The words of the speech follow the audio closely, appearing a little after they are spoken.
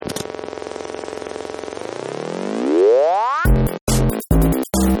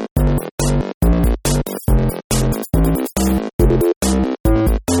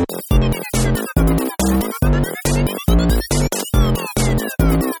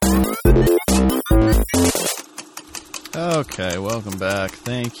Okay, welcome back.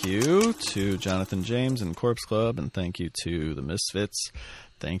 Thank you to Jonathan James and Corpse Club, and thank you to the Misfits.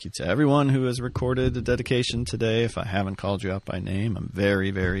 Thank you to everyone who has recorded a dedication today. If I haven't called you out by name, I'm very,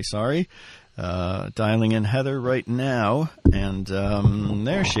 very sorry. Dialing in Heather right now, and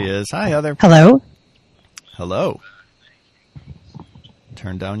there she is. Hi, Heather. Hello. Hello.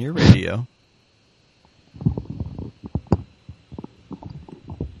 Turn down your radio.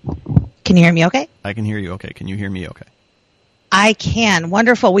 Can you hear me okay? I can hear you okay. Can you hear me okay? I can.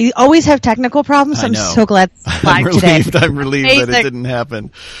 Wonderful. We always have technical problems, so I'm so glad it's live today. I'm relieved that it didn't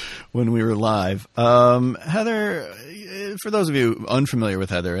happen when we were live. Heather, for those of you unfamiliar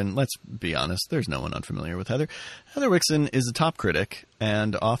with Heather, and let's be honest, there's no one unfamiliar with Heather. Heather Wixson is a top critic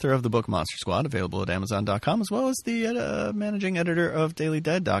and author of the book Monster Squad, available at Amazon.com, as well as the managing editor of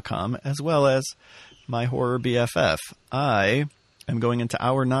DailyDead.com, as well as my horror BFF. I am going into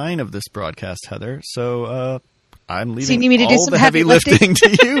hour 9 of this broadcast, Heather, so I'm leaving you need me to do some heavy lifting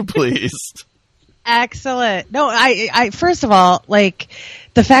to you, please. Excellent. No, I first of all, like,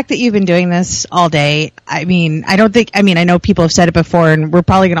 the fact that you've been doing this all day, I know people have said it before, and we're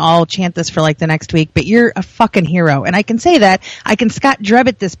probably going to all chant this for like the next week, but you're a fucking hero. And I can say that. I can Scott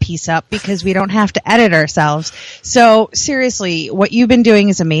Drebbit this piece up because we don't have to edit ourselves. So seriously, what you've been doing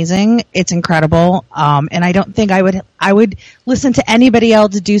is amazing. It's incredible. And I don't think I would listen to anybody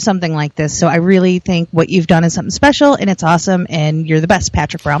else do something like this. So I really think what you've done is something special, and it's awesome, and you're the best,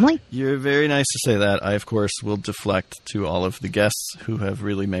 Patrick Bromley. You're very nice to say that. I, of course, will deflect to all of the guests who have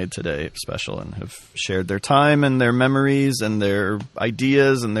really made today special and have shared their time and their memories and their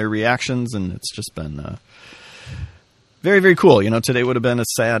ideas and their reactions, and it's just been very, very cool. You know, today would have been a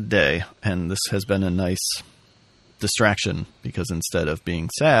sad day, and this has been a nice distraction because instead of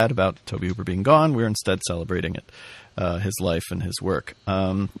being sad about Tobe Hooper being gone, we're instead celebrating it. His life and his work.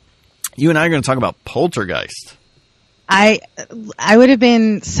 You and I are going to talk about Poltergeist. I would have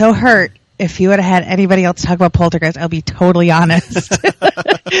been so hurt if you would have had anybody else talk about Poltergeist. I'll be totally honest.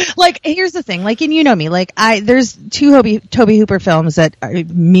 Like, here's the thing. Like, and you know me. Like, there's 2 Tobe Hooper films that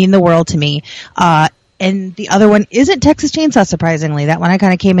mean the world to me. And the other one isn't Texas Chainsaw, surprisingly. That one I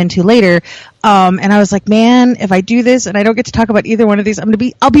kind of came into later. And I was like, man, if I do this and I don't get to talk about either one of these,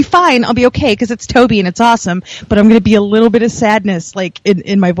 I'll be fine. I'll be okay because it's Tobe and it's awesome. But I'm going to be a little bit of sadness, like,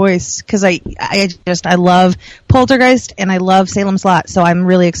 in my voice because I love Poltergeist and I love Salem's Lot. So I'm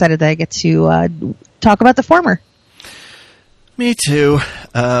really excited that I get to talk about the former. Me too.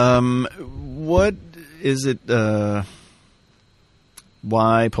 What is it?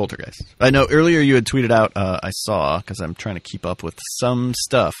 Why Poltergeist? I know earlier you had tweeted out, I saw, because I'm trying to keep up with some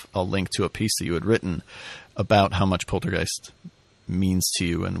stuff, I'll link to a piece that you had written about how much Poltergeist means to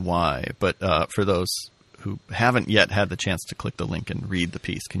you and why. But for those who haven't yet had the chance to click the link and read the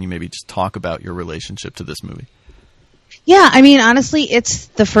piece, can you maybe just talk about your relationship to this movie? Yeah, I mean, honestly, it's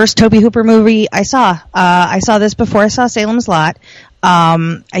the first Tobe Hooper movie I saw. I saw this before I saw Salem's Lot.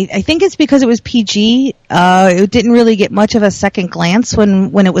 I think it's because it was PG. It didn't really get much of a second glance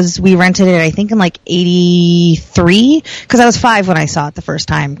when we rented it, I think in like 83, because I was 5 when I saw it the first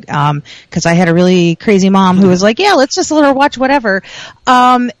time, because I had a really crazy mom who was like, yeah, let's just let her watch whatever.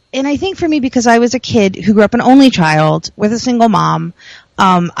 And I think for me, because I was a kid who grew up an only child with a single mom,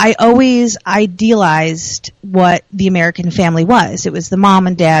 I always idealized what the American family was. It was the mom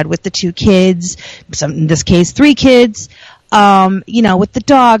and dad with the 2 kids, in this case 3 kids, with the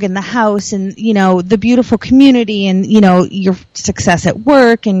dog and the house and, the beautiful community and, your success at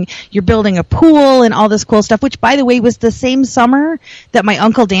work and you're building a pool and all this cool stuff, which, by the way, was the same summer that my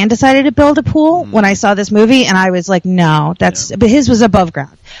Uncle Dan decided to build a pool when I saw this movie. And I was like, no, but his was above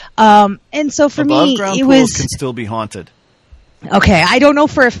ground. And so for me, it was... can still be haunted. Okay, I don't know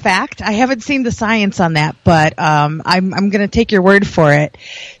for a fact. I haven't seen the science on that, but I'm going to take your word for it.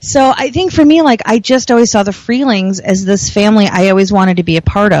 So I think for me, like, I just always saw the Freelings as this family I always wanted to be a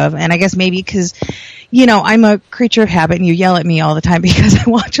part of, and I guess maybe because, I'm a creature of habit, and you yell at me all the time because I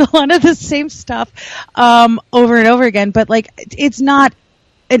watch a lot of the same stuff over and over again. But like, it's not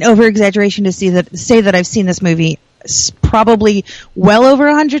an over-exaggeration to say that I've seen this movie probably well over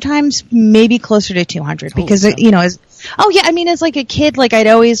 100 times, maybe closer to 200, because as like a kid, like I'd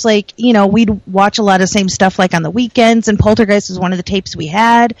always we'd watch a lot of same stuff like on the weekends, and Poltergeist was one of the tapes we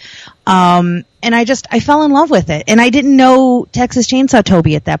had, and I fell in love with it. And I didn't know Texas Chainsaw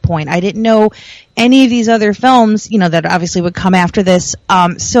Tobe at that point. I didn't know any of these other films, that obviously would come after this.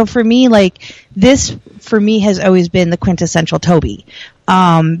 So for me, this has always been the quintessential Tobe.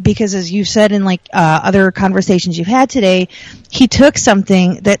 Because as you said in other conversations you've had today, he took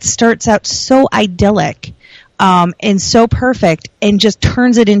something that starts out so idyllic, and so perfect, and just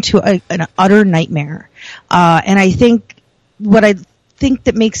turns it into an utter nightmare. And I think what I think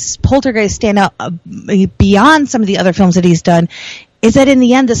that makes Poltergeist stand out beyond some of the other films that he's done is that in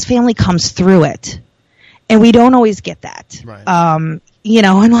the end, this family comes through it. And we don't always get that. Right. In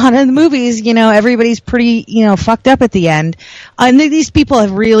a lot of the movies, everybody's pretty, fucked up at the end. And these people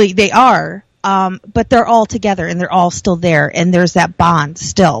they are, but they're all together and they're all still there. And there's that bond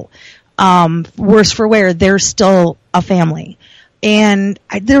still. Worse for wear, they're still a family. And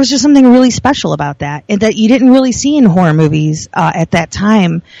there was just something really special about that, and that you didn't really see in horror movies at that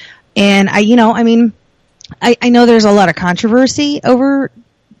time. And I know there's a lot of controversy over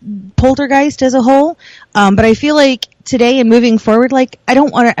Poltergeist as a whole, but I feel like today and moving forward, like I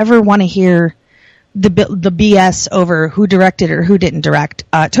don't ever want to hear the BS over who directed or who didn't direct.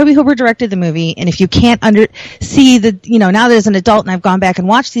 Tobe Hooper directed the movie, and if you can't see now that as an adult and I've gone back and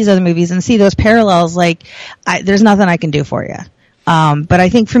watched these other movies and see those parallels, like there's nothing I can do for you. But I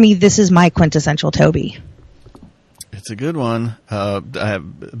think for me, this is my quintessential Tobe. It's a good one. I have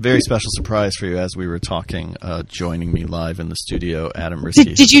a very special surprise for you as we were talking. Joining me live in the studio, Adam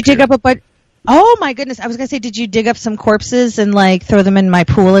Riske. Did you dig up oh my goodness! I was going to say, did you dig up some corpses and like throw them in my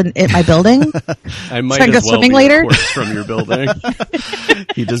pool at my building? I might so I can as go well swimming be later. a corpse from your building.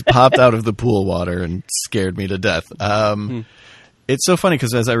 He just popped out of the pool water and scared me to death. It's so funny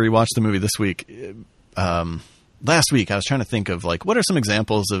because as I rewatched the movie this week, last week I was trying to think of like what are some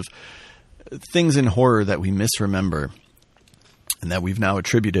examples of things in horror that we misremember and that we've now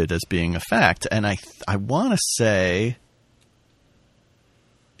attributed as being a fact. And I want to say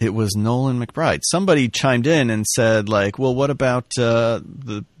it was Nolan McBride. Somebody chimed in and said, like, well, what about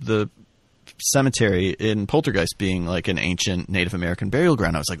the cemetery in Poltergeist being like an ancient Native American burial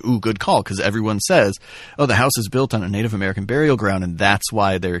ground? I was like, ooh, good call, because everyone says, oh, the house is built on a Native American burial ground, and that's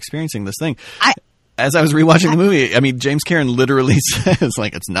why they're experiencing this thing. As I was rewatching the movie, James Cameron literally says,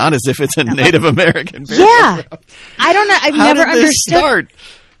 like, it's not as if it's a Native American burial ground. I don't know. I've How never did this understood. Start?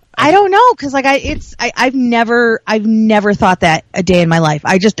 I don't know, because like I've never thought that a day in my life.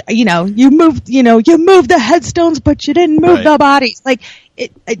 I just you moved the headstones, but you didn't move the bodies. Like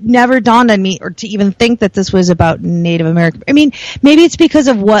it never dawned on me or to even think that this was about Native American. I mean, maybe it's because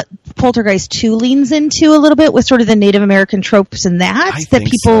of what Poltergeist 2 leans into a little bit with sort of the Native American tropes and that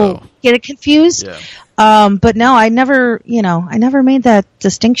people get it confused. Yeah. But no, I never made that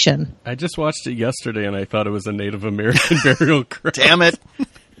distinction. I just watched it yesterday and I thought it was a Native American burial ground. Damn it.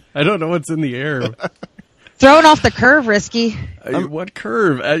 I don't know what's in the air. Throwing off the curve, Risky. What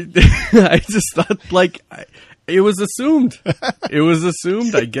curve? I just thought, like, it was assumed. It was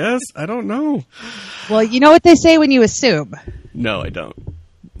assumed, I guess. I don't know. Well, you know what they say when you assume. No, I don't.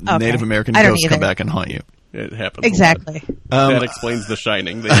 Okay. Native American ghosts come back and haunt you. It happens exactly. That explains The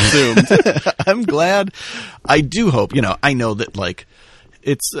Shining. They assumed. I'm glad. I do hope. I know that, like,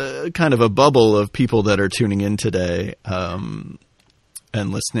 it's kind of a bubble of people that are tuning in today.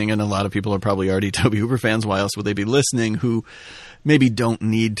 And listening, and a lot of people are probably already Tobe Hooper fans. Why else would they be listening? Who maybe don't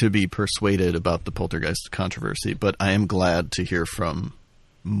need to be persuaded about the Poltergeist controversy. But I am glad to hear from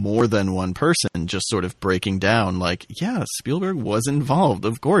more than one person just sort of breaking down, like, yeah, Spielberg was involved.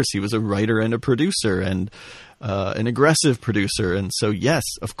 Of course, he was a writer and a producer and an aggressive producer. And so, yes,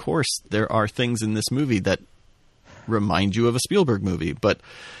 of course, there are things in this movie that remind you of a Spielberg movie. But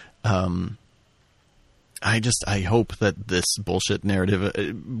I hope that this bullshit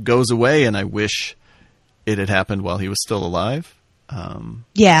narrative goes away, and I wish it had happened while he was still alive.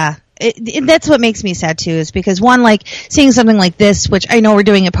 Yeah. That's what makes me sad too, is because one, like seeing something like this, which I know we're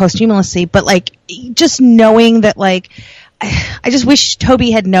doing it posthumously, but like just knowing that, like, I just wish Tobe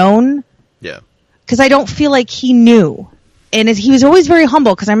had known. Yeah. Cause I don't feel like he knew. And he was always very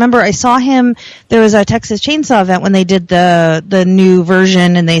humble, because I remember I saw him, there was a Texas Chainsaw event when they did the new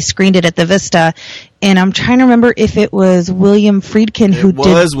version and they screened it at the Vista, and I'm trying to remember if it was William Friedkin who did.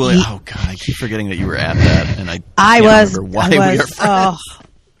 It was William. Oh God, I keep forgetting that you were at that, and I can't remember why we are friends.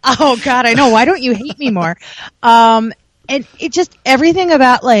 Oh God, I know. Why don't you hate me more? And it just, everything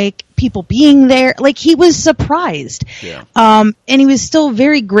about like people being there, like he was surprised. Yeah. And he was still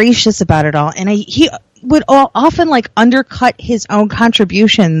very gracious about it all, and he would often like undercut his own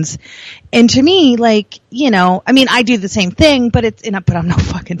contributions. And to me, like, I do the same thing, but but I'm no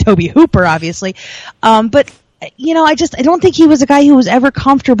fucking Tobe Hooper, obviously. But I don't think he was a guy who was ever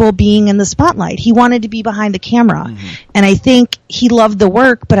comfortable being in the spotlight. He wanted to be behind the camera. Mm-hmm. And I think he loved the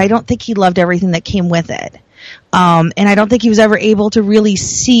work, but I don't think he loved everything that came with it. And I don't think he was ever able to really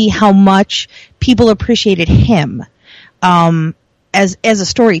see how much people appreciated him, as a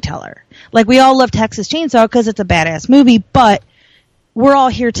storyteller. Like, we all love Texas Chainsaw because it's a badass movie, but we're all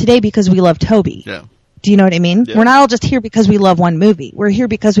here today because we love Tobe. Yeah. Do you know what I mean? Yeah. We're not all just here because we love one movie. We're here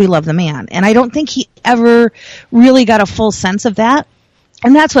because we love the man. And I don't think he ever really got a full sense of that.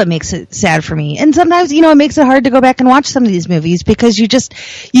 And that's what makes it sad for me. And sometimes, it makes it hard to go back and watch some of these movies because you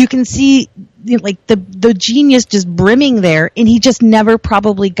can see like the genius just brimming there, and he just never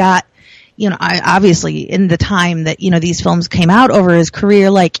probably got, obviously in the time that, these films came out over his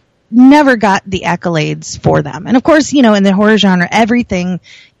career, like never got the accolades for them. And of course, in the horror genre, everything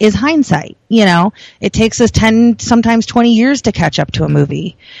is hindsight. It takes us 10, sometimes 20 years to catch up to a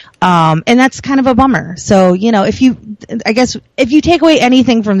movie. And that's kind of a bummer. So, if you take away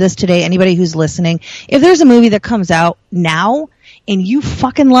anything from this today, anybody who's listening, if there's a movie that comes out now and you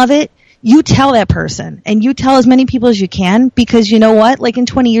fucking love it, you tell that person, and you tell as many people as you can, because you know what? Like in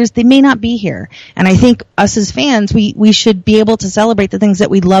 20 years, they may not be here. And I think us as fans, we should be able to celebrate the things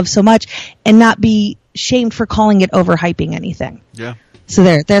that we love so much and not be shamed for calling it overhyping anything. Yeah.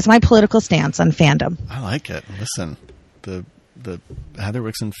 So there's my political stance on fandom. I like it. Listen, the Heather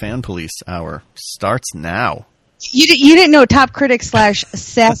Wixson Fan Police Hour starts now. You didn't know Top Critic /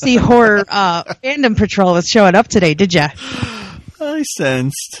 Sassy Horror Fandom Patrol was showing up today, did you? I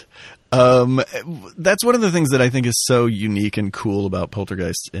sensed. That's one of the things that I think is so unique and cool about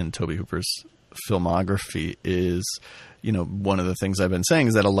Poltergeist in Tobe Hooper's filmography is, one of the things I've been saying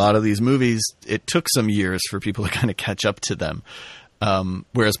is that a lot of these movies, it took some years for people to kind of catch up to them.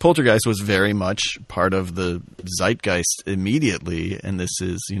 Whereas Poltergeist was very much part of the zeitgeist immediately, and this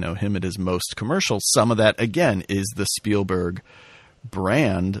is, him at his most commercial. Some of that, again, is the Spielberg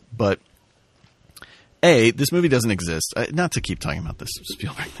brand, but this movie doesn't exist. Not to keep talking about this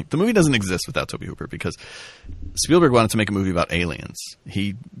Spielberg thing. The movie doesn't exist without Tobe Hooper because Spielberg wanted to make a movie about aliens.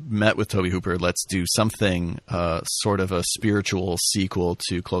 He met with Tobe Hooper. Let's do something sort of a spiritual sequel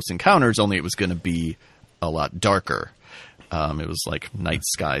to Close Encounters, only it was going to be a lot darker. It was like Night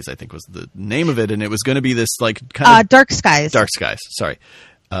Skies, I think was the name of it, and it was going to be this like kind of Dark Skies. Dark Skies. Sorry.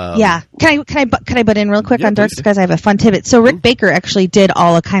 Yeah. Can I butt in real quick on Dark please. Skies? I have a fun tidbit. So Rick Baker actually did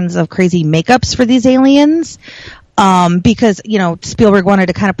all kinds of crazy makeups for these aliens. Because, Spielberg wanted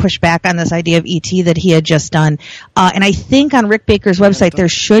to kind of push back on this idea of E.T. that he had just done. And I think on Rick Baker's website there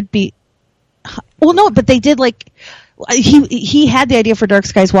should be, well, no, but they did he had the idea for Dark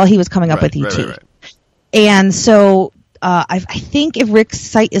Skies while he was coming up with E.T. Right. And so, I think if Rick's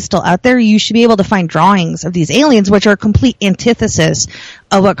site is still out there, you should be able to find drawings of these aliens, which are a complete antithesis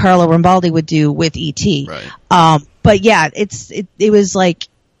of what Carlo Rambaldi would do with E.T. Right. But yeah, it was like,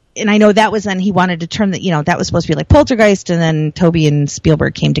 and I know that was then he wanted to turn that was supposed to be like Poltergeist, and then Tobe and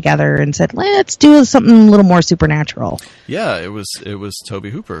Spielberg came together and said, let's do something a little more supernatural. Yeah, it was Tobe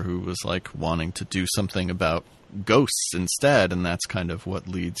Hooper who was like wanting to do something about ghosts instead, and that's kind of what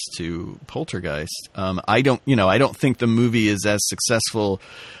leads to Poltergeist. I don't think the movie is as successful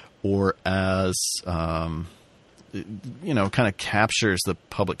or as kind of captures the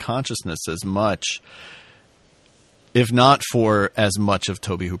public consciousness as much, if not for as much of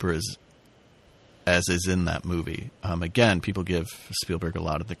Tobe Hooper as is in that movie. Again, people give Spielberg a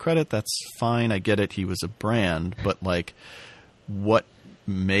lot of the credit. That's fine. I get it. He was a brand, but like what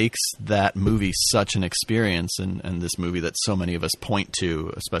makes that movie such an experience, and this movie that so many of us point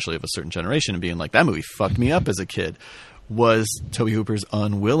to, especially of a certain generation, and being like, that movie fucked me up as a kid, was Tobe Hooper's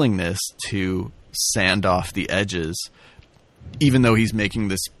unwillingness to sand off the edges, even though he's making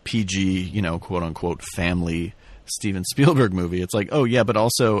this PG, quote unquote family Steven Spielberg movie. It's like, oh yeah, but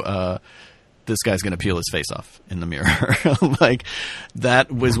also this guy's going to peel his face off in the mirror. Like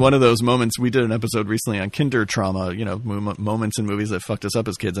that was one of those moments. We did an episode recently on kinder trauma, moments in movies that fucked us up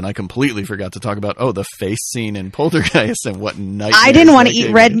as kids. And I completely forgot to talk about, the face scene in Poltergeist and what nightmares. I didn't want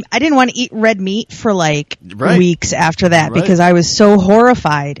to eat red meat for weeks after that because I was so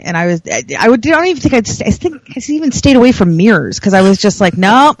horrified. And I don't even think I think I even stayed away from mirrors because I was just like,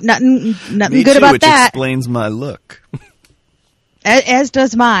 no, nothing good about which that. Explains my look. As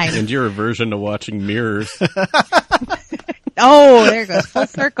does mine. And your aversion to watching mirrors. Oh, there it goes. Full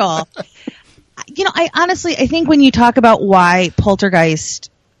circle. I think when you talk about why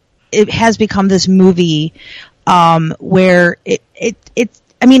Poltergeist, it has become this movie, where I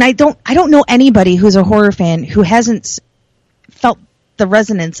don't know anybody who's a horror fan who hasn't felt the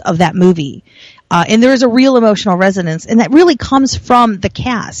resonance of that movie. And there is a real emotional resonance, and that really comes from the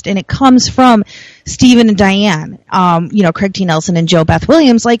cast, and it comes from Stephen and Diane, Craig T. Nelson and Jo Beth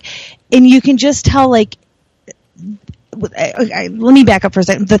Williams, and you can just tell, let me back up for a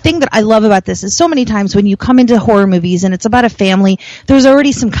second. The thing that I love about this is so many times when you come into horror movies and it's about a family, there's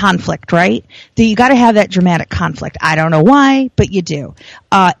already some conflict, right? That you got to have that dramatic conflict. I don't know why, but you do.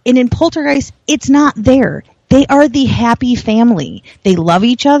 And in Poltergeist, it's not there. they are the happy family. They love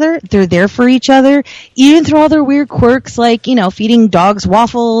each other. They're there for each other, even through all their weird quirks, like, feeding dogs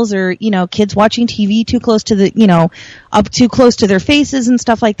waffles or, kids watching TV too close to up too close to their faces and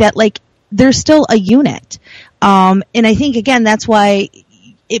stuff like that. Like, they're still a unit. And I think, again, that's why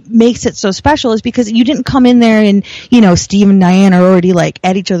it makes it so special, is because you didn't come in there and, Steve and Diane are already like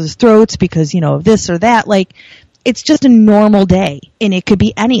at each other's throats because, of this or that. Like, it's just a normal day, and it could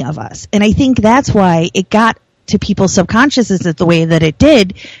be any of us. And I think that's why it got to people's subconsciouses the way that it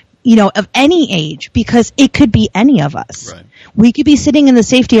did, of any age, because it could be any of us. Right. We could be sitting in the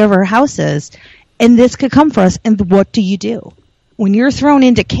safety of our houses, and this could come for us. And what do you do when you're thrown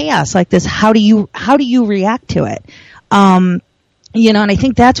into chaos like this? How do you react to it? And I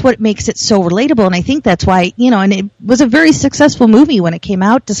think that's what makes it so relatable. And I think that's why, and it was a very successful movie when it came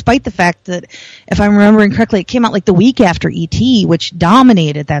out, despite the fact that, if I'm remembering correctly, it came out like the week after E.T., which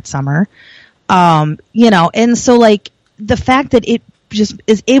dominated that summer. And so like the fact that it just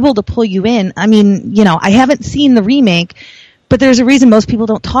is able to pull you in. I mean, I haven't seen the remake, but there's a reason most people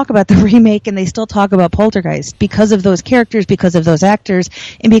don't talk about the remake, and they still talk about Poltergeist because of those characters, because of those actors,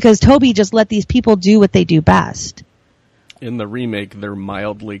 and because TOBE just let these people do what they do best. In the remake, they're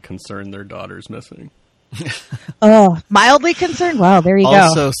mildly concerned their daughter's missing. Oh, mildly concerned? Wow, there you go.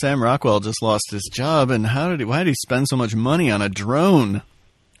 Also, Sam Rockwell just lost his job, and why did he spend so much money on a drone?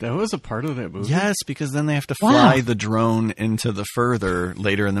 That was a part of that movie? Yes, because then they have to fly the drone into the further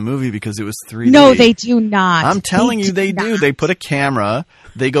later in the movie because it was 3D. No, they do not. I'm telling you, they do. They put a camera,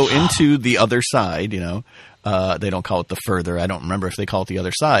 they go into the other side, they don't call it the further. I don't remember if they call it the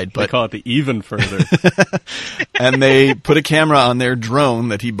other side, but they call it the even further. And they put a camera on their drone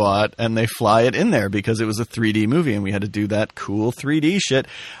that he bought, and they fly it in there because it was a 3D movie, and we had to do that cool 3D shit.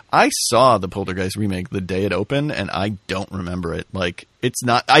 I saw the Poltergeist remake the day it opened, and I don't remember it. Like, it's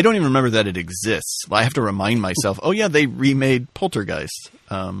not. I don't even remember that it exists. I have to remind myself. Oh yeah, they remade Poltergeist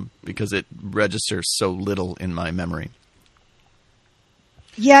because it registers so little in my memory.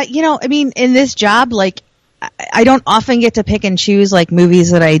 Yeah, I mean, in this job, like, I don't often get to pick and choose like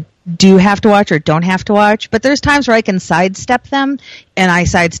movies that I do have to watch or don't have to watch, but there's times where I can sidestep them, and I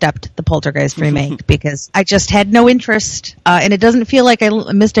sidestepped the Poltergeist remake because I just had no interest, and it doesn't feel like I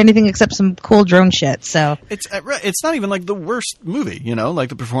missed anything except some cool drone shit. So it's not even like the worst movie, like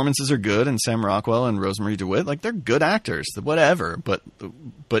the performances are good, and Sam Rockwell and Rosemary DeWitt, like, they're good actors, whatever, but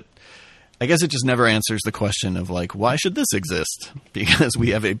I guess it just never answers the question of like, why should this exist? Because we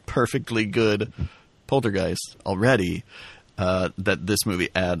have a perfectly good Poltergeist already that this movie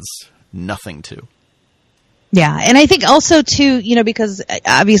adds nothing to. Yeah, and I think also too, because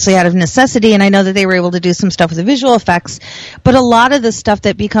obviously out of necessity, and I know that they were able to do some stuff with the visual effects, but a lot of the stuff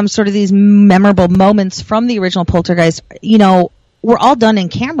that becomes sort of these memorable moments from the original Poltergeist, were all done in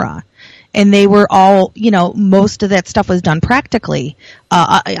camera. And they were all, most of that stuff was done practically.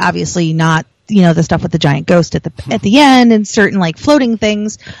 Obviously not, the stuff with the giant ghost at the end and certain like floating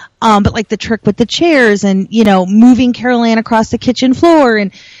things. But like the trick with the chairs and, moving Carol Ann across the kitchen floor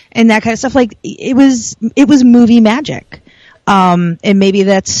and that kind of stuff. Like it was movie magic. And maybe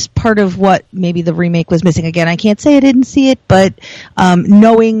that's part of what maybe the remake was missing. Again, I can't say I didn't see it, but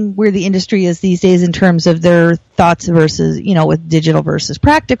knowing where the industry is these days in terms of their thoughts versus, with digital versus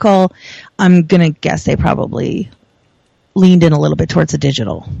practical, I'm going to guess they probably leaned in a little bit towards the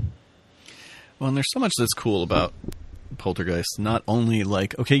digital. Well, and there's so much that's cool about Poltergeist. Not only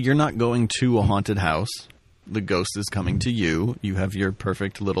like, okay, you're not going to a haunted house. The ghost is coming to you. You have your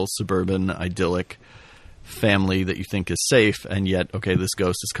perfect little suburban, idyllic family that you think is safe, and yet, okay, this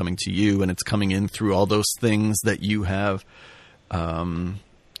ghost is coming to you, and it's coming in through all those things that you have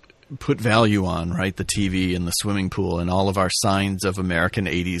put value on, right? The TV and the swimming pool and all of our signs of American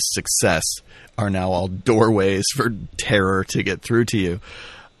 80s success are now all doorways for terror to get through to you.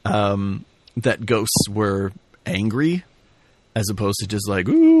 That ghosts were angry as opposed to just like,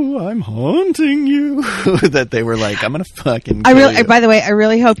 ooh, I'm haunting you. That they were like, I'm going to fucking kill you. By the way, I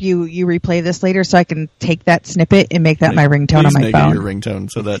really hope you replay this later so I can take that snippet and make that my ringtone on my phone. Please make it your ringtone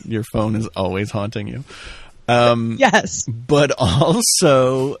so that your phone is always haunting you. Yes. But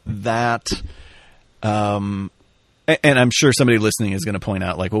also that, and I'm sure somebody listening is going to point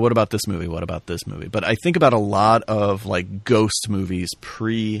out like, well, what about this movie? What about this movie? But I think about a lot of like ghost movies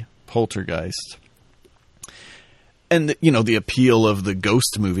pre-Poltergeist. And, the appeal of the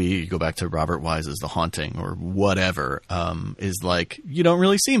ghost movie, you go back to Robert Wise's The Haunting or whatever, is like, you don't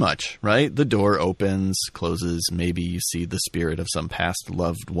really see much, right? The door opens, closes, maybe you see the spirit of some past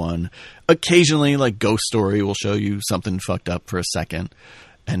loved one. Occasionally, like Ghost Story will show you something fucked up for a second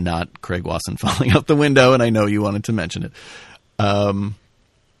and not Craig Wasson falling out the window, and I know you wanted to mention it.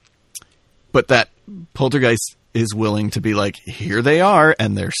 but that poltergeist is willing to be like, here they are,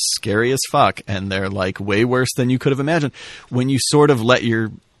 and they're scary as fuck, and they're like way worse than you could have imagined. When you sort of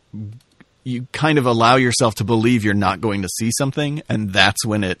you kind of allow yourself to believe you're not going to see something, and that's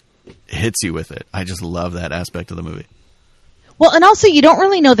when it hits you with it. I just love that aspect of the movie. Well, and also you don't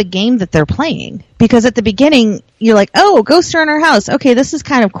really know the game that they're playing, because at the beginning you're like, oh, ghosts are in our house. Okay, this is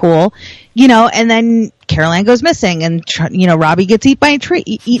kind of cool. And then Caroline goes missing, and Robbie gets eaten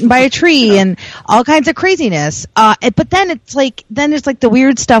by a tree, and all kinds of craziness. But then it's like, there's like the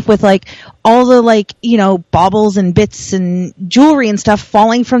weird stuff with like all the baubles and bits and jewelry and stuff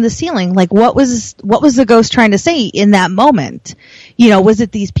falling from the ceiling. Like, what was the ghost trying to say in that moment? Was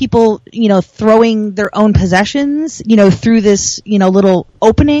it these people throwing their own possessions through this little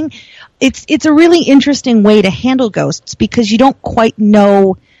opening? It's a really interesting way to handle ghosts, because you don't quite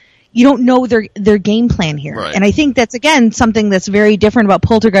know. You don't know their game plan here. Right. And I think that's, again, something that's very different about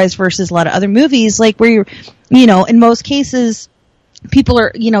Poltergeist versus a lot of other movies, like where in most cases, people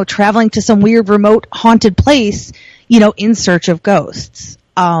are, traveling to some weird remote haunted place, in search of ghosts.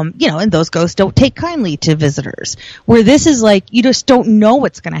 And those ghosts don't take kindly to visitors. Where this is like, you just don't know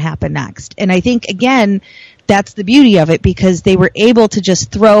what's going to happen next. And I think, again, that's the beauty of it, because they were able to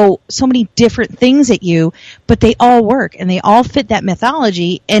just throw so many different things at you, but they all work and they all fit that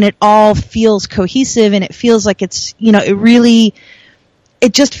mythology, and it all feels cohesive, and it feels like it's, it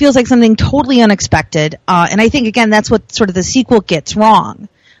just feels like something totally unexpected. And I think, again, that's what sort of the sequel gets wrong.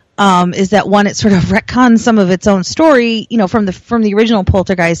 Is that one, it sort of retcons some of its own story, from the original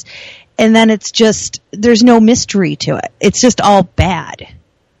Poltergeist, and then it's just, there's no mystery to it. It's just all bad.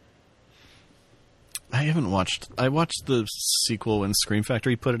 I watched the sequel when Scream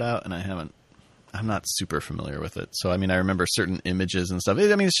Factory put it out, and I'm not super familiar with it. So, I remember certain images and stuff.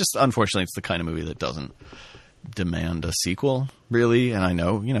 It's just, unfortunately, it's the kind of movie that doesn't demand a sequel, really. And I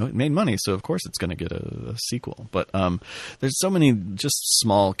know, it made money, so of course it's going to get a sequel. But there's so many just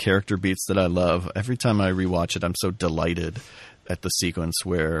small character beats that I love. Every time I rewatch it, I'm so delighted at the sequence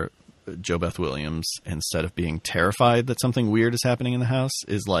where Jo Beth Williams, instead of being terrified that something weird is happening in the house,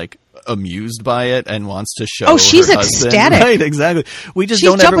 is like amused by it and wants to show. Oh, she's her husband. Ecstatic. Right, exactly. We just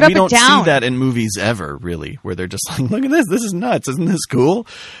don't see that in movies ever, really, where they're just like, look at this. This is nuts. Isn't this cool?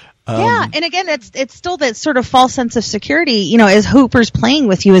 Yeah, and again, it's still that sort of false sense of security, as Hooper's playing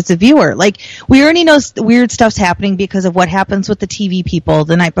with you as the viewer. Like, we already know weird stuff's happening because of what happens with the TV people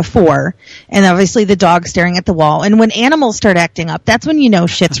the night before, and obviously the dog staring at the wall. And when animals start acting up, that's when you know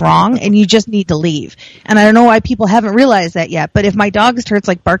shit's wrong, and you just need to leave. And I don't know why people haven't realized that yet, but if my dog starts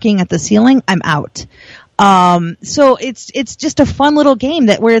like barking at the ceiling, I'm out. So it's just a fun little game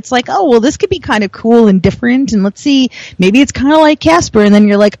where it's like, oh, well, this could be kind of cool and different, and let's see, maybe it's kind of like Casper, and then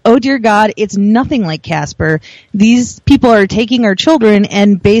you're like, oh dear God, it's nothing like Casper. These people are taking our children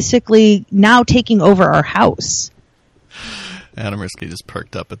and basically now taking over our house. Adam Riske just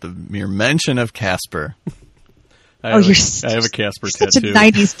perked up at the mere mention of Casper. I have a Casper tattoo. Such a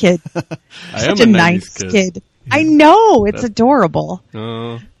 90s kid. I am a 90s kid. I know, it's adorable.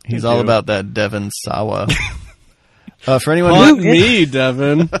 He's all about that Devon Sawa. For anyone Haunt me,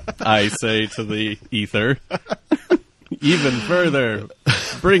 Devon, I say to the ether. Even further,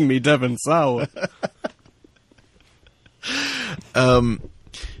 bring me Devon Sawa.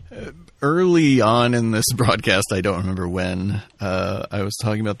 Early on in this broadcast, I don't remember when, I was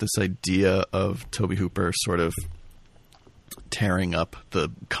talking about this idea of Tobe Hooper sort of tearing up the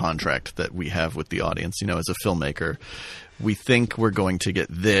contract that we have with the audience. As a filmmaker, we think we're going to get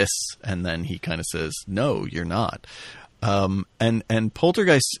this, and then he kind of says, no, you're not. And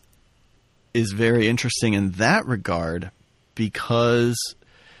Poltergeist is very interesting in that regard because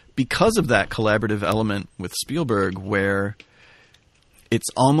of that collaborative element with Spielberg, where it's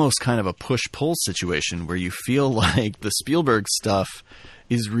almost kind of a push-pull situation where you feel like the Spielberg stuff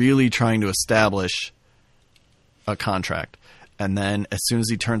is really trying to establish a contract. And then as soon as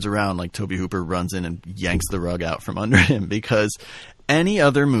he turns around, like, Tobe Hooper runs in and yanks the rug out from under him, because any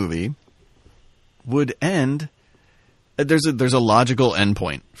other movie would end. There's a logical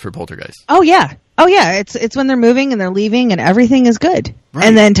endpoint for Poltergeist. Oh yeah. It's when they're moving and they're leaving and everything is good. Right.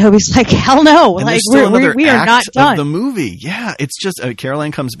 And then Toby's like, hell no, and like we are not done. Of the movie, yeah. It's just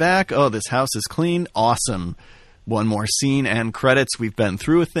Caroline comes back. Oh, this house is clean. Awesome. One more scene and credits. We've been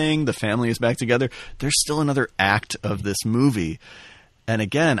through a thing. The family is back together. There's still another act of this movie. And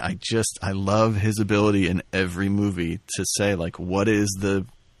again, I love his ability in every movie to say, like, what is the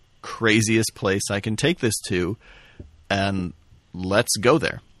craziest place I can take this to? And let's go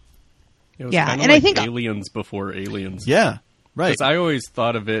there. It was kind of like I think Aliens before Aliens. Yeah, right. Because I always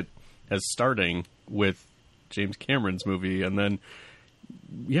thought of it as starting with James Cameron's movie, and then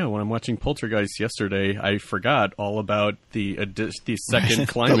when I'm watching Poltergeist yesterday, I forgot all about the second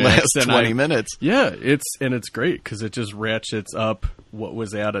climax. The last 20 minutes. Yeah, it's great because it just ratchets up what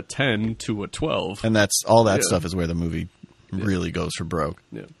was at a 10 to a 12. And that's all that stuff is where the movie really goes for broke.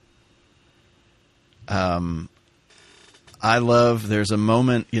 Yeah. I love, there's a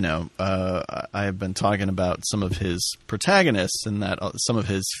moment, I have been talking about some of his protagonists and that some of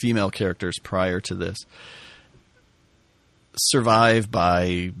his female characters prior to this survive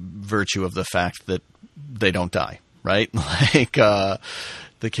by virtue of the fact that they don't die, right? Like, the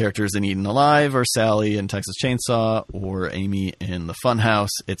characters in Eaten Alive or Sally in Texas Chainsaw or Amy in The Funhouse.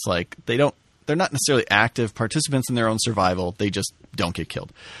 It's like, they're not necessarily active participants in their own survival. They just don't get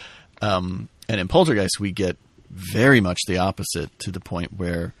killed. And in Poltergeist, we get very much the opposite, to the point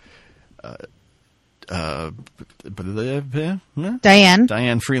where Diane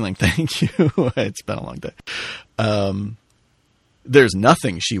Freeling, thank you. It's been a long day. There's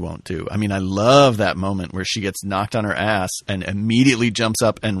nothing she won't do. I mean, I love that moment where she gets knocked on her ass and immediately jumps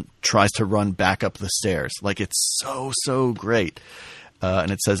up and tries to run back up the stairs. Like, it's so great.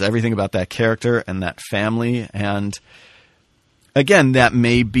 And it says everything about that character and that family. And again, that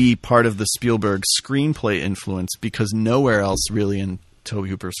may be part of the Spielberg screenplay influence, because nowhere else really in Tobe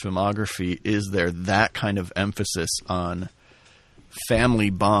Hooper's filmography is there that kind of emphasis on family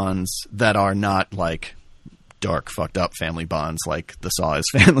bonds that are not like dark, fucked up family bonds like the Saw is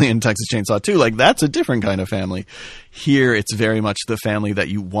family in Texas Chainsaw 2. Like, that's a different kind of family. Here, it's very much the family that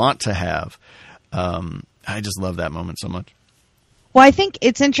you want to have. I just love that moment so much. Well, I think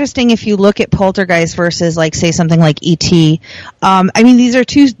it's interesting if you look at Poltergeist versus, like, say, something like E.T. I mean, these are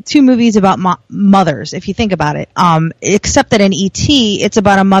two movies about mothers, if you think about it. Except that in E.T., it's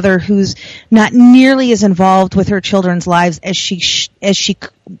about a mother who's not nearly as involved with her children's lives as she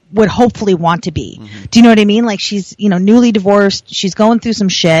would hopefully want to be. Mm-hmm. Do you know what I mean? Like, she's, newly divorced, she's going through some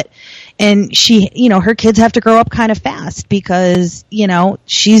shit, and she, her kids have to grow up kind of fast because,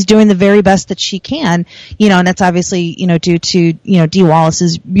 she's doing the very best that she can, and that's obviously, due to, Dee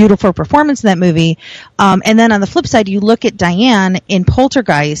Wallace's beautiful performance in that movie. And then on the flip side, you look at Diane in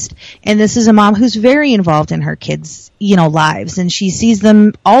Poltergeist, and this is a mom who's very involved in her kids' lives, and she sees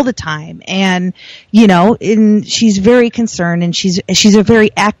them all the time, and and she's very concerned, and she's a very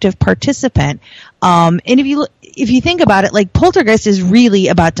active participant. And if you think about it, like, Poltergeist is really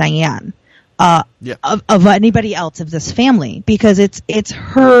about Diane of anybody else of this family, because it's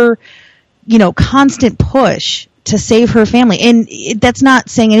her constant push to save her family. And that's not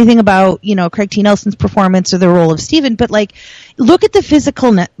saying anything about Craig T. Nelson's performance or the role of Stephen, but like, look at the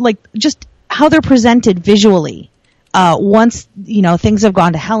physical, like, just how they're presented visually. Once things have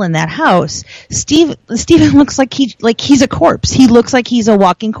gone to hell in that house, Stephen looks like he's a corpse. He looks like he's a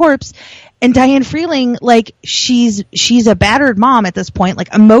walking corpse. And Diane Freeling, like, she's a battered mom at this point.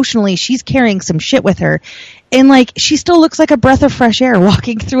 Like, emotionally, she's carrying some shit with her. And, like, she still looks like a breath of fresh air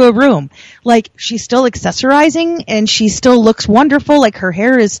walking through a room. Like, she's still accessorizing, and she still looks wonderful. Like, her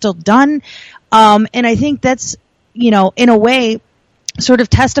hair is still done. And I think that's, in a way, sort of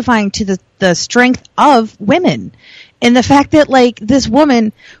testifying to the strength of women. And the fact that, like, this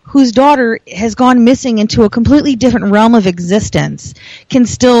woman whose daughter has gone missing into a completely different realm of existence can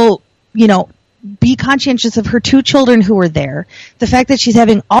still, be conscientious of her two children who are there. The fact that she's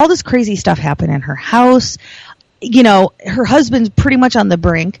having all this crazy stuff happen in her house. Her husband's pretty much on the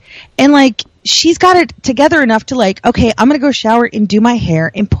brink. And, like, she's got it together enough to, like, okay, I'm going to go shower and do my hair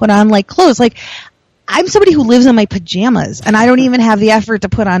and put on, like, clothes. Like, I'm somebody who lives in my pajamas, and I don't even have the effort to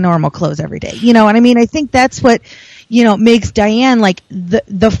put on normal clothes every day. You know what I mean? I think that's what, makes Diane, like,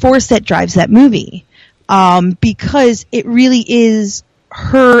 the force that drives that movie. Because it really is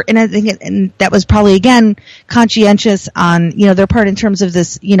her, and I think, and that was probably, again, conscientious on, their part in terms of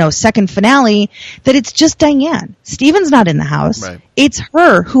this, second finale, that it's just Diane. Steven's not in the house. Right. It's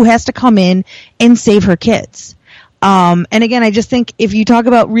her who has to come in and save her kids. And again, I just think if you talk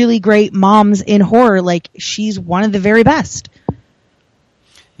about really great moms in horror, like, she's one of the very best.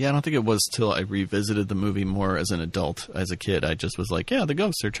 Yeah, I don't think it was till I revisited the movie more as an adult. As a kid, I just was like, yeah, the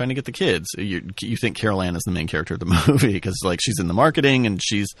ghosts are trying to get the kids. You think Carol Ann is the main character of the movie because, like, she's in the marketing and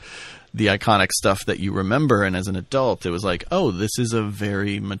she's the iconic stuff that you remember. And as an adult, it was like, oh, this is a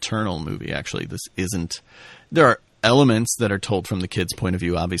very maternal movie, actually. This isn't – there are elements that are told from the kid's point of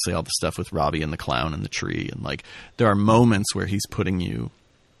view. Obviously, all the stuff with Robbie and the clown and the tree. And, like, there are moments where he's putting you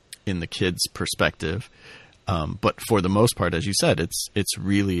in the kid's perspective. But for the most part, as you said, it's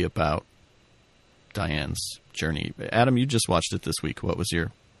really about Diane's journey. Adam, you just watched it this week. What was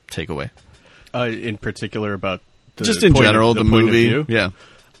your takeaway? In particular about just in general, the movie. Yeah.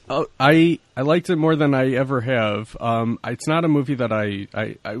 Oh, I liked it more than I ever have. It's not a movie that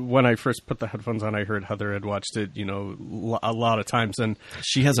I when I first put the headphones on, I heard Heather had watched it, a lot of times, and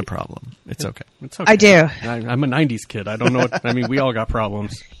she has a problem. It's okay. It's okay. I do. I'm a '90s kid. I don't know. We all got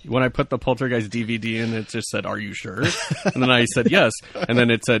problems. When I put the Poltergeist DVD in, it just said, "Are you sure?" And then I said yes, and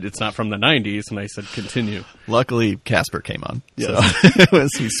then it said it's not from the '90s, and I said continue. Luckily, Casper came on, so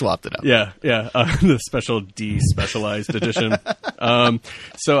he swapped it out. Yeah, the special de-specialized edition.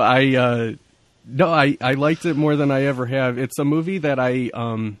 So I liked it more than I ever have. It's a movie that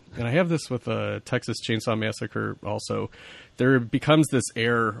and I have this with Texas Chainsaw Massacre also. There becomes this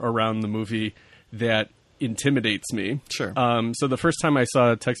air around the movie that intimidates me. Sure. So the first time I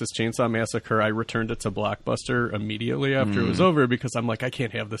saw Texas Chainsaw Massacre, I returned it to Blockbuster immediately after it was over because I'm like, I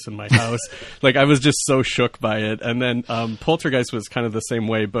can't have this in my house. Like, I was just so shook by it. And then Poltergeist was kind of the same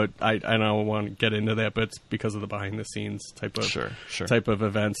way, but I don't want to get into that, but it's because of the behind the scenes type of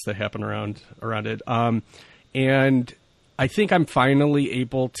events that happen around it. And I think I'm finally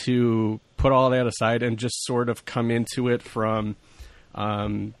able to put all that aside and just sort of come into it from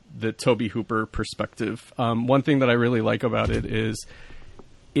the Tobe Hooper perspective. One thing that I really like about it is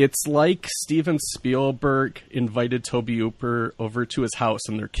it's like Steven Spielberg invited Tobe Hooper over to his house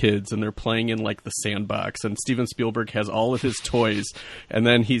and their kids, and they're playing in like the sandbox, and Steven Spielberg has all of his toys, and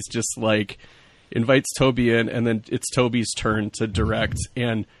then he's just like invites Tobe in, and then it's Tobe's turn to direct,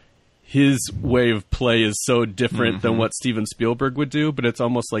 and his way of play is so different than what Steven Spielberg would do, but it's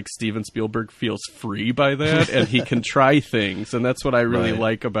almost like Steven Spielberg feels free by that, and he can try things, and that's what I really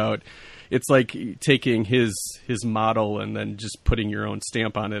like about. It's like taking his model and then just putting your own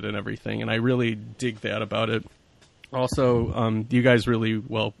stamp on it and everything, and I really dig that about it. Also, you guys really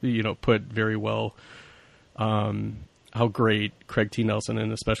put very well how great Craig T. Nelson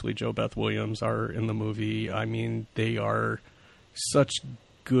and especially Jo Beth Williams are in the movie. I mean, they are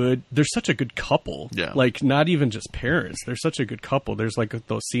they're such a good couple. Yeah. Like, not even just parents. They're such a good couple. There's like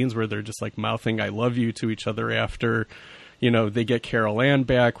those scenes where they're just like mouthing "I love you" to each other after, they get Carol Ann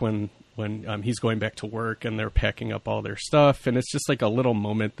back when he's going back to work and they're packing up all their stuff. And it's just like a little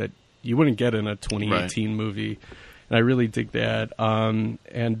moment that you wouldn't get in a 2018 movie. And I really dig that.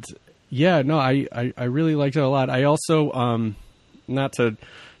 And yeah, no, I really liked it a lot. I also, not to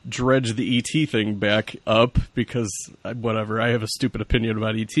dredge the E.T. thing back up because whatever, I have a stupid opinion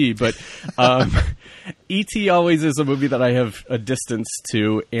about E.T., but E.T. always is a movie that I have a distance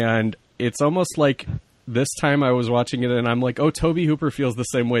to, and it's almost like this time I was watching it and I'm like, oh, Tobe Hooper feels the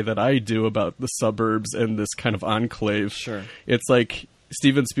same way that I do about the suburbs and this kind of enclave. Sure. It's like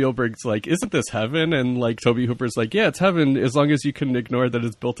Steven Spielberg's like, isn't this heaven? And like Tobe Hooper's like, yeah, it's heaven as long as you can ignore that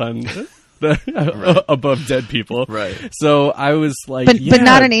it's built on above dead people. Right. So I was like, but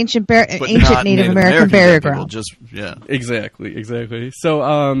not an ancient Native American burial ground. Exactly. So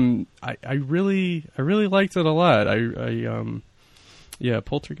I really liked it a lot.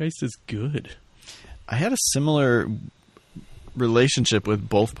 Poltergeist is good. I had a similar relationship with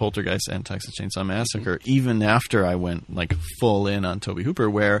both Poltergeist and Texas Chainsaw Massacre, even after I went like full in on Tobe Hooper,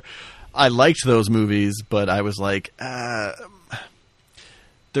 where I liked those movies, but I was like,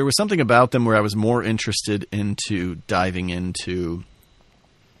 there was something about them where I was more interested into diving into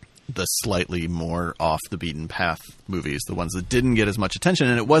the slightly more off the beaten path movies, the ones that didn't get as much attention.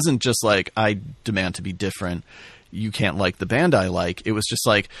 And it wasn't just like, I demand to be different, you can't like the band I like. It was just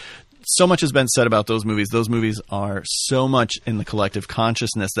like, so much has been said about those movies. Those movies are so much in the collective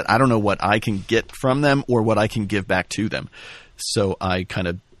consciousness that I don't know what I can get from them or what I can give back to them. So I kind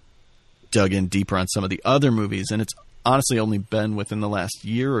of dug in deeper on some of the other movies, and it's honestly only been within the last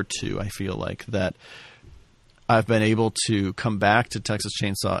year or two, I feel like, that I've been able to come back to Texas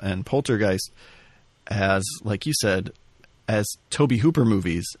Chainsaw and Poltergeist as, like you said, as Tobe Hooper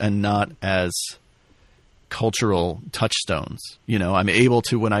movies and not as cultural touchstones. I'm able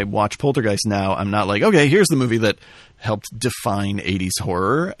to, when I watch Poltergeist now, I'm not like, okay, here's the movie that helped define 80s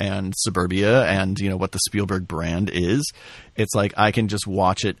horror and suburbia and, what the Spielberg brand is. It's like I can just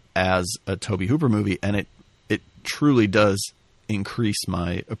watch it as a Tobe Hooper movie, and it truly does increase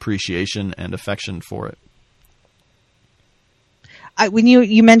my appreciation and affection for it. When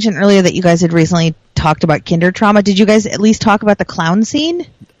you mentioned earlier that you guys had recently talked about kinder trauma, did you guys at least talk about the clown scene?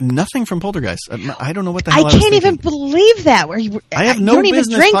 Nothing from Poltergeist. I don't know what the hell I can't even believe that. I have no you don't even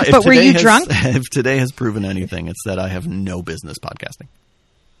business drink, but were you drunk? If today has proven anything, it's that I have no business podcasting.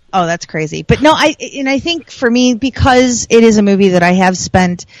 Oh, that's crazy. But no, I think for me, because it is a movie that I have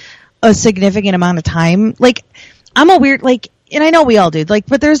spent a significant amount of time, like, I'm a weird, like, and I know we all do, like,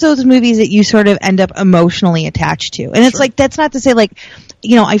 but there's those movies that you sort of end up emotionally attached to. And it's like, that's not to say, like,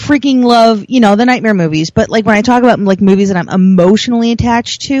 you know, I freaking love, you know, the nightmare movies, but like when I talk about like movies that I'm emotionally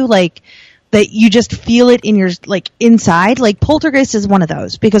attached to, like, that you just feel it in your, like, inside, like Poltergeist is one of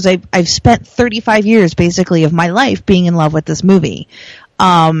those, because I've spent 35 years basically of my life being in love with this movie.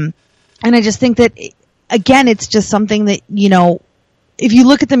 And I just think that, again, it's just something that, you know, if you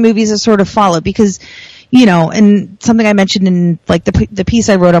look at the movies that sort of follow, because, you know, and something I mentioned in like the piece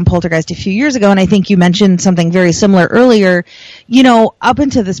I wrote on Poltergeist a few years ago, and I think you mentioned something very similar earlier, you know, up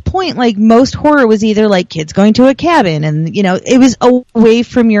until this point, like most horror was either like kids going to a cabin and, you know, it was away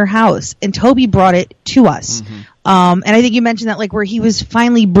from your house, and TOBE brought it to us. Mm-hmm. And I think you mentioned that, like, where he was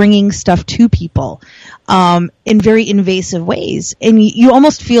finally bringing stuff to people, in very invasive ways. And you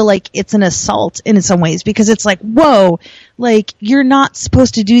almost feel like it's an assault in some ways, because it's like, whoa, like, you're not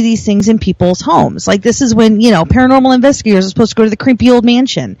supposed to do these things in people's homes. Like, this is when, you know, paranormal investigators are supposed to go to the creepy old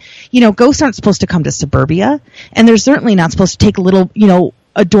mansion. You know, ghosts aren't supposed to come to suburbia, and they're certainly not supposed to take little, you know,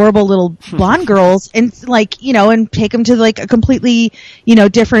 adorable little blonde girls and, like, you know, and take them to, like, a completely, you know,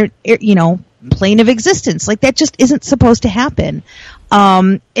 different, you know, plane of existence. Like, that just isn't supposed to happen.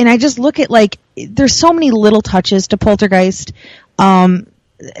 And I just look at, like, there's so many little touches to Poltergeist.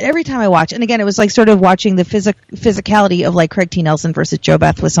 Every time I watch, and again, it was like sort of watching the physicality of, like, Craig T. Nelson versus Joe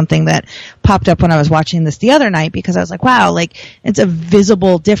Beth was something that popped up when I was watching this the other night, because I was like, wow, like, it's a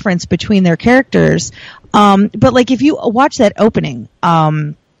visible difference between their characters. But, like, if you watch that opening,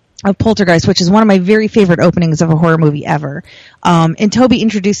 of Poltergeist, which is one of my very favorite openings of a horror movie ever. And TOBE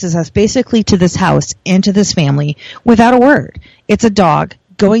introduces us basically to this house and to this family without a word. It's a dog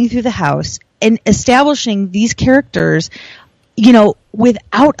going through the house and establishing these characters, you know,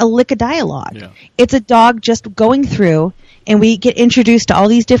 without a lick of dialogue. Yeah. It's a dog just going through, and we get introduced to all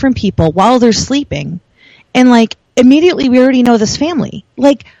these different people while they're sleeping. And, like, immediately we already know this family.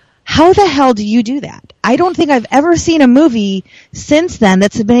 Like, how the hell do you do that? I don't think I've ever seen a movie since then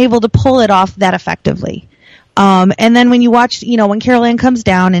that's been able to pull it off that effectively. And then when you watch, you know, when Carol Ann comes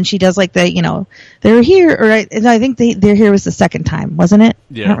down and she does, like, the, you know, they're here, or I think they're here was the second time, wasn't it?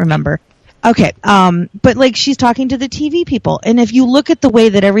 Yeah. I don't remember. Okay. But, like, she's talking to the TV people. And if you look at the way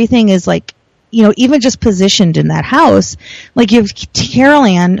that everything is, like, you know, even just positioned in that house, like, you have Carol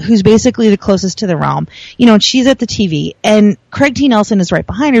Ann, who's basically the closest to the realm, you know, and she's at the TV, and Craig T. Nelson is right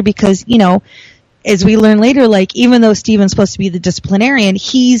behind her because, you know, as we learn later, like, even though Steven's supposed to be the disciplinarian,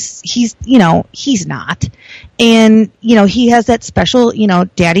 he's, you know, he's not. And, you know, he has that special, you know,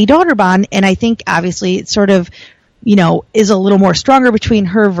 daddy-daughter bond, and I think, obviously, it sort of, you know, is a little more stronger between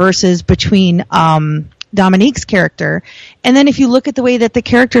her versus between, Dominique's character. And then if you look at the way that the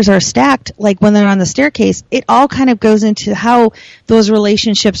characters are stacked, like when they're on the staircase, it all kind of goes into how those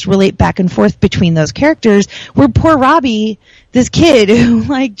relationships relate back and forth between those characters, where poor Robbie, this kid who,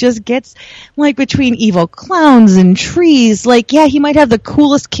 like, just gets, like, between evil clowns and trees, like, yeah, he might have the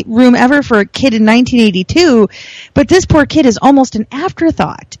coolest room ever for a kid in 1982, but this poor kid is almost an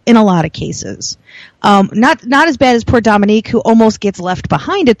afterthought in a lot of cases. Not as bad as poor Dominique, who almost gets left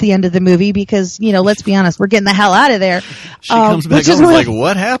behind at the end of the movie because, you know, let's be honest, we're getting the hell out of there. She comes back home and is like,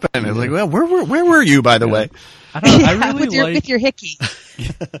 what happened? It's like, well, where were you, by the way? I really with your hickey.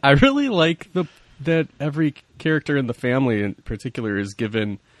 I really like that every character in the family in particular is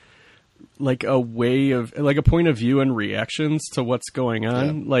given, like, a way of, like, a point of view and reactions to what's going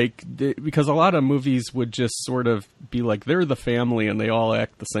on. Yeah. Like, because a lot of movies would just sort of be like, they're the family and they all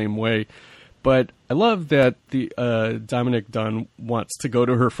act the same way. But I love that the Dominic Dunn wants to go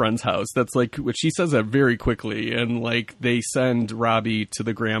to her friend's house. That's, like, what she says that very quickly. And, like, they send Robbie to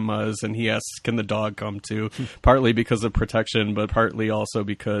the grandma's, and he asks, can the dog come too? Partly because of protection, but partly also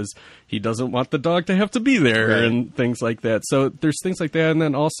because he doesn't want the dog to have to be there, right, and things like that. So there's things like that. And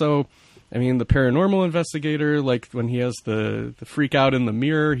then also, I mean, the paranormal investigator, like, when he has the freak out in the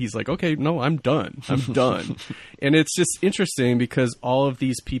mirror, he's like, okay, no, I'm done. I'm done. And it's just interesting because all of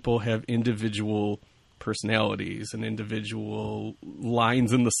these people have individual personalities and individual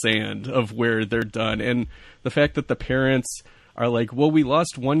lines in the sand of where they're done. And the fact that the parents are like, well, we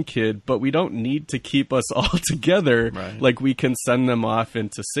lost one kid, but we don't need to keep us all together. Right. Like, we can send them off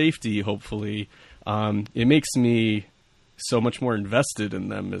into safety, hopefully. It makes me so much more invested in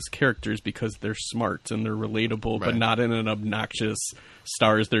them as characters because they're smart and they're relatable, right, but not in an obnoxious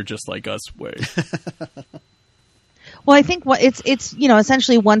stars they're just like us way. Well, I think it's you know,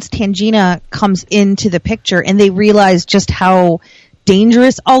 essentially once Tangina comes into the picture and they realize just how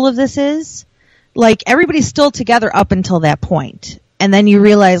dangerous all of this is, like, everybody's still together up until that point, and then you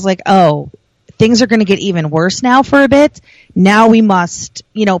realize, like, oh, things are going to get even worse now for a bit. Now we must,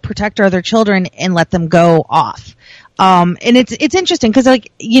 you know, protect our other children and let them go off. And it's interesting because,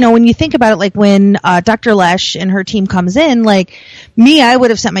 like, you know, when you think about it, like when Dr. Lesh and her team comes in, like me, I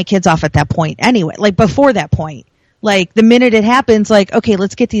would have sent my kids off at that point anyway, like before that point. Like the minute it happens, like, okay,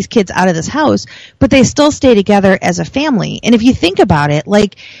 let's get these kids out of this house, but they still stay together as a family. And if you think about it,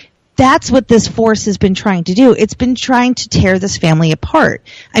 like, that's what this force has been trying to do. It's been trying to tear this family apart.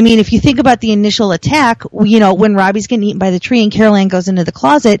 I mean, if you think about the initial attack, you know, when Robbie's getting eaten by the tree and Carol Ann goes into the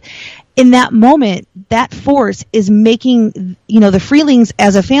closet, in that moment, that force is making, you know, the Freelings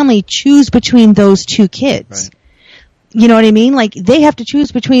as a family choose between those two kids. Right. You know what I mean? Like, they have to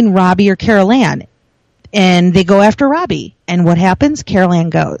choose between Robbie or Carol Ann. And they go after Robbie. And what happens? Carol Ann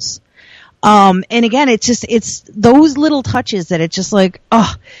goes. And again, it's those little touches that it's just like,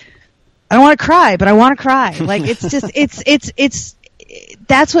 oh, I don't want to cry, but I want to cry. Like, it's just, it's,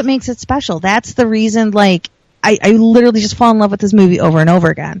 that's what makes it special. That's the reason, like, I literally just fall in love with this movie over and over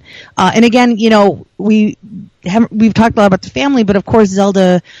again. And again, you know, we've talked a lot about the family, but of course,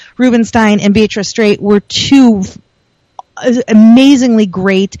 Zelda Rubinstein and Beatrice Straight were two amazingly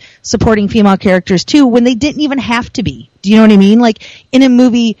great supporting female characters too, when they didn't even have to be. Do you know what I mean? Like, in a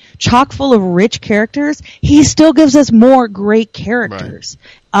movie chock full of rich characters, he still gives us more great characters.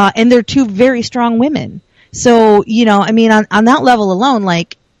 Right. And they're two very strong women. So, you know, I mean, on that level alone,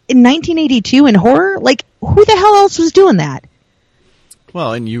 like, in 1982 in horror, like, who the hell else was doing that?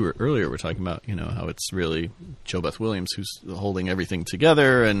 Well, and you earlier were talking about, you know, how it's really Jo Beth Williams who's holding everything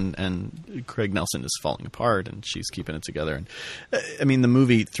together, and Craig Nelson is falling apart, and she's keeping it together. And I mean, the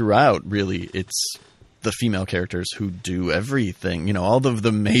movie throughout, really, it's the female characters who do everything. You know, all of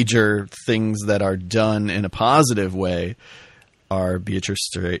the major things that are done in a positive way are Beatrice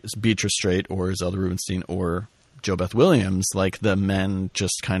Straight or Zelda Rubinstein or Jo Beth Williams. Like, the men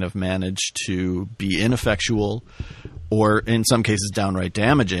just kind of manage to be ineffectual, or in some cases downright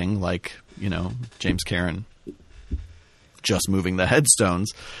damaging, like, you know, James Karen just moving the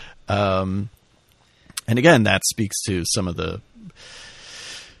headstones. And again, that speaks to some of the,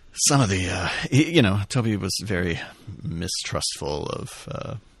 you know, Toby was very mistrustful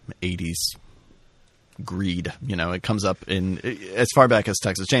of 80s greed. You know, it comes up in, as far back as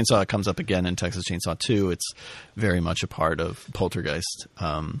Texas Chainsaw, it comes up again in Texas Chainsaw 2. It's very much a part of Poltergeist.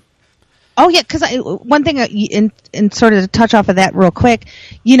 Oh, yeah, because one thing, and sort of to touch off of that real quick,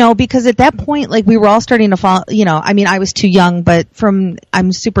 you know, because at that point, like, we were all starting to fall, you know, I mean, I was too young, but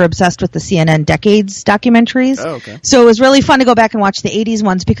I'm super obsessed with the CNN Decades documentaries. Oh, okay. So it was really fun to go back and watch the 80s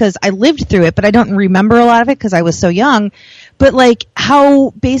ones, because I lived through it, but I don't remember a lot of it because I was so young. But, like,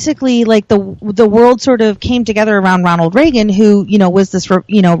 how basically, like, the world sort of came together around Ronald Reagan, who, you know, was this,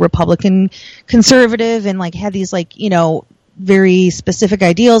 you know, Republican conservative, and, like, had these, like, you know, very specific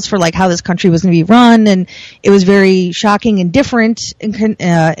ideals for, like, how this country was going to be run, and it was very shocking and different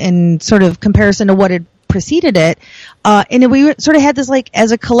in sort of comparison to what had preceded it. And we sort of had this, like,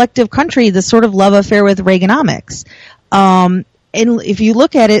 as a collective country, this sort of love affair with Reaganomics. And if you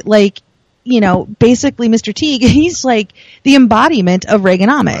look at it, like, you know, basically Mr. Teague, he's like the embodiment of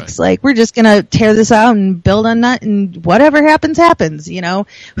Reaganomics. Right. Like, we're just going to tear this out and build on that, and whatever happens, happens, you know,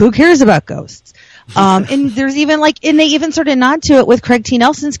 who cares about ghosts? And there's even, like, and they even sort of nod to it with Craig T.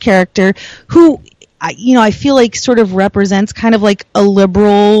 Nelson's character, who, you know, I feel like sort of represents kind of like a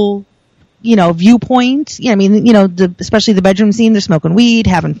liberal, you know, viewpoint. Yeah, I mean, you know, especially the bedroom scene, they're smoking weed,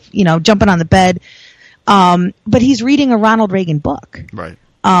 having, you know, jumping on the bed. But he's reading a Ronald Reagan book. Right.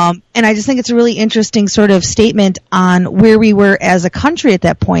 And I just think it's a really interesting sort of statement on where we were as a country at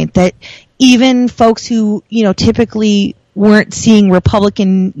that point, that even folks who, you know, typically weren't seeing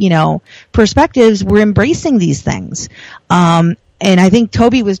Republican, you know, perspectives were embracing these things. And I think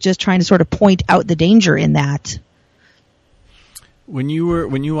Toby was just trying to sort of point out the danger in that. When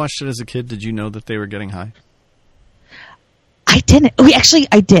you watched it as a kid, did you know that they were getting high? I didn't.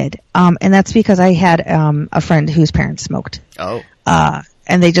 I did. And that's because I had a friend whose parents smoked. Oh.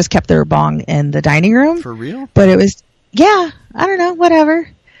 And they just kept their bong in the dining room. For real? But it was, yeah, I don't know, whatever.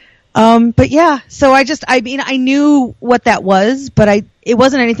 But yeah, so I knew what that was, but it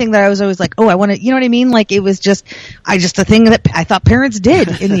wasn't anything that I was always like, oh, I want to, you know what I mean? Like, it was just a thing that I thought parents did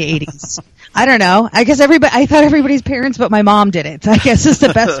in the 80s. I don't know. I thought everybody's parents, but my mom did it. I guess is the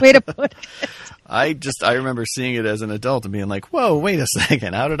best way to put it. I remember seeing it as an adult and being like, whoa, wait a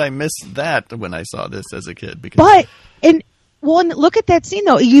second. How did I miss that when I saw this as a kid? And look at that scene,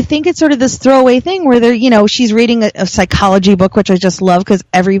 though. You think it's sort of this throwaway thing where they're, you know, she's reading a psychology book, which I just love, because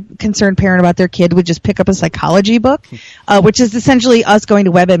every concerned parent about their kid would just pick up a psychology book, which is essentially us going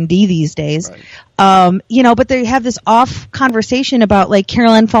to WebMD these days. But they have this off conversation about like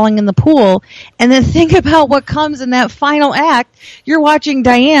Carolyn falling in the pool, and then think about what comes in that final act. You're watching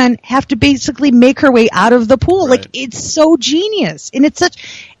Diane have to basically make her way out of the pool. Right. Like, it's so genius, and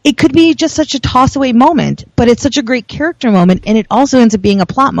it could be just such a toss away moment, but it's such a great character moment, and it also ends up being a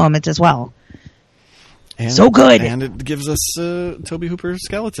plot moment as well. And, so good. And it gives us Tobe Hooper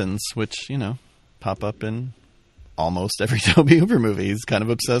skeletons, which, pop up in almost every Tobe Hooper movie. He's kind of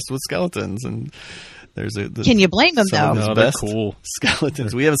obsessed with skeletons, and there's Can you blame him, some though? of his No, they're best cool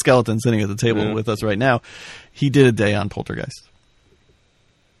skeletons. We have a skeleton sitting at the table with us right now. He did a day on Poltergeist.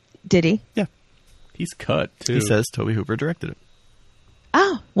 Did he? Yeah. He's cut too. He says Tobe Hooper directed it.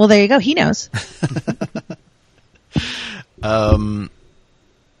 Oh, well, there you go. He knows.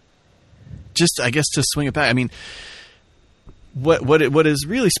 Just, I guess, to swing it back, I mean, what is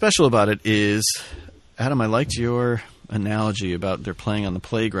really special about it is, Adam, I liked your analogy about they're playing on the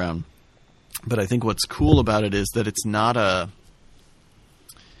playground, but I think what's cool about it is that it's not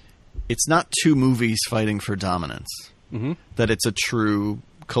two movies fighting for dominance. Mm-hmm. That it's a true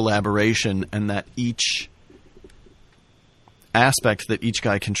collaboration, and that each aspect that each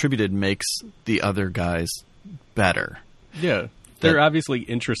guy contributed makes the other guys better. Yeah. They're obviously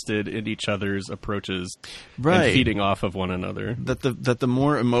interested in each other's approaches and feeding off of one another. That the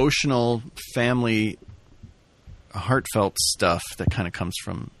more emotional, family, heartfelt stuff that kind of comes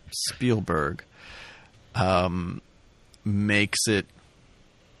from Spielberg makes it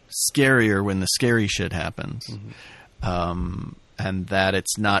scarier when the scary shit happens. Mm-hmm. And that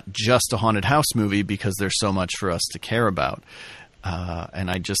it's not just a haunted house movie because there's so much for us to care about. And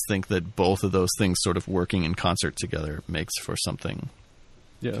I just think that both of those things sort of working in concert together makes for something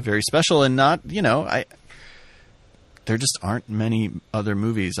very special. And not, there just aren't many other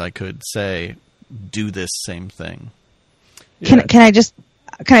movies I could say do this same thing. Yeah.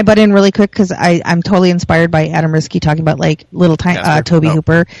 Can I butt in really quick? Because I'm totally inspired by Adam Riske talking about like little Tobe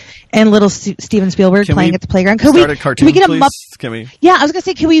Hooper and little Steven Spielberg playing at the playground. Can we get a Yeah, I was gonna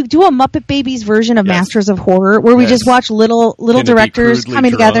say, can we do a Muppet Babies version of Masters of Horror where we just watch little directors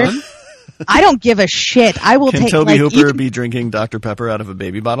coming together? I don't give a shit. I will Can take. Tobe like, Hooper be drinking Dr. Pepper out of a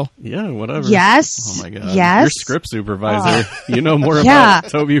baby bottle? Yeah, whatever. Yes. Oh my god. Yes. You're script supervisor. You know more about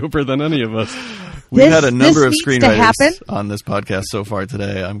Tobe Hooper than any of us. We've had a number of screenwriters on this podcast so far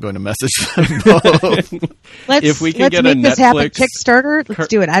today. I'm going to message them both. If we can get make a this happen. Netflix Kickstarter, let's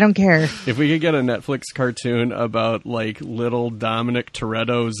do it. I don't care. If we could get a Netflix cartoon about like little Dominic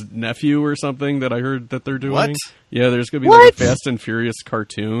Toretto's nephew or something that I heard that they're doing. What? Yeah, there's going to be like a Fast and Furious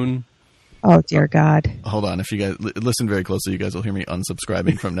cartoon. Oh, dear God. Hold on. If you guys listen very closely, you guys will hear me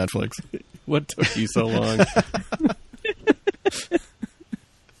unsubscribing from Netflix. What took you so long?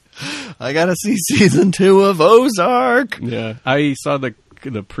 I gotta see season 2 of Ozark. Yeah, I saw the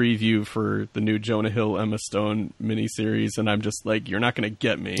preview for the new Jonah Hill, Emma Stone miniseries, and I'm just like, you're not going to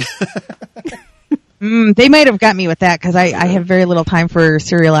get me. They might have got me with that because I have very little time for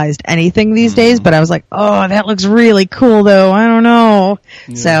serialized anything these days. But I was like, oh, that looks really cool, though. I don't know.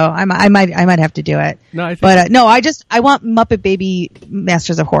 Yeah. So I might have to do it. No, I want Muppet Baby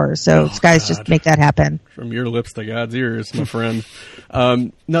Masters of Horror. So guys, just make that happen. From your lips to God's ears, my friend.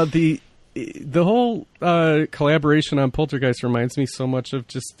 Now the whole collaboration on Poltergeist reminds me so much of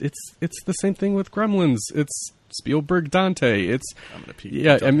just it's the same thing with Gremlins. It's Spielberg, Dante. It's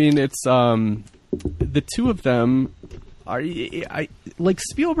the two of them are like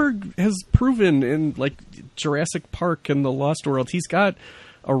Spielberg has proven in like Jurassic Park and The Lost World. He's got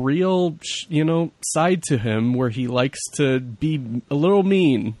a real side to him where he likes to be a little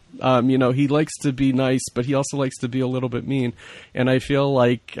mean. He likes to be nice, but he also likes to be a little bit mean. And I feel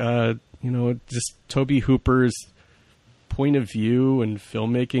like just Tobe Hooper's point of view and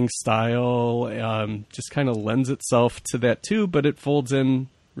filmmaking style just kind of lends itself to that too, but it folds in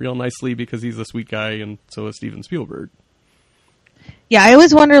real nicely because he's a sweet guy, and so is Steven Spielberg. Yeah, I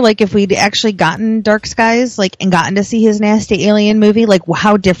always wonder, like, if we'd actually gotten Dark Skies, like, and gotten to see his nasty alien movie, like,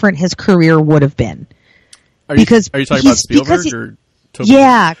 how different his career would have been. Are you talking about Spielberg or Tobe?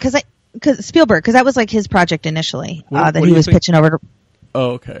 Yeah, because Spielberg, because that was like his project initially that he was pitching over to.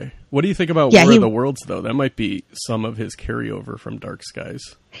 Oh, okay. What do you think about War of the Worlds, though? That might be some of his carryover from Dark Skies.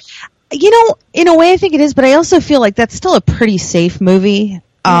 In a way, I think it is, but I also feel like that's still a pretty safe movie.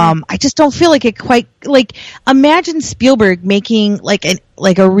 I just don't feel like it quite like. Imagine Spielberg making like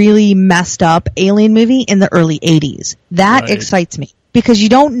a really messed up alien movie in the early '80s. That excites me because you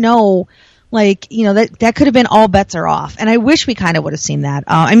don't know, like that could have been all bets are off. And I wish we kind of would have seen that.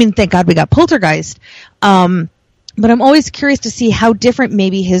 Thank God we got Poltergeist. But I'm always curious to see how different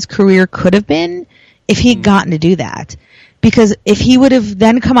maybe his career could have been if he had gotten to do that. because if he would have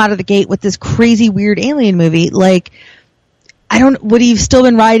then come out of the gate with this crazy weird alien movie, like, would he have still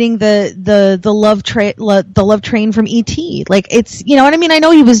been riding the love train from E.T.? Like, it's, you know what I mean? I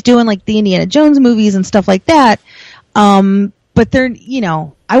know he was doing like the Indiana Jones movies and stuff like that. But they're, you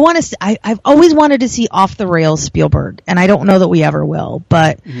know, I've always wanted to see off the rails Spielberg, and I don't know that we ever will,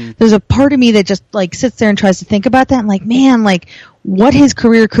 but there's a part of me that just like sits there and tries to think about that and like, man, like what his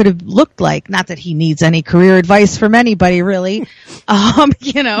career could have looked like. Not that he needs any career advice from anybody, really.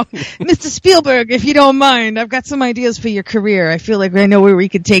 You know, Mr. Spielberg, if you don't mind, I've got some ideas for your career. I feel like I know where we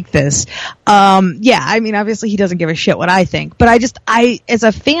could take this. Yeah, I mean, obviously he doesn't give a shit what I think, but I, as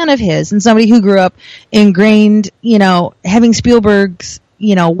a fan of his and somebody who grew up ingrained, you know, having Spielberg's,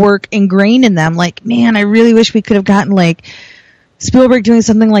 you know, work ingrained in them, like, man, I really wish we could have gotten like Spielberg doing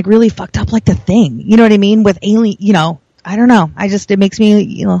something like really fucked up like The Thing. You know what I mean? With alien, you know, I don't know. it makes me,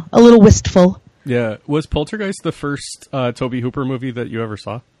 you know, a little wistful. Yeah. Was Poltergeist the first Tobe Hooper movie that you ever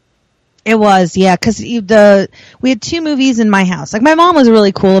saw? It was, yeah, because we had 2 movies in my house. Like, my mom was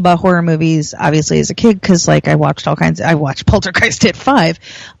really cool about horror movies, obviously, as a kid, because, like, I watched Poltergeist at 5,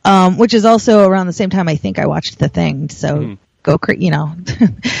 which is also around the same time I think I watched The Thing, so you know,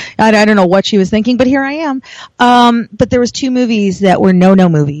 I don't know what she was thinking, but here I am. But there was 2 movies that were no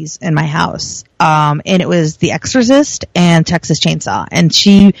movies in my house, and it was The Exorcist and Texas Chainsaw, and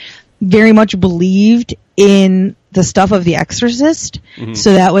she very much believed in the stuff of The Exorcist.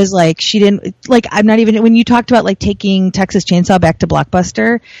 So that was like, she didn't, like, I'm not even, when you talked about like taking Texas Chainsaw back to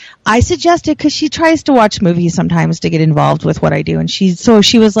Blockbuster, I suggested, because she tries to watch movies sometimes to get involved with what I do, and she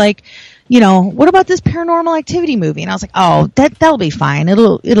was like, you know, what about this Paranormal Activity movie? And I was like, oh, that'll be fine.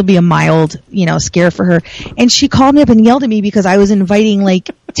 It'll be a mild, you know, scare for her. And she called me up and yelled at me because I was inviting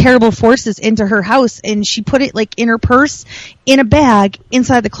like terrible forces into her house, and she put it like in her purse in a bag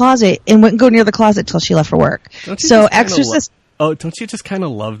inside the closet and wouldn't go near the closet till she left for work. So Exorcist. Don't you just kind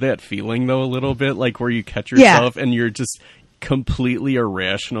of love that feeling though a little bit, like where you catch yourself and you're just completely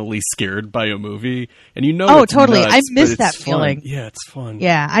irrationally scared by a movie, and you know, oh, it's totally, nuts, I miss that fun. feeling. Yeah, it's fun.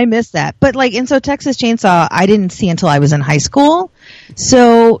 Yeah, I miss that. But like, and so Texas Chainsaw, I didn't see until I was in high school.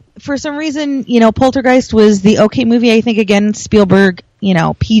 So for some reason, you know, Poltergeist was the okay movie. I think, again, Spielberg, you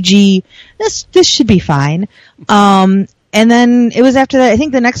know, PG. This should be fine. And then it was after that. I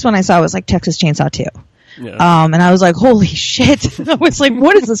think the next one I saw was like Texas Chainsaw 2. Yeah. And I was like, holy shit. I was like,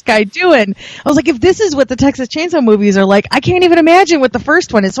 what is this guy doing? I was like, if this is what the Texas Chainsaw movies are like, I can't even imagine what the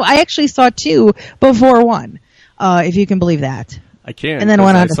first one is. So I actually saw 2 before 1, if you can believe that. I can't. And then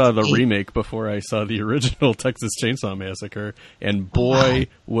I saw the remake before I saw the original Texas Chainsaw Massacre, and boy,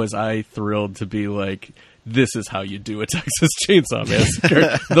 was I thrilled to be like, this is how you do a Texas Chainsaw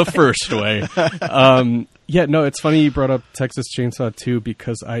Massacre the first way. Yeah, no, it's funny you brought up Texas Chainsaw 2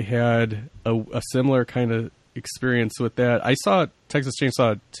 because I had a similar kind of experience with that. I saw Texas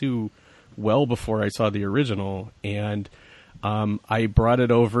Chainsaw 2 well before I saw the original, and I brought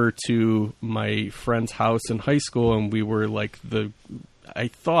it over to my friend's house in high school, and we were like I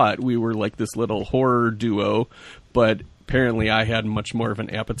thought we were like this little horror duo, but apparently I had much more of an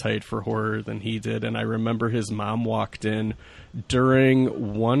appetite for horror than he did. And I remember his mom walked in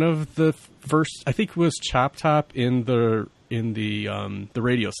during one of the first, I think it was Chop Top in the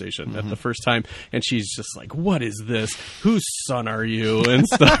radio station at the first time, and she's just like, what is this, whose son are you, and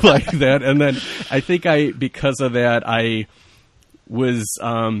stuff like that. And then I think because of that, I was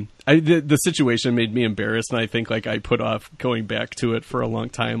the situation made me embarrassed, and I think like I put off going back to it for a long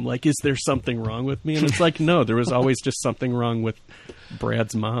time. Like, is there something wrong with me? And it's like, no, there was always just something wrong with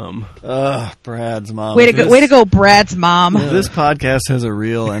Brad's mom. Brad's mom. Way to go, Brad's mom. Yeah. This podcast has a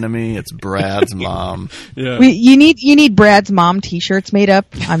real enemy. It's Brad's mom. Yeah. You need Brad's mom T-shirts made up.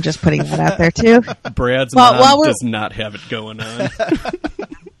 I'm just putting that out there too. Brad's mom does not have it going on.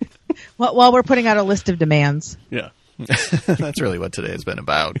 While we're putting out a list of demands. Yeah. That's really what today has been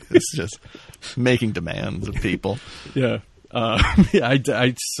about. It's just making demands of people. Yeah.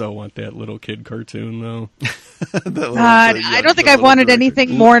 I so want that little kid cartoon, though. I don't think I've wanted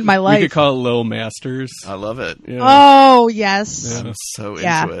anything more in my life. We could call it Little Masters. I love it. Yeah. Oh, yes. Yeah. I'm so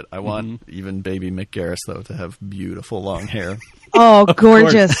into it. I want even baby Mick Garris, though, to have beautiful long hair. Oh,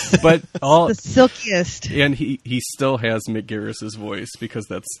 gorgeous. But the silkiest. And he still has Mick Garris's voice, because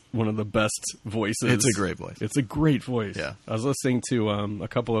that's one of the best voices. It's a great voice. It's a great voice. Yeah. I was listening to a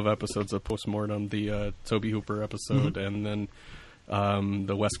couple of episodes of Postmortem, the Tobe Hooper episode, and then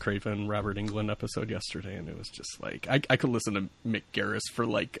the Wes Craven, Robert Englund episode yesterday, and it was just like, I could listen to Mick Garris for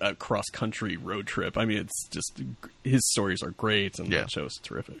like a cross-country road trip. I mean, it's just, his stories are great, and that show's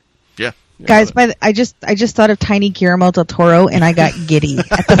terrific. Yeah. Guys, I just thought of tiny Guillermo del Toro, and I got giddy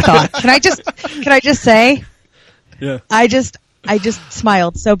at the thought. Can I just say, Yeah. I just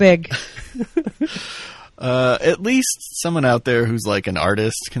smiled so big. At least someone out there who's like an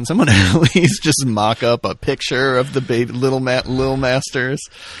artist, can someone at least just mock up a picture of the baby little masters?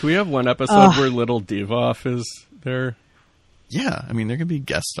 Can we have one episode where Little Divoff is there? Yeah, I mean there can be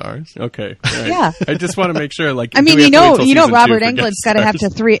guest stars. Okay, right. Yeah. I just want to make sure. Like, I mean, do we have to wait till season Robert 2 for Englund's guest got to have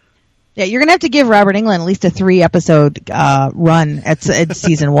stars? to 3. Yeah, you're gonna have to give Robert Englund at least a 3-episode run at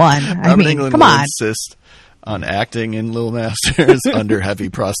season 1. I mean, Englund come will on. insist on acting in Little Masters under heavy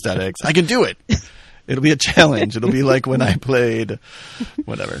prosthetics. I can do it. It'll be a challenge. It'll be like when I played,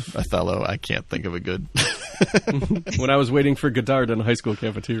 whatever, Othello. I can't think of a good. When I was waiting for Godard in a high school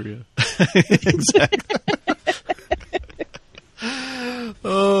cafeteria. Exactly.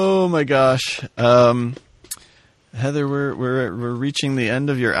 Oh my gosh, Heather, we're reaching the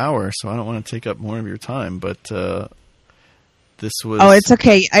end of your hour, so I don't want to take up more of your time, but this was. Oh, it's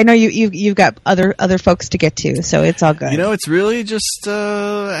okay. I know you've got other folks to get to, so it's all good. You know, it's really just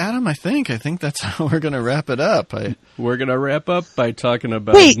Adam. I think that's how we're going to wrap it up. We're gonna wrap up by talking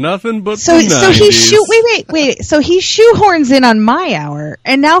about nothing but so the 90s. Wait. So he shoehorns in on my hour,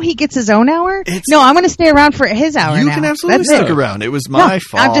 and now he gets his own hour. No, I'm going to stay around for his hour. You now. can absolutely stick around. It was my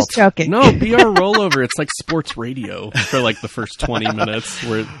fault. I'm just joking. No, be our rollover. It's like sports radio for like the first 20 minutes.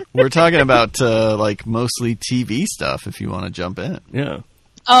 We're talking about like mostly TV stuff. If you want to jump in, yeah.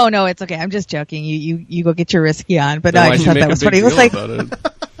 Oh no, it's okay. I'm just joking. You go get your Risky on, but No, I just thought that was funny. It was like.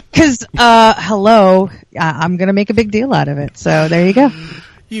 Because, hello, I'm going to make a big deal out of it. So there you go.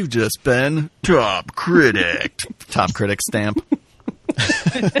 You've just been top critic. Top critic stamp.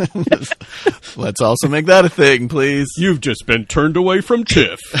 Let's also make that a thing, please. You've just been turned away from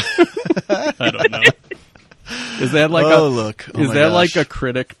TIFF. I don't know. Is that like like a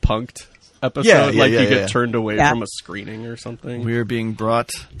critic punked episode? Yeah, you get turned away from a screening or something? We are being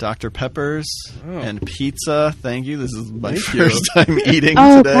brought Dr. Peppers and pizza. Thank you. This is my first time eating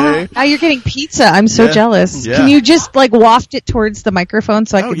today. Wow. Now you're getting pizza. I'm so jealous. Yeah. Can you just like waft it towards the microphone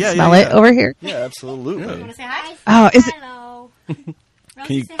so I can smell it over here? Yeah, absolutely. You want to say hi? Oh, is it? Hello.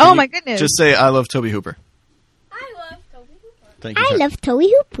 Oh my goodness. Just say I love Tobe Hooper. I love Tobe Hooper. Thank you. I love Tobe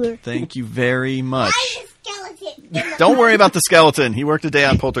Hooper. Thank you very much. I'm the skeleton. Don't worry about the skeleton. He worked a day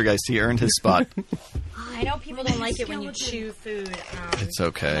on Poltergeist. He earned his spot. I know people don't like it when you chew food. It's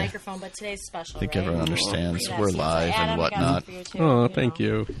okay. Microphone, but today's special. I think right? everyone understands. Yes, We're yes. live Adam, and I got whatnot. one for you too, Oh, you thank know.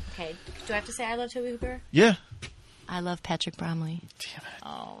 you. Okay. Do I have to say I love Tobe Hooper? Yeah. I love Patrick Bromley. Damn it.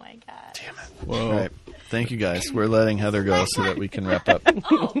 Oh my god. Damn it. Whoa. All right. Thank you, guys. We're letting Heather go so that we can wrap up.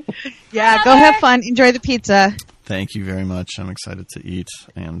 Yeah, go have fun. Enjoy the pizza. Thank you very much. I'm excited to eat.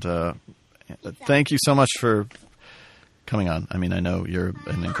 And thank you so much for coming on. I mean, I know you're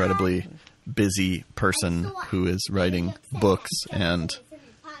an incredibly busy person who is writing books and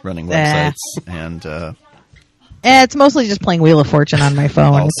running websites. And It's mostly just playing Wheel of Fortune on my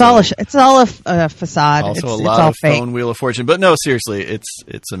phone. It's all a facade. Also it's a lot all of fake. phone Wheel of Fortune. But no, seriously,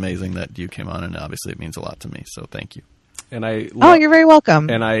 it's amazing that you came on, and obviously it means a lot to me. So thank you. And you're very welcome.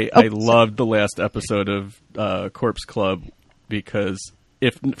 And I loved the last episode of Corpse Club because,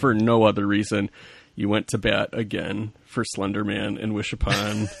 if for no other reason, you went to bat again for Slender Man and Wish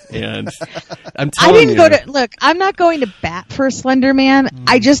Upon. And I'm telling you. I'm not going to bat for Slender Man.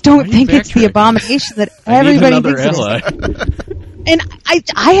 I just don't think it's the abomination that everybody thinks it is. And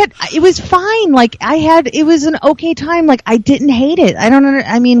it was fine. Like it was an okay time. Like I didn't hate it.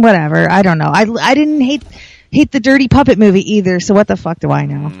 I mean, whatever. I don't know. I didn't hate the Dirty Puppet movie either, so what the fuck do I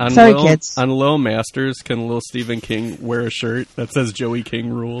know? Sorry, kids. On Lil Masters, can Lil Stephen King wear a shirt that says Joey King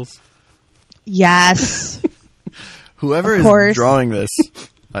rules? Yes. Whoever is drawing this,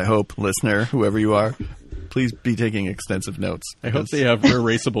 I hope, listener, whoever you are, please be taking extensive notes. I hope they have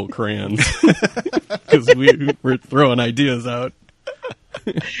erasable crayons, because we're throwing ideas out.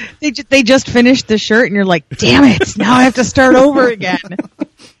 They just finished the shirt, and you're like, damn it, now I have to start over again.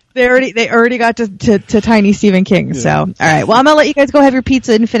 They already got to Tiny Stephen King. Yeah. So, all right. Well, I'm going to let you guys go have your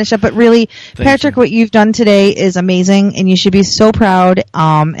pizza and finish up. But really, Patrick, what you've done today is amazing, and you should be so proud.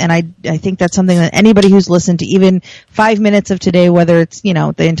 And I think that's something that anybody who's listened to even 5 minutes of today, whether it's,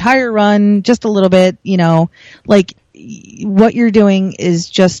 the entire run, just a little bit, like what you're doing is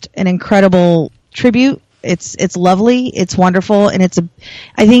just an incredible tribute. It's lovely. It's wonderful. And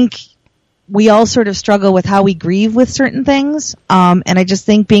I think we all sort of struggle with how we grieve with certain things. And I just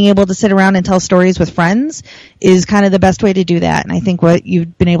think being able to sit around and tell stories with friends is kind of the best way to do that. And I think what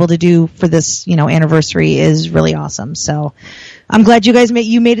you've been able to do for this, anniversary is really awesome. So I'm glad you guys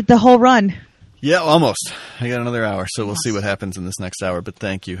made it the whole run. Yeah, almost. I got another hour, so we'll see what happens in this next hour. But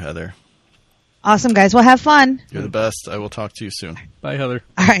thank you, Heather. Awesome, guys. Well, have fun. You're the best. I will talk to you soon. Bye, Heather.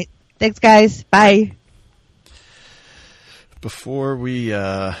 All right. Thanks, guys. Bye. Before we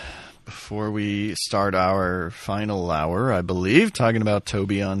start our final hour, I believe, talking about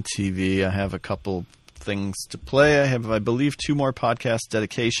Toby on TV, I have a couple things to play. I have, I believe, 2 more podcast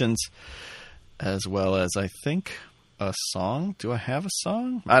dedications, as well as, I think, a song. Do I have a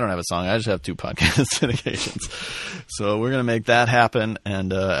song? I don't have a song. I just have 2 podcast dedications. So we're going to make that happen,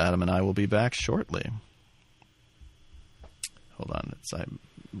 and Adam and I will be back shortly. Hold on.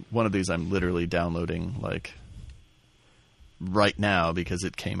 One of these I'm literally downloading, like, right now because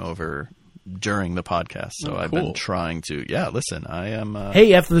it came over during the podcast. So I've been trying to, listen, I am...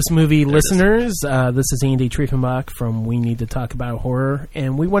 hey, F This Movie listeners. This is Andy Triefenbach from We Need to Talk About Horror.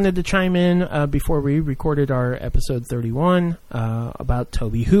 And we wanted to chime in before we recorded our episode 31 about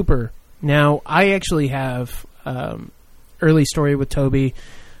Tobe Hooper. Now, I actually have early story with Tobe.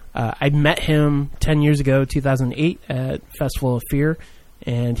 I met him 10 years ago, 2008, at Festival of Fear.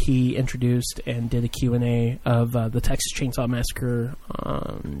 And he introduced and did a Q&A of the Texas Chainsaw Massacre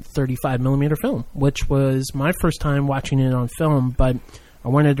on 35mm film, which was my first time watching it on film, but I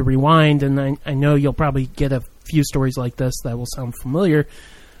wanted to rewind, and I know you'll probably get a few stories like this that will sound familiar,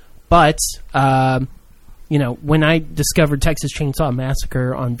 but, when I discovered Texas Chainsaw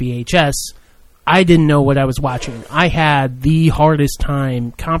Massacre on VHS, I didn't know what I was watching. I had the hardest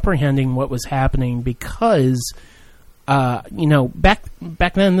time comprehending what was happening because... back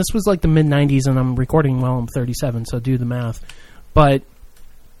then, this was like the mid-90s, and I'm recording while I'm 37, so do the math. But,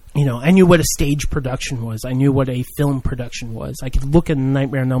 I knew what a stage production was. I knew what a film production was. I could look at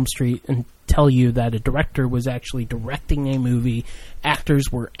Nightmare on Elm Street and tell you that a director was actually directing a movie. Actors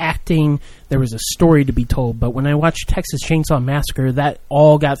were acting. There was a story to be told. But when I watched Texas Chainsaw Massacre, that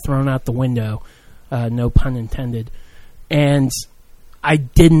all got thrown out the window. No pun intended. And I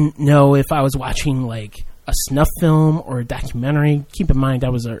didn't know if I was watching, like... a snuff film or a documentary. Keep in mind I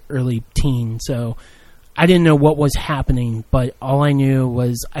was an early teen, so I didn't know what was happening, but all I knew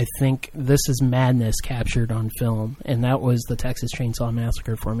was I think this is madness captured on film, and that was the Texas Chainsaw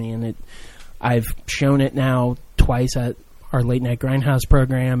Massacre for me. And I've shown it now twice at our Late Night Grindhouse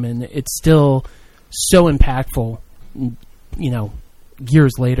program, and it's still so impactful,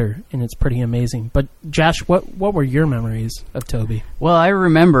 years later, and it's pretty amazing. But Josh, what were your memories of Tobe? Well, I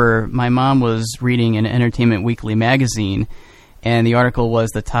remember my mom was reading an Entertainment Weekly magazine, and the article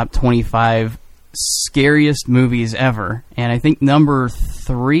was the top 25 scariest movies ever. And I think number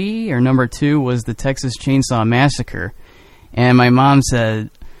 3 or number 2 was the Texas Chainsaw Massacre. And my mom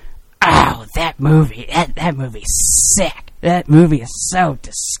said, "Oh, that movie's sick. That movie is so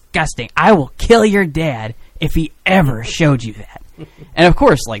disgusting. I will kill your dad if he ever showed you that." And of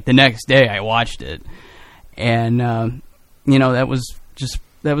course, like the next day I watched it, and that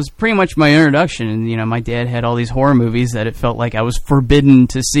was pretty much my introduction. And my dad had all these horror movies that it felt like I was forbidden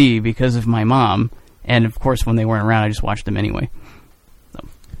to see because of my mom. And of course, when they weren't around, I just watched them anyway. So,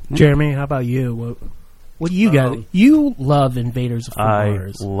 Jeremy, how about you? What do you got? You love Invaders from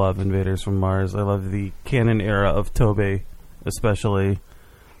Mars. I love Invaders from Mars. I love the canon era of Tobe, especially.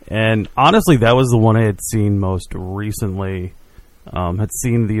 And honestly, that was the one I had seen most recently. Had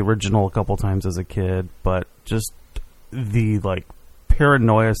seen the original a couple times as a kid, but just the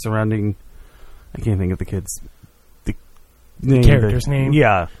paranoia surrounding, I can't think of the kid's character's name.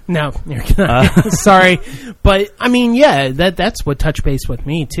 Yeah. No, sorry, but I mean, that's what touched base with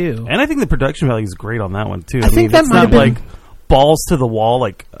me too. And I think the production value is great on that one too. I think that it's might not have been like balls to the wall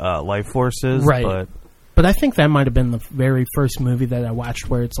like Life Force is, right? But I think that might have been the very first movie that I watched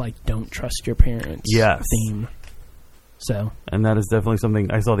where it's like, don't trust your parents. Yes. Theme. So, and that is definitely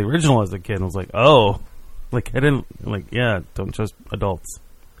something I saw the original as a kid and was like, oh, like I didn't don't trust adults.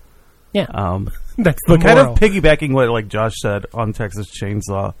 Yeah, that's the but moral. Kind of piggybacking what Josh said on Texas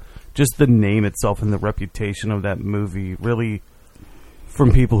Chainsaw, just the name itself and the reputation of that movie, really,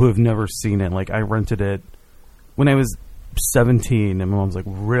 from people who have never seen it. Like I rented it when I was 17, and my mom's like,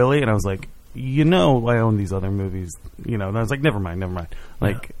 "Really?" And I was like, I own these other movies, And I was like, "Never mind."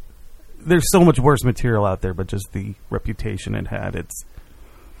 Like. Yeah. There's so much worse material out there, but just the reputation it had. It's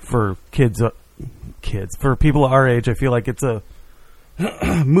for kids, for people our age. I feel like it's a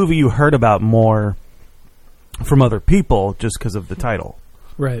movie you heard about more from other people just because of the title,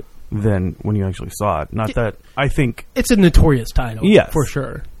 right? Than when you actually saw it. Not that I think it's a notorious title, yes, for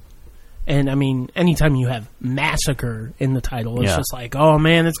sure. And I mean, anytime you have massacre in the title, it's just like, oh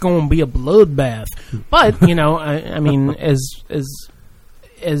man, it's going to be a bloodbath. But I mean,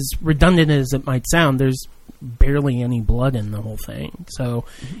 as redundant as it might sound, there's barely any blood in the whole thing. So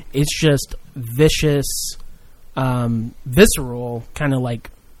it's just vicious, visceral, kind of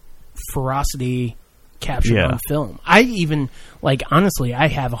like ferocity captured on film. I even, honestly, I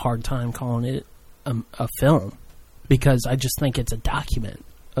have a hard time calling it a film. because I just think it's a document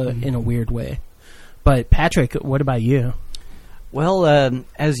in a weird way. But Patrick, what about you? Well,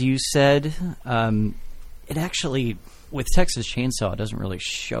 as you said, it actually, with Texas Chainsaw, it doesn't really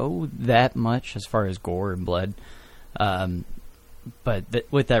show that much as far as gore and blood. But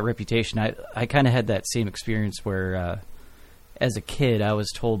with that reputation, I kind of had that same experience where, as a kid, I was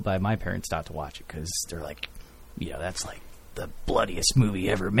told by my parents not to watch it because they're like, that's like the bloodiest movie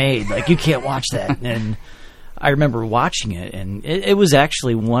ever made. Like, you can't watch that. And I remember watching it, and it was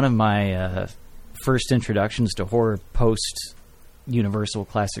actually one of my first introductions to horror post Universal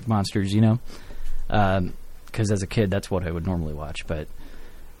Classic Monsters, because as a kid, that's what I would normally watch. But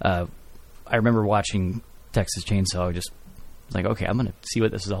I remember watching Texas Chainsaw, just like, okay, I'm going to see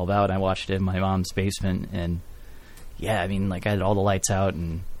what this is all about. And I watched it in my mom's basement, and yeah, I mean, like, I had all the lights out.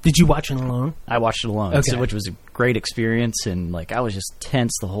 And did you watch it alone? I watched it alone, okay. Which was a great experience, and like, I was just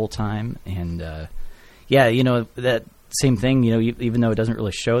tense the whole time. And yeah, that same thing, even though it doesn't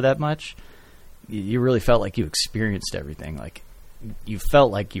really show that much, you really felt like you experienced everything. Like, you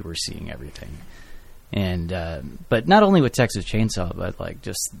felt like you were seeing everything. And but not only with Texas Chainsaw, but like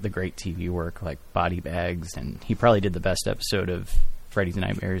just the great TV work like Body Bags, and he probably did the best episode of Freddy's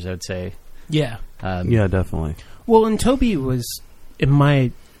Nightmares, I would say. Yeah. Yeah, definitely. Well, and Toby was,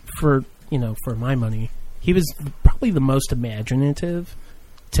 for my money, he was probably the most imaginative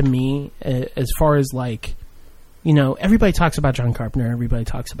to me as far as like, everybody talks about John Carpenter, everybody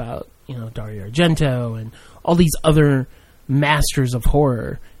talks about, Dario Argento and all these other masters of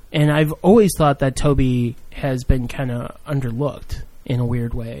horror. And I've always thought that Toby has been kind of underlooked in a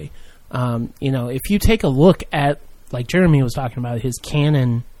weird way. If you take a look at, like Jeremy was talking about, his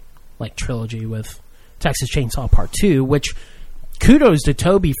canon like trilogy with Texas Chainsaw Part 2, which kudos to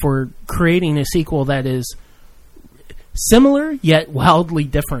Toby for creating a sequel that is similar yet wildly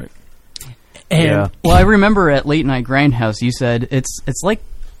different. And yeah. Well, I remember at Late Night Grindhouse you said it's like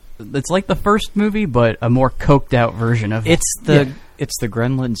the first movie, but a more coked out version of it. It's the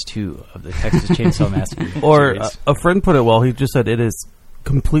Gremlins 2 of the Texas Chainsaw Massacre. Or a friend put it well. He just said it is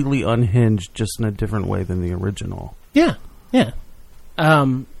completely unhinged, just in a different way than the original. Yeah, yeah.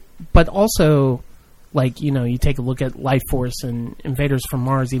 But also, like, you take a look at Life Force and Invaders from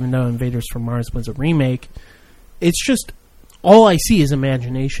Mars, even though Invaders from Mars was a remake, it's just, all I see is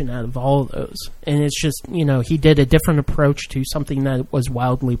imagination out of all of those. And it's just, he did a different approach to something that was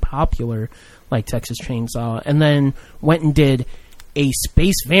wildly popular, like Texas Chainsaw, and then went and did a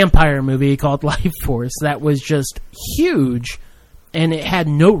space vampire movie called Life Force that was just huge, and it had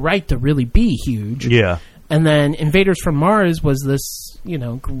no right to really be huge. Yeah. And then Invaders from Mars was this,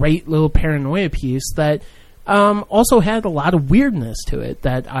 great little paranoia piece that also had a lot of weirdness to it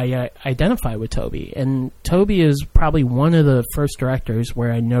that I identify with Toby. And Toby is probably one of the first directors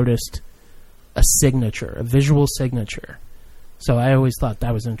where I noticed a signature, a visual signature. So I always thought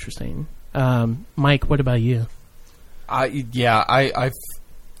that was interesting. Mike, what about you? I've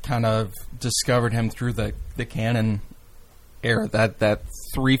kind of discovered him through the canon era. That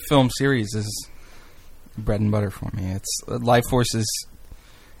 3-film series is bread and butter for me. Life Force is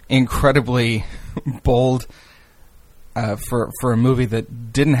incredibly bold for a movie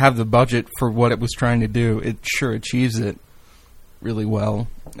that didn't have the budget for what it was trying to do. It sure achieves it really well.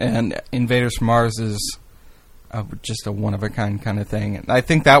 And Invaders from Mars is just a one-of-a-kind kind of thing. And I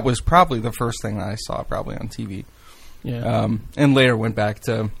think that was probably the first thing that I saw probably on TV. Yeah. And later went back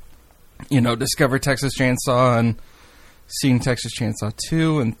to, discover Texas Chainsaw and seeing Texas Chainsaw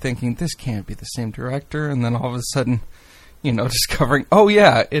 2 and thinking, this can't be the same director. And then all of a sudden, discovering, oh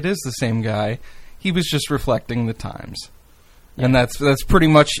yeah, it is the same guy. He was just reflecting the times. Yeah. And that's pretty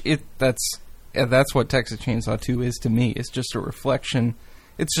much it. That's what Texas Chainsaw 2 is to me. It's just a reflection.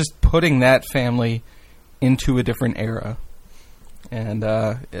 It's just putting that family into a different era. And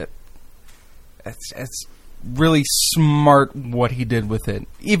it's really smart what he did with it.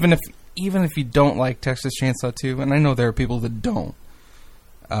 Even if you don't like Texas Chainsaw 2, and I know there are people that don't,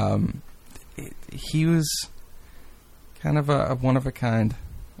 he was kind of a one of a kind.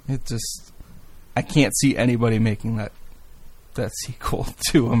 I can't see anybody making that sequel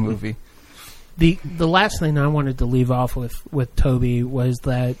to a movie. The last thing I wanted to leave off with Toby was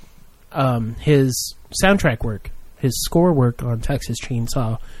that his soundtrack work, his score work on Texas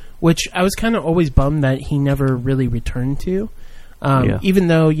Chainsaw, which I was kind of always bummed that he never really returned to. Even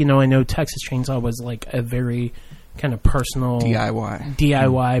though, I know Texas Chainsaw was like a very kind of personal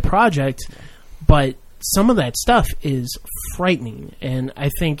DIY project, but some of that stuff is frightening. And I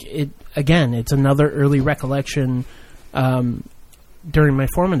think it's another early recollection during my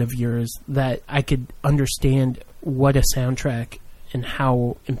formative years that I could understand what a soundtrack and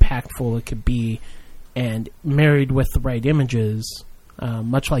how impactful it could be and married with the right images,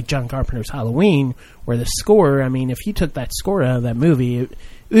 much like John Carpenter's Halloween, where the score, I mean, if you took that score out of that movie, it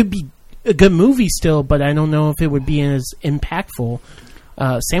would be a good movie still, but I don't know if it would be as impactful.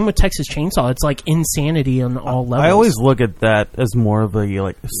 Same with Texas Chainsaw. It's like insanity on all levels. I always look at that as more of a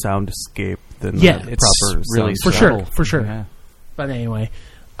like soundscape than it's proper really sound. for sure. Yeah. But anyway,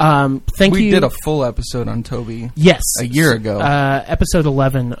 thank you. We did a full episode on Toby. Yes, a year ago. Episode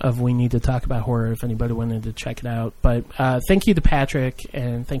 11 of We Need to Talk About Horror. If anybody wanted to check it out, but thank you to Patrick,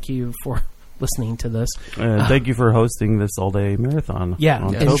 and thank you for listening to this. And thank you for hosting this all-day marathon.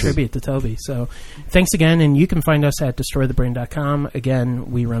 In tribute to Toby. So thanks again, and you can find us at destroythebrain.com.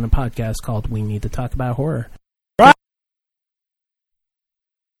 Again, we run a podcast called We Need to Talk About Horror.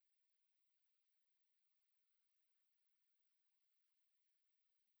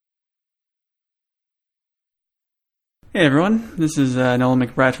 Hey everyone, this is Nolan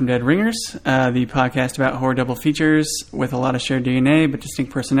McBride from Dead Ringers, the podcast about horror double features with a lot of shared DNA but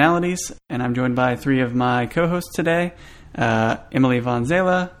distinct personalities, and I'm joined by three of my co-hosts today, Emily Von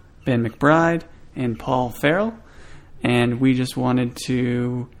Zela, Ben McBride, and Paul Farrell, and we just wanted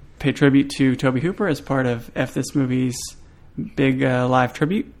to pay tribute to Tobe Hooper as part of F This Movie's big live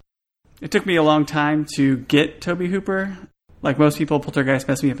tribute. It took me a long time to get Tobe Hooper. Like most people, Poltergeist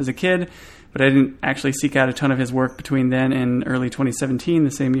messed me up as a kid, but I didn't actually seek out a ton of his work between then and early 2017, the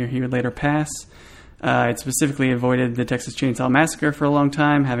same year he would later pass. I'd specifically avoided the Texas Chainsaw Massacre for a long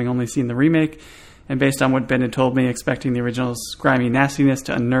time, having only seen the remake, and based on what Ben had told me, expecting the original's grimy nastiness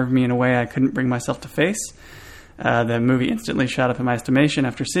to unnerve me in a way I couldn't bring myself to face. The movie instantly shot up in my estimation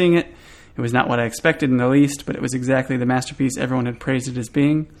after seeing it. It was not what I expected in the least, but it was exactly the masterpiece everyone had praised it as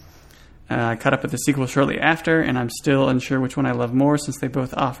being. I caught up with the sequel shortly after, and I'm still unsure which one I love more since they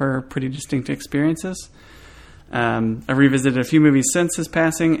both offer pretty distinct experiences. I've revisited a few movies since his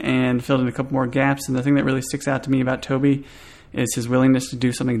passing and filled in a couple more gaps, and the thing that really sticks out to me about Tobe is his willingness to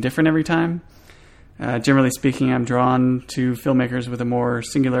do something different every time. Generally speaking, I'm drawn to filmmakers with a more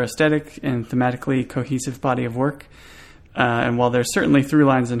singular aesthetic and thematically cohesive body of work. And while there's certainly through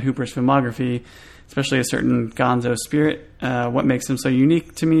lines in Hooper's filmography, especially a certain gonzo spirit, what makes him so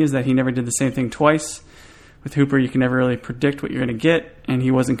unique to me is that he never did the same thing twice. With Hooper, you can never really predict what you're going to get, and he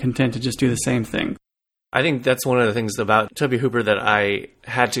wasn't content to just do the same thing. I think that's one of the things about Tobe Hooper that I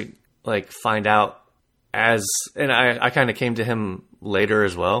had to find out and I kind of came to him later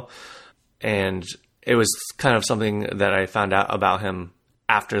as well, and it was kind of something that I found out about him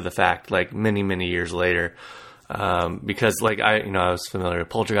after the fact, many, many years later. Because I was familiar with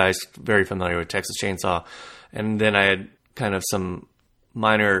Poltergeist, very familiar with Texas Chainsaw, and then I had kind of some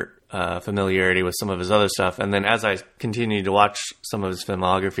minor familiarity with some of his other stuff. And then as I continued to watch some of his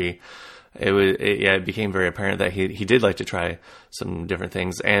filmography, it became very apparent that he did like to try some different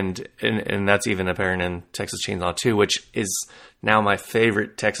things, and that's even apparent in Texas Chainsaw 2, which is now my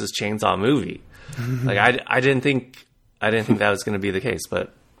favorite Texas Chainsaw movie. I didn't think that was going to be the case,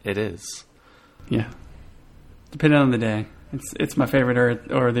 but it is. Yeah. Depending on the day. It's my favorite,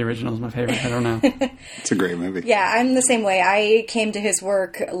 or the original is my favorite. I don't know. It's a great movie. Yeah, I'm the same way. I came to his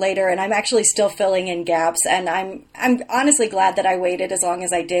work later, and I'm actually still filling in gaps. And I'm honestly glad that I waited as long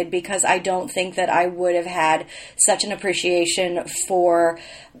as I did, because I don't think that I would have had such an appreciation for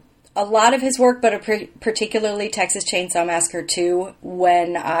a lot of his work, but particularly Texas Chainsaw Massacre 2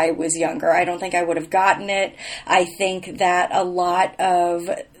 when I was younger. I don't think I would have gotten it. I think that a lot of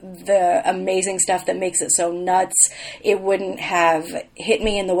the amazing stuff that makes it so nuts, it wouldn't have hit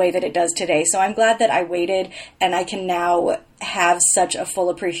me in the way that it does today. So I'm glad that I waited, and I can now have such a full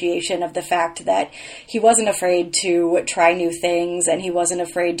appreciation of the fact that he wasn't afraid to try new things, and he wasn't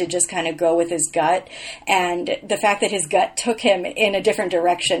afraid to just kind of go with his gut. And the fact that his gut took him in a different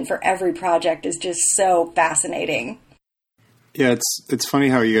direction for every project is just so fascinating. Yeah, it's funny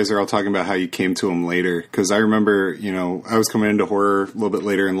how you guys are all talking about how you came to him later, because I remember, I was coming into horror a little bit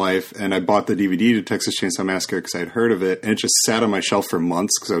later in life, and I bought the DVD to Texas Chainsaw Massacre because I had heard of it, and it just sat on my shelf for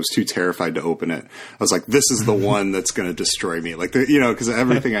months because I was too terrified to open it. I was like, this is the one that's going to destroy me, because of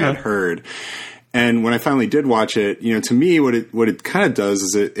everything I had heard. And when I finally did watch it, to me, what it kind of does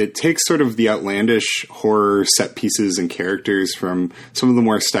is it takes sort of the outlandish horror set pieces and characters from some of the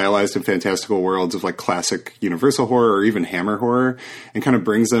more stylized and fantastical worlds of classic Universal horror or even Hammer horror, and kind of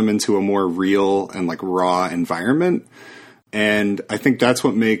brings them into a more real and raw environment. And I think that's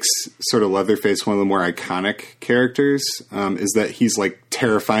what makes sort of Leatherface one of the more iconic characters, is that he's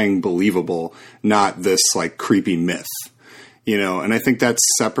terrifying, believable, not this creepy myth. And I think that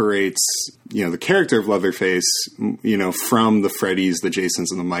separates, the character of Leatherface, from the Freddys, the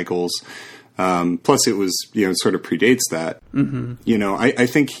Jasons, and the Michaels, Plus, it was, sort of predates that. Mm-hmm. I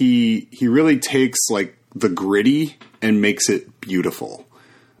think he really takes like the gritty and makes it beautiful.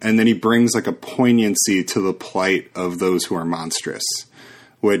 And then he brings like a poignancy to the plight of those who are monstrous,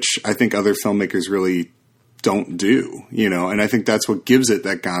 which I think other filmmakers really don't do, and I think that's what gives it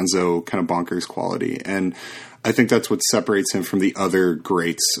that gonzo kind of bonkers quality. And I think that's what separates him from the other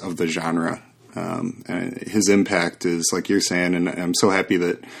greats of the genre. And his impact is, like you're saying, and I'm so happy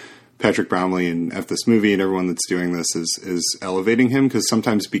that Patrick Bromley and F This Movie and everyone that's doing this is elevating him, because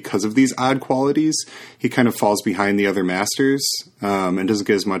sometimes because of these odd qualities, he kind of falls behind the other masters and doesn't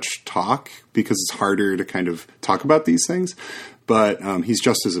get as much talk because it's harder to kind of talk about these things. But he's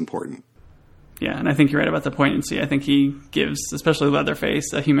just as important. Yeah, and I think you're right about the poignancy. I think he gives, especially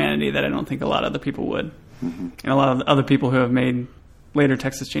Leatherface, a humanity that I don't think a lot of other people would. Mm-hmm. And a lot of the other people who have made later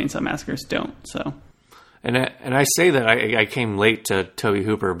Texas Chainsaw Massacres don't. So, and I say that I came late to Tobe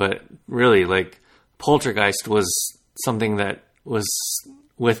Hooper, but really, like, Poltergeist was something that was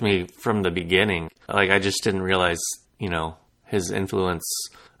with me from the beginning. Like, I just didn't realize, his influence,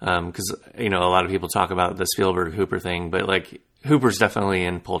 because, a lot of people talk about the Spielberg Hooper thing, but, like, Hooper's definitely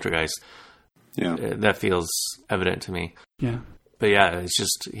in Poltergeist. Yeah, that feels evident to me. Yeah, but yeah, it's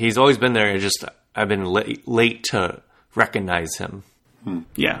just he's always been there. It's just I've been late to recognize him.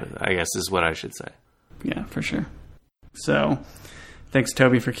 Yeah, I guess is what I should say. Yeah, for sure. So, thanks,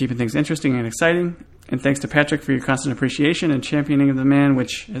 Tobe, for keeping things interesting and exciting, and thanks to Patrick for your constant appreciation and championing of the man,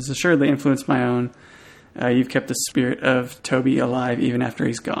 which has assuredly influenced my own. You've kept the spirit of Tobe alive even after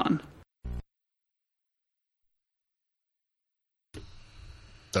he's gone.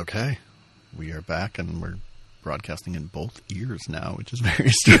 Okay. We are back, and we're broadcasting in both ears now, which is very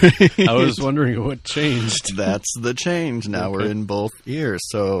strange. I was wondering what changed. That's the change. Now we're in both ears.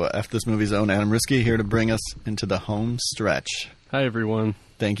 So, after this movie's own Adam Riske here to bring us into the home stretch. Hi, everyone.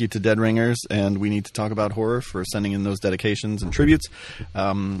 Thank you to Dead Ringers, and we need to talk about horror for sending in those dedications and tributes.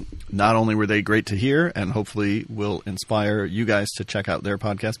 Not only were they great to hear, and hopefully will inspire you guys to check out their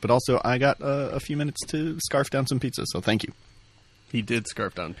podcast, but also I got a few minutes to scarf down some pizza, so thank you. He did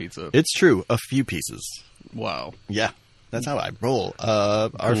scarf down pizza. It's true. A few pieces. Wow. Yeah. That's how I roll.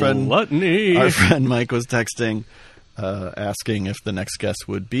 Our friend Mike was texting, asking if the next guest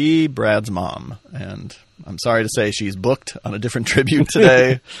would be Brad's mom. And I'm sorry to say she's booked on a different tribute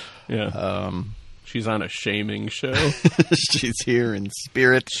today. Yeah. She's on a shaming show. She's here in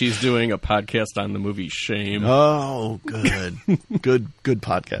spirit. She's doing a podcast on the movie Shame. Oh, good. good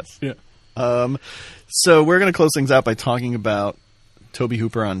podcast. Yeah. So we're going to close things out by talking about Tobe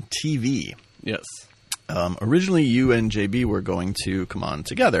Hooper on TV. Yes. Originally, you and JB were going to come on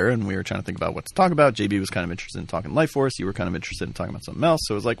together, and we were trying to think about what to talk about. JB was kind of interested in talking Life Force. You were kind of interested in talking about something else.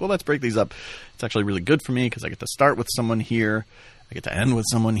 So it was like, well, let's break these up. It's actually really good for me because I get to start with someone here. I get to end with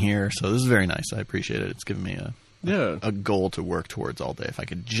someone here. So this is very nice. I appreciate it. It's given me a goal to work towards all day. If I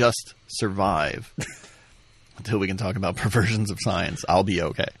could just survive until we can talk about perversions of science, I'll be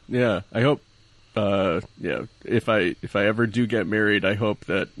okay. Yeah, I hope. If I ever do get married, I hope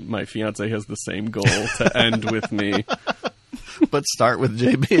that my fiance has the same goal to end with me. But start with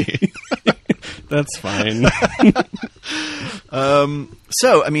JB. That's fine.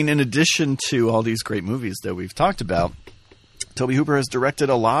 So, I mean, in addition to all these great movies that we've talked about, Tobe Hooper has directed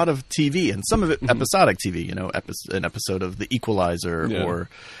a lot of TV, and some of it episodic TV. An episode of The Equalizer, or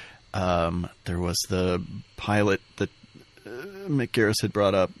there was the pilot that Mick Garris had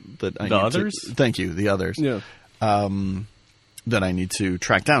brought up that I The Others? Thank you, The Others. Yeah. That I need to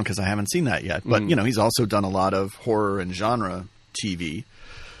track down because I haven't seen that yet. But, he's also done a lot of horror and genre TV.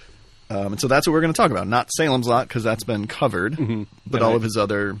 And so that's what we're going to talk about. Not Salem's Lot because that's been covered, but all of his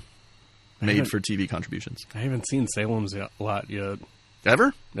other made-for-TV contributions. I haven't seen Salem's Lot yet.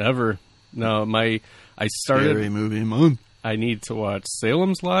 Ever? Ever. No, I started... Scary movie month. I need to watch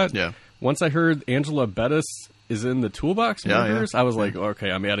Salem's Lot. Yeah. Once I heard Angela Bettis is in the Toolbox Murders, I was like,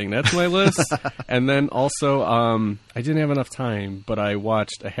 okay, I'm adding that to my list. And then also, I didn't have enough time, but I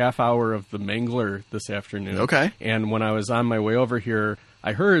watched a half hour of The Mangler this afternoon. Okay. And when I was on my way over here,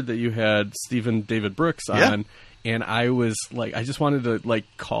 I heard that you had Stephen David Brooks on, and I was like, I just wanted to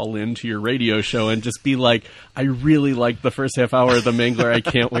call into your radio show and just be like, I really liked the first half hour of The Mangler. I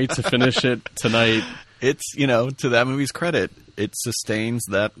can't wait to finish it tonight. It's, to that movie's credit, it sustains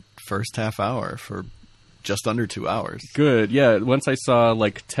that first half hour for just under 2 hours. Good, yeah. Once I saw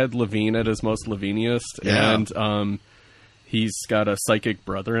Ted Levine at his most Leviniest, and he's got a psychic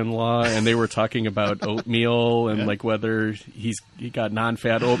brother-in-law, and they were talking about oatmeal and like whether he got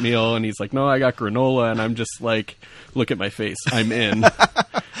non-fat oatmeal, and he's like, no, I got granola, and I'm just like, look at my face, I'm in.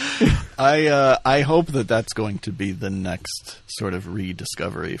 I hope that that's going to be the next sort of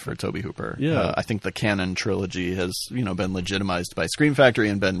rediscovery for Tobe Hooper. Yeah. I think the canon trilogy has been legitimized by Scream Factory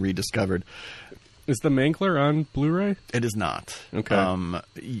and been rediscovered. Is the Mangler on Blu-ray? It is not. Okay.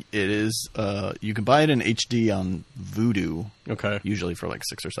 It is. You can buy it in HD on Vudu. Okay. Usually for like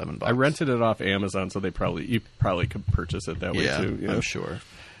 $6 or $7. I rented it off Amazon, so you probably could purchase it that way too. Yeah, I'm sure.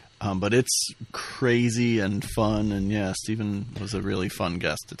 But it's crazy and fun, and Stephen was a really fun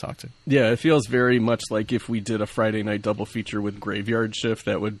guest to talk to. Yeah, it feels very much like if we did a Friday night double feature with Graveyard Shift,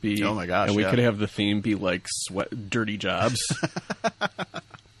 that would be... Oh my gosh, and we could have the theme be like dirty jobs.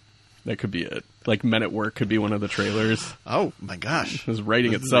 That could be it. Like Men at Work could be one of the trailers. Oh my gosh. It was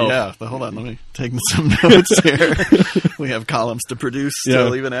writing itself. Yeah, hold on, let me take some notes here. We have columns to produce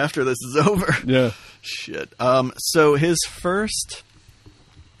still even after this is over. Yeah. Shit. So his first,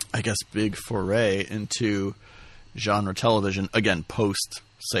 I guess, big foray into genre television, again, post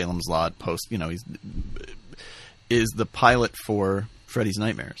Salem's Lot, is the pilot for Freddy's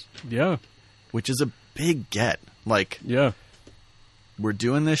Nightmares. Yeah. Which is a big get. Like, we're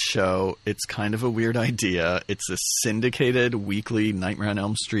doing this show. It's kind of a weird idea. It's a syndicated weekly Nightmare on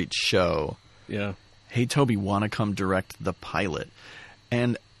Elm Street show. Yeah. Hey, Toby, want to come direct the pilot?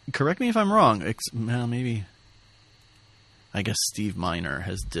 And correct me if I'm wrong. Well, maybe... I guess Steve Miner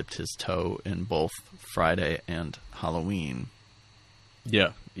has dipped his toe in both Friday and Halloween.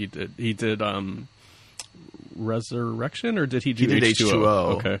 Yeah, he did. He did Resurrection, or did he do He did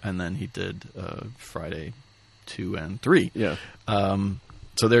H2O? Okay. And then he did Friday 2 and 3. Yeah.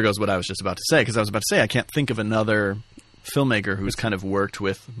 So there goes what I was just about to say, because I was about to say I can't think of another filmmaker who's kind of worked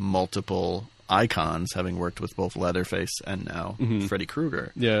with multiple icons, having worked with both Leatherface and now Freddy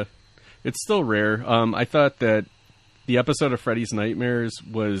Krueger. Yeah. It's still rare. I thought that the episode of Freddy's Nightmares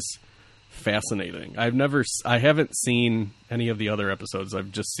was fascinating. I haven't seen any of the other episodes.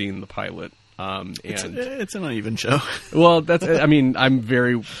 I've just seen the pilot. It's an uneven show. Well, I'm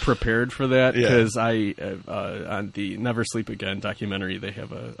very prepared for that because on the Never Sleep Again documentary, they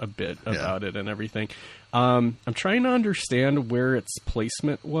have a bit about it and everything. I'm trying to understand where its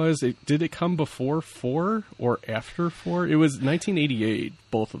placement was. Did it come before 4 or after 4? It was 1988,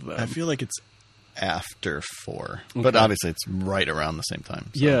 both of them. I feel like it's after 4, but obviously it's right around the same time.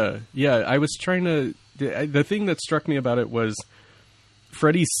 So. Yeah. I was trying to... The thing that struck me about it was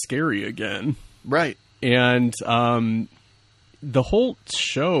Freddy's scary again. Right. And the whole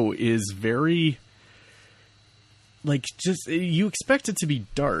show is very... Like, just... You expect it to be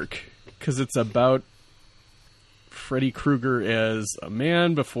dark, because it's about Freddy Krueger as a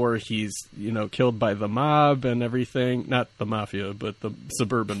man before he's, killed by the mob and everything. Not the mafia, but the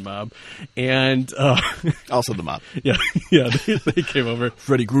suburban mob. And... also the mob. Yeah, they came over.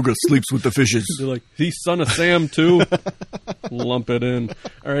 Freddy Krueger sleeps with the fishes. They're like, he's son of Sam, too. Lump it in.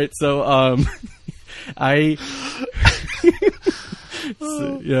 All right, so,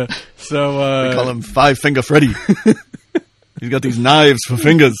 So they call him Five Finger Freddy. He's got these knives for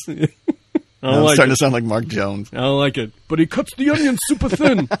fingers. I'm starting to sound like Mark Jones. I don't like it. But he cuts the onion super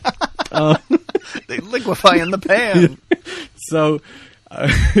thin. They liquefy in the pan. So,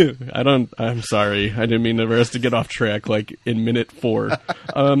 I'm sorry. I didn't mean for us to get off track like in minute 4.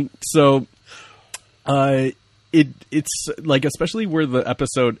 It's like, especially where the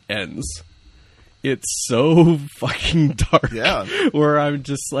episode ends, it's so fucking dark. Yeah. Where I'm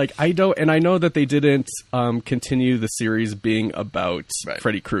just like, I know that they didn't continue the series being about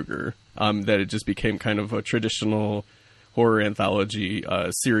Freddy Krueger. That it just became kind of a traditional horror anthology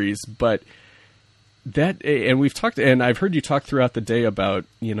series. But that, and we've talked, and I've heard you talk throughout the day about,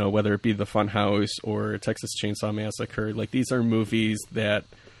 whether it be The Funhouse or Texas Chainsaw Massacre, like these are movies that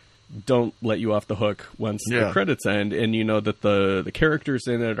don't let you off the hook once the credits end, and that the characters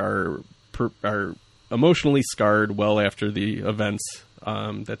in it are emotionally scarred well after the events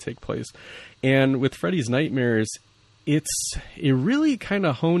that take place. And with Freddy's Nightmares, it really kind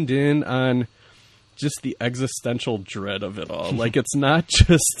of honed in on just the existential dread of it all. Like, it's not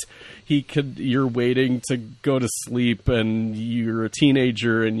just you're waiting to go to sleep and you're a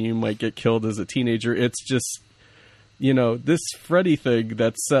teenager and you might get killed as a teenager. It's just, this Freddy thing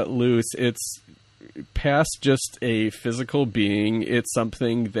that's set loose, it's past just a physical being. It's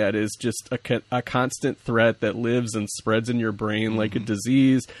something that is just a constant threat that lives and spreads in your brain like a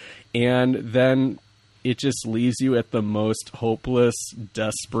disease. And then it just leaves you at the most hopeless,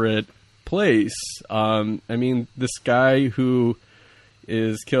 desperate place. This guy who,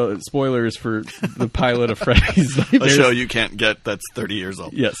 is killed. Spoilers for the pilot of Freddy's A Nightmares. show you can't get that's 30 years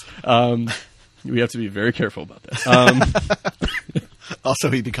old. Yes. We have to be very careful about that.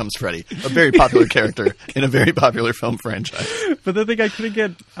 Also, he becomes Freddy, a very popular character in a very popular film franchise. But the thing I couldn't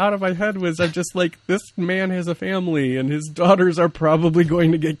get out of my head was I'm just like, this man has a family and his daughters are probably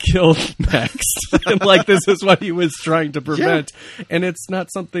going to get killed next. And like, this is what he was trying to prevent. Yeah. And it's not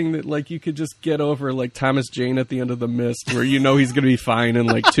something that like you could just get over like Thomas Jane at the end of The Mist, where you know he's going to be fine in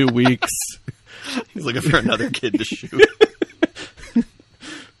like 2 weeks. He's looking for another kid to shoot.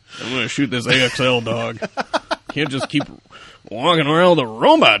 I'm going to shoot this AXL dog. Can't just keep walking around with a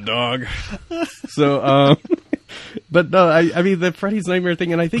robot dog. So, but no, I mean, the Freddy's Nightmare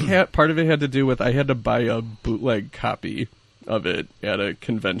thing, and I think part of it had to do with I had to buy a bootleg copy of it at a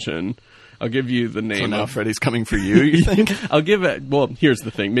convention. I'll give you the name. So now Freddy's coming for you think? I'll give it, well, here's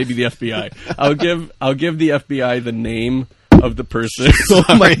the thing, maybe the FBI. I'll give the FBI the name of the person. Sorry,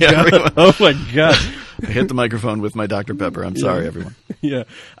 oh my god! everyone. Oh my god! I hit the microphone with my Dr. Pepper. I'm sorry, everyone. Yeah.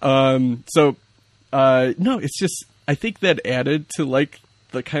 No, it's just I think that added to like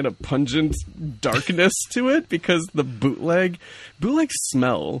the kind of pungent darkness to it because the bootlegs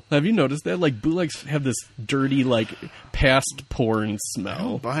smell. Have you noticed that? Like bootlegs have this dirty, like past porn smell. I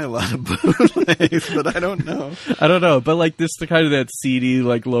don't buy a lot of bootlegs, but I don't know. I don't know, but like this, the kind of that seedy,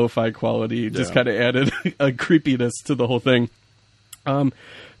 like lo-fi quality, just kind of added a creepiness to the whole thing.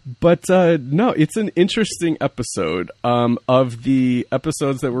 But no, it's an interesting episode. Of the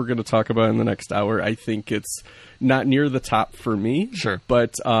episodes that we're going to talk about in the next hour, I think it's not near the top for me. Sure.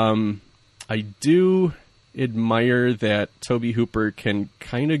 But I do admire that Tobe Hooper can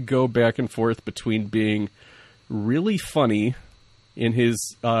kind of go back and forth between being really funny in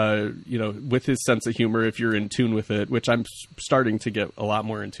his, with his sense of humor, if you're in tune with it, which I'm starting to get a lot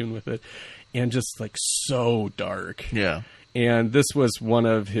more in tune with it, and just like so dark. Yeah. And this was one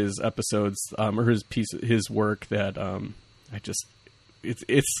of his episodes, or his work that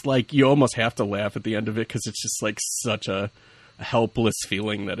it's like you almost have to laugh at the end of it because it's just like such a helpless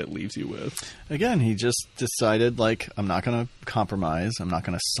feeling that it leaves you with. Again, he just decided like, I'm not going to compromise. I'm not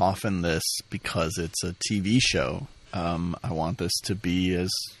going to soften this because it's a TV show. I want this to be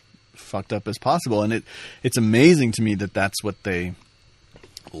as fucked up as possible. And it's amazing to me that that's what they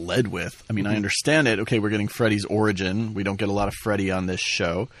led with. I mean, I understand it. Okay, we're getting Freddy's origin. We don't get a lot of Freddy on this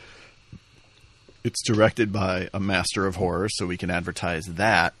show. It's directed by a master of horror, so we can advertise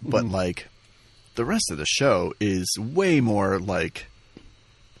that. But like, the rest of the show is way more like,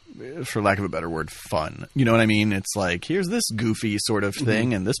 for lack of a better word, fun. You know what I mean? It's like, here's this goofy sort of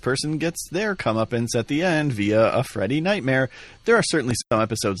thing, and this person gets their comeuppance at the end via a Freddy nightmare. There are certainly some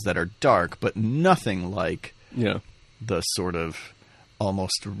episodes that are dark, but nothing like the sort of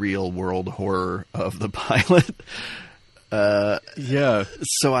almost real world horror of the pilot.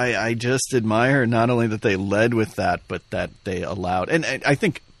 So I just admire not only that they led with that, but that they allowed. And I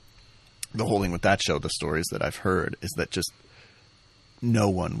think the whole thing with that show, the stories that I've heard, is that just no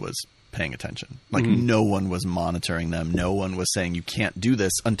one was paying attention. Like no one was monitoring them. No one was saying you can't do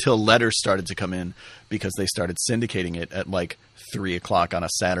this until letters started to come in because they started syndicating it at like 3:00 on a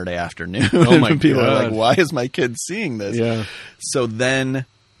Saturday afternoon. Oh my People God. are like, why is my kid seeing this? Yeah. So then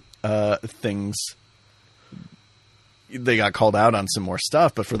they got called out on some more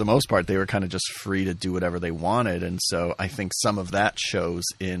stuff, but for the most part, they were kind of just free to do whatever they wanted. And so I think some of that shows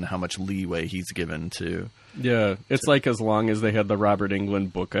in how much leeway he's given to. Yeah, it's like as long as they had the Robert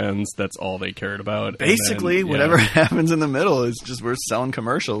Englund bookends, that's all they cared about. Basically, and then, whatever happens in the middle is just we're selling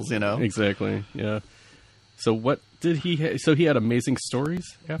commercials, you know? Exactly, yeah. So what did he so he had Amazing Stories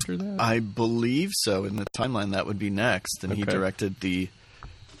after that? I believe so. In the timeline, that would be next. And he directed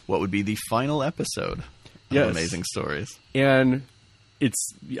what would be the final episode of Amazing Stories. And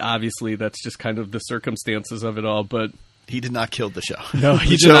it's obviously that's just kind of the circumstances of it all, but he did not kill the show. No,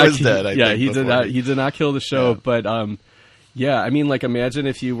 he the did show not. is dead. I think, he did not. He did not kill the show. But I mean, like, imagine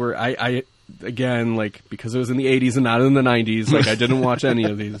if you were. I again, like, because it was in the 80s and not in the 90s. Like, I didn't watch any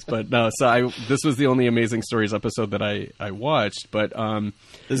of these. But no, so this was the only Amazing Stories episode that I watched. But this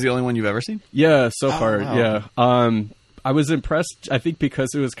is the only one you've ever seen? Yeah, so far. Wow. Yeah. I was impressed. I think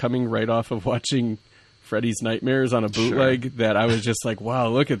because it was coming right off of watching Freddy's Nightmares on a bootleg that I was just like, wow,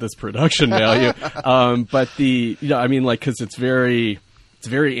 look at this production value. But I mean, like, cause it's very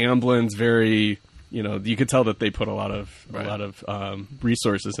Amblin's, very, you could tell that they put a lot of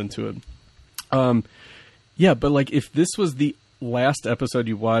resources into it. But like if this was the last episode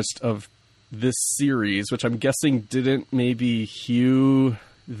you watched of this series, which I'm guessing didn't maybe hew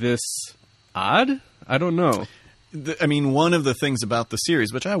this odd, I don't know. I mean, one of the things about the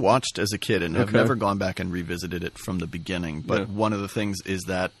series, which I watched as a kid and I've Okay. never gone back and revisited it from the beginning, but Yeah. one of the things is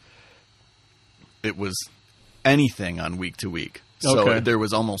that it was anything on week to week. So Okay. there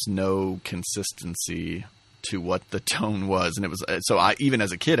was almost no consistency to what the tone was. And it was, so I, even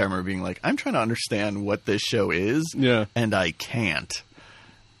as a kid, I remember being like, I'm trying to understand what this show is. Yeah. And I can't.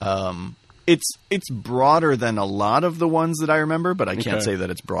 It's broader than a lot of the ones that I remember, but I can't Okay. say that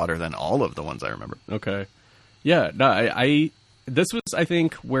it's broader than all of the ones I remember. Okay. Yeah, no, I this was, I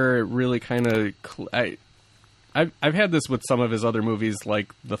think, where it really kind of, I've had this with some of his other movies,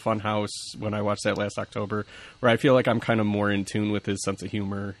 like The Funhouse, when I watched that last October, where I feel like I'm kind of more in tune with his sense of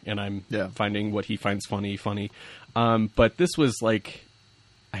humor, and I'm finding what he finds funny. But this was like,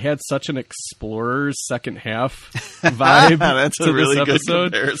 I had such an Explorer's second half vibe. That's to a really this good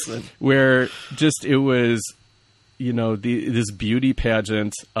episode, comparison. where just it was, you know, this beauty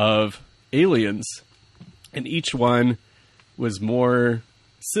pageant of aliens, and each one was more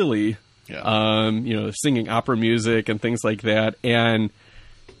silly. You know, singing opera music and things like that, and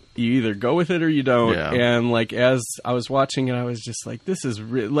you either go with it or you don't. Yeah. And like, as I was watching it, I was just like, this is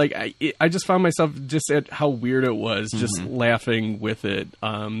like, I just found myself just at how weird it was, just laughing with it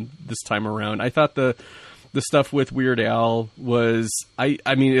this time around. I thought the stuff with Weird Al was, I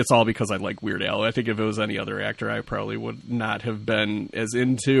mean, it's all because I like Weird Al. I think if it was any other actor, I probably would not have been as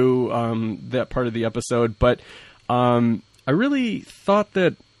into that part of the episode. But I really thought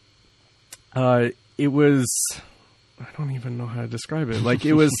that it was, I don't even know how to describe it. Like,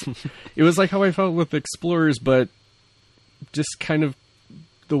 it was like how I felt with Explorers, but just kind of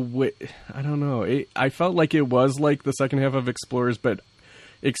the way, I don't know. I felt like it was like the second half of Explorers, but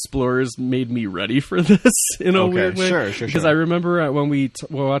Explorers made me ready for this in a weird way. Sure. Because I remember when we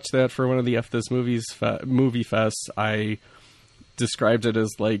watched that for one of the F This Movie Fests, I described it as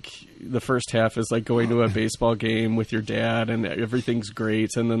like the first half is like going to a baseball game with your dad and everything's great,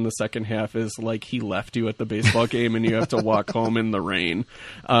 and then the second half is like he left you at the baseball game and you have to walk home in the rain.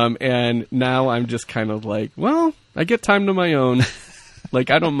 And now I'm just kind of like, well, I get time to my own. Like,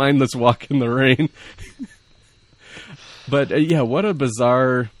 I don't mind this walk in the rain. But yeah, what a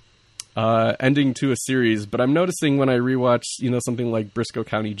bizarre ending to a series. But I'm noticing when I rewatch, you know, something like Briscoe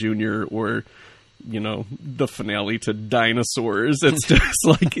County Jr. or, you know, the finale to Dinosaurs, it's just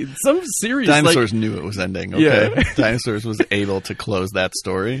like some series. Dinosaurs knew it was ending. Okay, Yeah. Dinosaurs was able to close that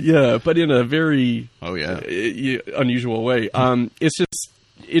story. Yeah, but in a very unusual way. It's just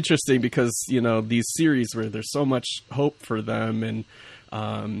interesting because, you know, these series where there's so much hope for them and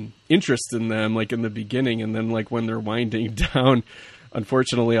interest in them, like in the beginning, and then like when they're winding down,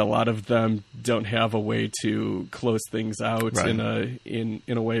 unfortunately, a lot of them don't have a way to close things out Right. in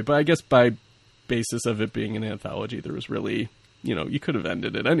a way. But I guess by basis of it being an anthology, there was really, you know, you could have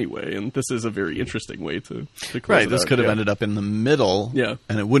ended it anyway, and this is a very interesting way to close Right, it this out. could have Yeah. ended up in the middle, Yeah.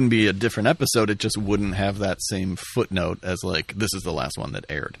 and it wouldn't be a different episode. It just wouldn't have that same footnote as like this is the last one that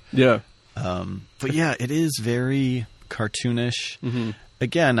aired. Yeah. But yeah, it is very cartoonish. Mm-hmm.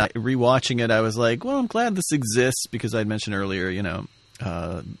 Again, rewatching it, I was like, well, I'm glad this exists because I'd mentioned earlier, you know,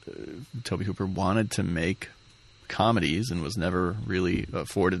 Tobe Hooper wanted to make comedies and was never really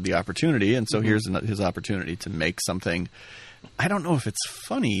afforded the opportunity, and so here's his opportunity to make something. I don't know if it's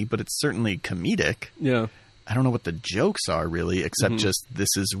funny, but it's certainly comedic. Yeah. I don't know what the jokes are really, except just this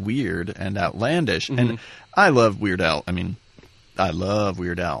is weird and outlandish. And I love Weird Al. I mean, I love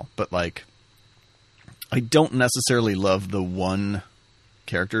Weird Al, but like, I don't necessarily love the one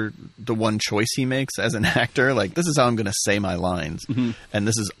character, the one choice he makes as an actor. Like, this is how I'm going to say my lines, and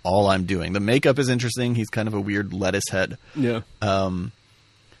this is all I'm doing. The makeup is interesting. He's kind of a weird lettuce head. Yeah.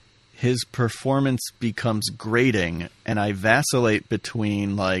 His performance becomes grating, and I vacillate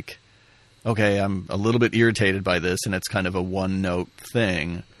between like, okay, I'm a little bit irritated by this, and it's kind of a one-note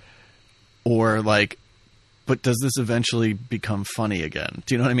thing, or like, but does this eventually become funny again?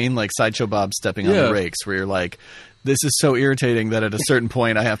 Do you know what I mean? Like Sideshow Bob stepping on the rakes, where you're like, this is so irritating that at a certain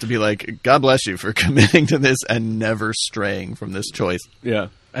point I have to be like, God bless you for committing to this and never straying from this choice. Yeah.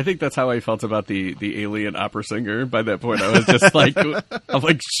 I think that's how I felt about the alien opera singer. By that point, I was just like, I'm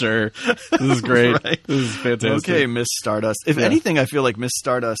like, sure, this is great. Right. This is fantastic. Okay, Miss Stardust. If anything, I feel like Miss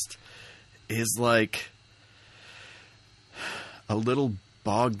Stardust is like a little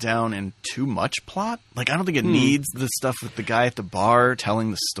bogged down in too much plot. Like, I don't think it needs the stuff with the guy at the bar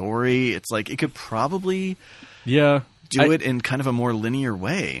telling the story. It's like, it could probably do it in kind of a more linear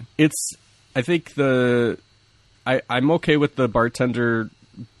way. I think I'm okay with the bartender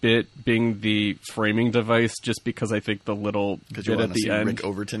bit being the framing device, just because I think the little bit you at want to the see end. Rick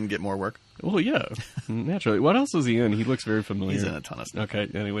Overton get more work. Well, yeah, naturally. What else is he in? He looks very familiar. He's in a ton of stuff. Okay,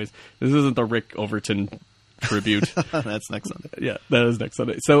 anyways, this isn't the Rick Overton tribute. That's next Sunday. Yeah, that is next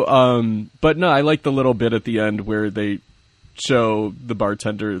Sunday. So, but no, I like the little bit at the end where they show the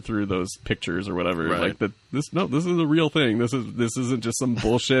bartender through those pictures or whatever. Right. Like that. This is a real thing. This isn't just some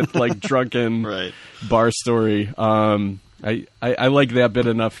bullshit like drunken bar story. I like that bit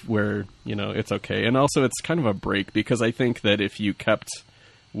enough where, you know, it's okay. And also it's kind of a break, because I think that if you kept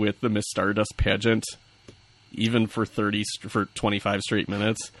with the Miss Stardust pageant, even for 25 straight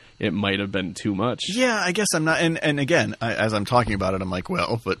minutes, it might have been too much. Yeah, I guess I'm not. And again, as I'm talking about it, I'm like,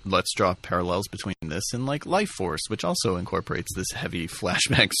 well, but let's draw parallels between this and like Life Force, which also incorporates this heavy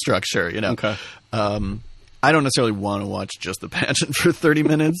flashback structure, you know. Okay. I don't necessarily want to watch just the pageant for 30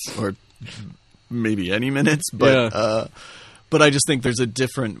 minutes or maybe any minutes, but I just think there's a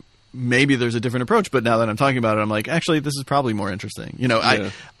different approach. But now that I'm talking about it, I'm like, actually, this is probably more interesting. You know,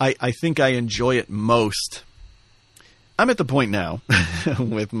 I think I enjoy it most. I'm at the point now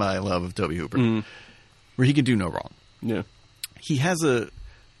with my love of Tobe Hooper where he can do no wrong. Yeah. He has a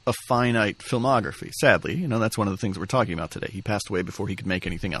finite filmography, sadly. You know, that's one of the things we're talking about today. He passed away before he could make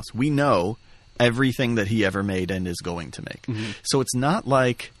anything else. We know everything that he ever made and is going to make. So it's not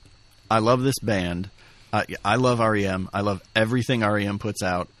like, I love this band. I love REM. I love everything REM puts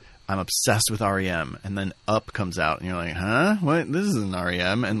out. I'm obsessed with REM. And then Up comes out and you're like, huh? What? This isn't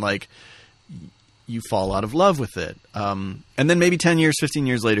REM. And like, you fall out of love with it. And then maybe 10 years, 15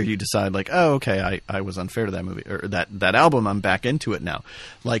 years later, you decide like, oh, okay, I was unfair to that movie or that album. I'm back into it now.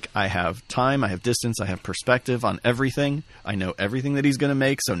 Like, I have time, I have distance, I have perspective on everything. I know everything that he's going to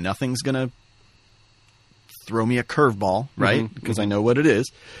make, so nothing's going to throw me a curveball, right? Because I know what it is.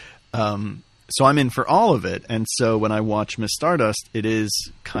 So I'm in for all of it. And so when I watch Miss Stardust, it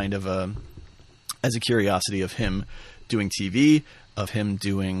is kind of as a curiosity of him doing TV, of him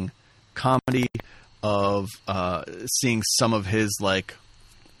doing comedy, of seeing some of his like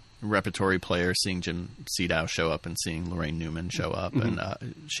repertory players, seeing Jim Seedow show up and seeing Lorraine Newman show up. And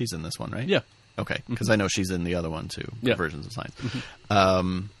she's in this one, right? Yeah. Okay. Because I know she's in the other one too. Yeah. Versions of Signs.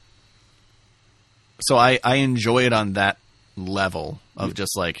 So I enjoy it on that level of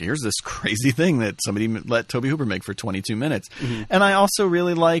just like, here's this crazy thing that somebody let Tobe Hooper make for 22 minutes. And I also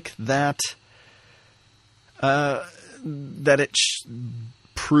really like that it's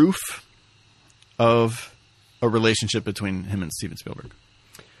proof of a relationship between him and Steven Spielberg.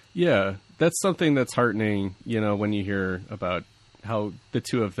 Yeah, that's something that's heartening, you know, when you hear about how the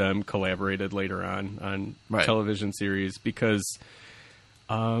two of them collaborated later on television series, because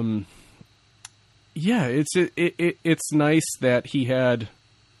it's nice that he had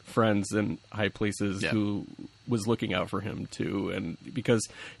friends in high places who was looking out for him too, and because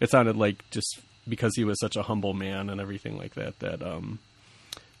it sounded like just because he was such a humble man and everything like that that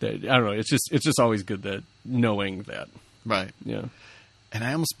I don't know, it's just always good that knowing that. Right. Yeah. And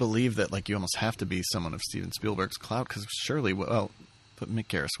I almost believe that like you almost have to be someone of Steven Spielberg's clout, because surely, but Mick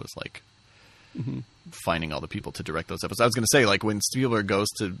Garris was like finding all the people to direct those episodes. I was going to say, like, when Spielberg goes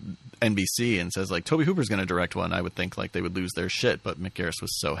to NBC and says like Tobe Hooper's going to direct one, I would think like they would lose their shit, but Mick Garris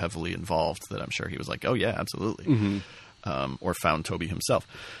was so heavily involved that I'm sure he was like, oh yeah, absolutely. Or found Tobe himself.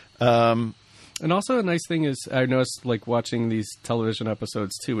 And also a nice thing is, I noticed like watching these television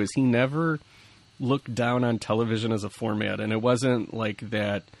episodes too, is he never looked down on television as a format. And it wasn't like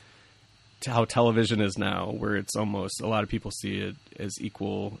that how television is now, where it's almost, a lot of people see it as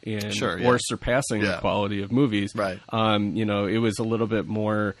equal in or surpassing the quality of movies. Right. You know, it was a little bit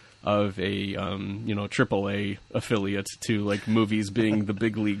more of a AAA affiliate to like movies being the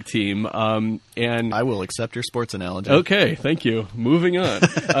big league team. And I will accept your sports analogy. Okay, thank you. Moving on.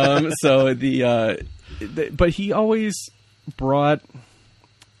 But he always brought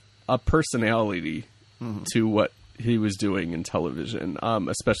a personality to what he was doing in television,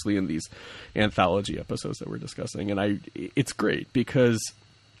 especially in these anthology episodes that we're discussing. And it's great because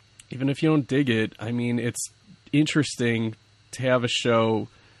even if you don't dig it, I mean, it's interesting to have a show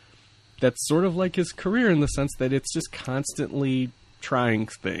that's sort of like his career in the sense that it's just constantly trying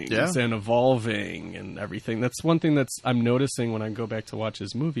things and evolving and everything. That's one thing that's I'm noticing when I go back to watch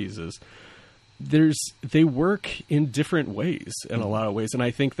his movies is they work in different ways in a lot of ways. And I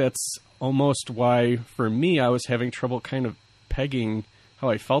think that's almost why, for me, I was having trouble kind of pegging how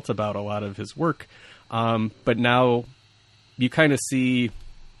I felt about a lot of his work. But now you kind of see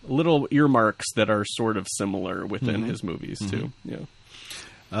little earmarks that are sort of similar within his movies too. Yeah.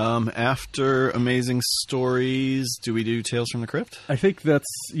 After Amazing Stories, do we do Tales from the Crypt? I think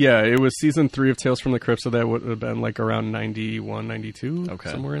it was season 3 of Tales from the Crypt, so that would have been like around 91, 92,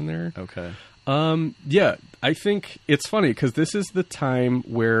 somewhere in there. Okay. I think it's funny because this is the time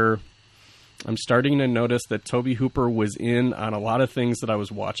where I'm starting to notice that Tobe Hooper was in on a lot of things that I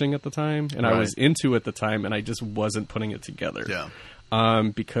was watching at the time, and I was into at the time, and I just wasn't putting it together. Yeah.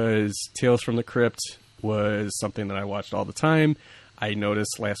 Because Tales from the Crypt was something that I watched all the time. I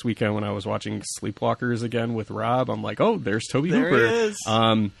noticed last weekend when I was watching Sleepwalkers again with Rob, I'm like, oh, there's Tobe Hooper. There he is.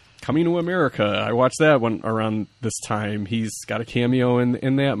 Coming to America. I watched that one around this time. He's got a cameo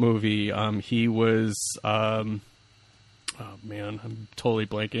in that movie. He was, oh man, I'm totally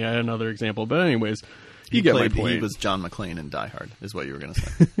blanking. I had another example, but anyways, you get my point. He was John McClane in Die Hard, is what you were going to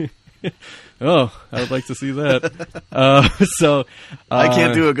say. Oh, I would like to see that. I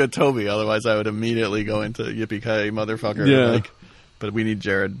can't do a good Toby, otherwise I would immediately go into yippee-ki-yay motherfucker. Yeah. But we need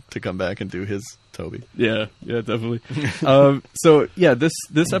Jared to come back and do his Toby. Yeah, definitely.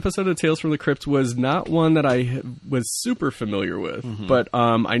 This episode of Tales from the Crypt was not one that I was super familiar with, but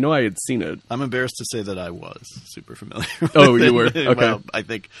I know I had seen it. I'm embarrassed to say that I was super familiar Oh, with you it. were? Okay. Well, I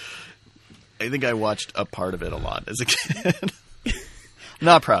think I watched a part of it a lot as a kid.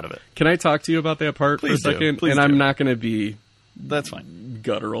 Not proud of it. Can I talk to you about that part Please for a second? Please and do. I'm not going to be that's fine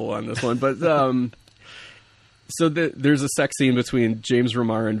guttural on this one, but so there's a sex scene between James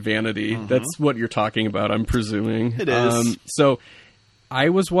Remar and Vanity. That's what you're talking about, I'm presuming. It is. So I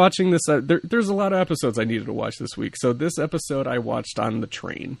was watching this. There's a lot of episodes I needed to watch this week. So this episode I watched on the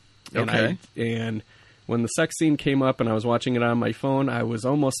train. Okay. And when the sex scene came up and I was watching it on my phone, I was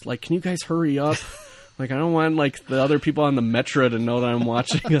almost like, can you guys hurry up? Like, I don't want, like, the other people on the metro to know that I'm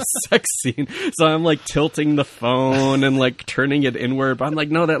watching a sex scene. So I'm, like, tilting the phone and, like, turning it inward. But I'm like,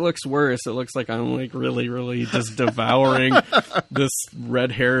 no, that looks worse. It looks like I'm, like, really, really just devouring this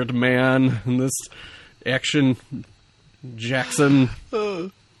red-haired man and this action Jackson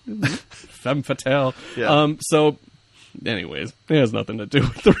femme fatale. Yeah. So, anyways, it has nothing to do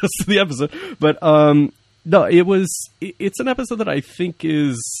with the rest of the episode. But, no, it's an episode that I think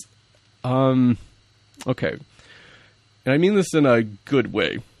is... Okay. And I mean this in a good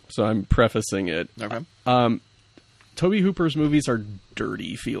way, so I'm prefacing it. Okay. Tobe Hooper's movies are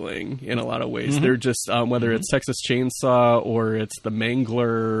dirty feeling in a lot of ways. They're just, whether it's Texas Chainsaw or it's The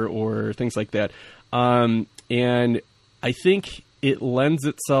Mangler or things like that. And I think it lends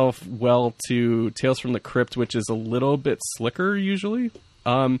itself well to Tales from the Crypt, which is a little bit slicker usually.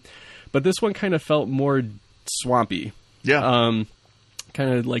 But this one kind of felt more swampy. Yeah.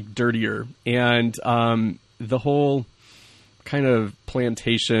 Kind of like dirtier, and the whole kind of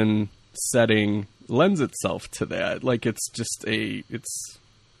plantation setting lends itself to that. Like it's just it's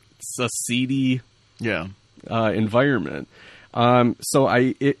a seedy environment. So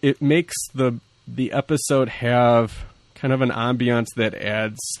it makes the episode have kind of an ambiance that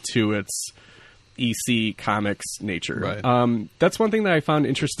adds to its EC Comics nature. Right. That's one thing that I found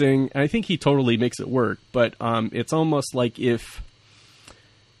interesting, and I think he totally makes it work. But it's almost like if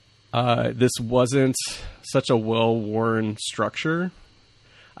this wasn't such a well-worn structure,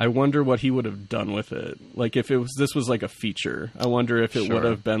 I wonder what he would have done with it. Like if this was like a feature, I wonder if it would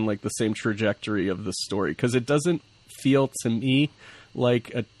have been like the same trajectory of the story, because it doesn't feel to me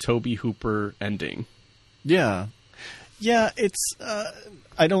like a Tobe Hooper ending. Yeah. It's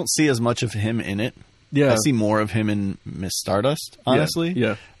I don't see as much of him in it. Yeah, I see more of him in Miss Stardust, honestly.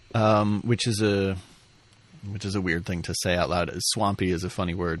 Yeah. Which is a weird thing to say out loud. Swampy is a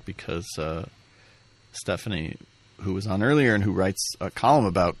funny word because Stephanie, who was on earlier and who writes a column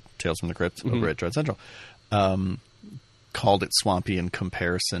about Tales from the Crypt over at Dread Central, called it swampy in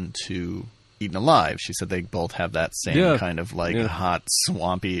comparison to Eaten Alive. She said they both have that same kind of like hot,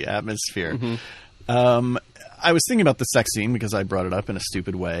 swampy atmosphere. I was thinking about the sex scene because I brought it up in a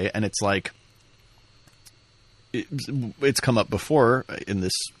stupid way, and it's like it's come up before in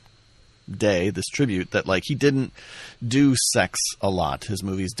this tribute, that like he didn't do sex a lot. His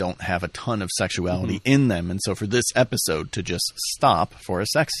movies don't have a ton of sexuality in them, and so for this episode to just stop for a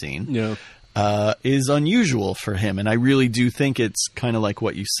sex scene is unusual for him. And I really do think it's kind of like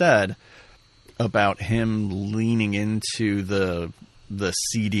what you said about him leaning into the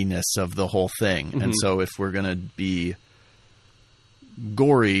seediness of the whole thing. And so if we're gonna be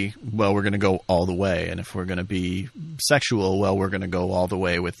gory, well, we're going to go all the way. And if we're going to be sexual, well, we're going to go all the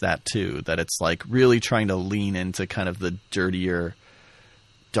way with that too. That it's like really trying to lean into kind of the dirtier,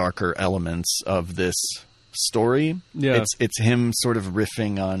 darker elements of this story. Yeah. It's him sort of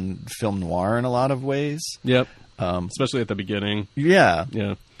riffing on film noir in a lot of ways. Yep. Especially at the beginning. Yeah.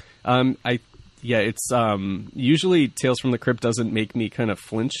 Yeah. It's usually Tales from the Crypt doesn't make me kind of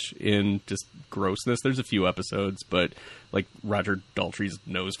flinch in just grossness. There's a few episodes, but like Roger Daltrey's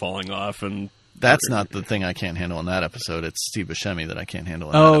nose falling off, and that's not the thing I can't handle in that episode. It's Steve Buscemi that I can't handle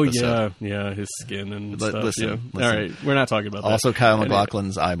in that episode. Yeah, his skin and stuff. Listen. All right, we're not talking about that. Also, Kyle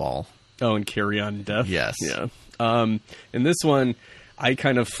MacLachlan's eyeball. Oh, and Carry On Death. Yes. Yeah. In this one, I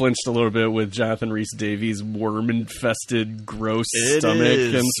kind of flinched a little bit with Jonathan Rhys-Davies' worm-infested, gross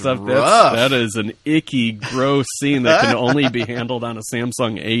stomach and stuff. That is an icky, gross scene that can only be handled on a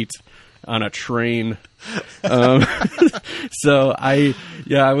Samsung 8 on a train. So I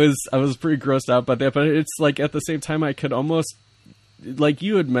was pretty grossed out by that. But it's like at the same time, I could almost, like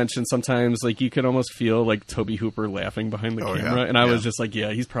you had mentioned, sometimes like you could almost feel like Tobe Hooper laughing behind the camera, and I was just like,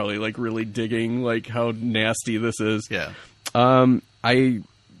 yeah, he's probably like really digging like how nasty this is. Yeah.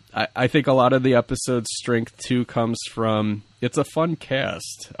 I think a lot of the episode's strength too comes from it's a fun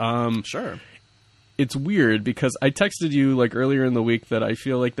cast. Sure. It's weird because I texted you like earlier in the week that I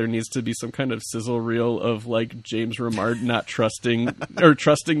feel like there needs to be some kind of sizzle reel of like James Remar not trusting or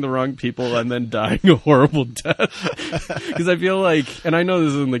trusting the wrong people and then dying a horrible death. Because I feel like, and I know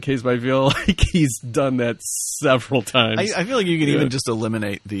this isn't the case, but I feel like he's done that several times. I feel like you can even just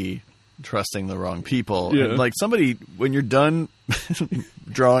eliminate the trusting the wrong people. Yeah. And, like somebody, when you're done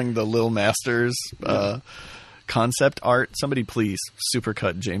drawing the Lil Masters concept art, somebody please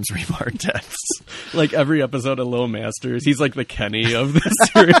supercut James Remar deaths. Like every episode of Lil Masters, he's like the Kenny of the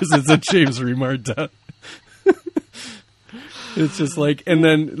series. It's a James Remar death. It's just like, and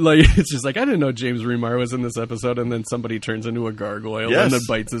then like it's just like I didn't know James Remar was in this episode, and then somebody turns into a gargoyle and then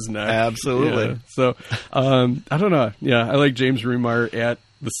bites his neck. Absolutely. Yeah. So I don't know. Yeah, I like James Remar at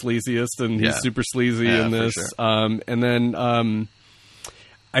the sleaziest, and he's super sleazy in this. For sure. And then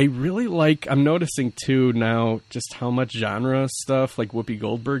I really like, I'm noticing too now just how much genre stuff like Whoopi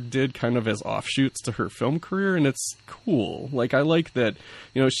Goldberg did kind of as offshoots to her film career, and it's cool. Like I like that,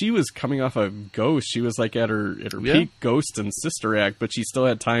 you know, she was coming off of Ghost. She was like at her peak Ghost and Sister Act, but she still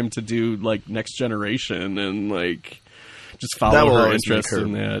had time to do like Next Generation and like just follow her interest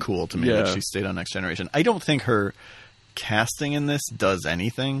in that. Cool to me that she stayed on Next Generation. I don't think her casting in this does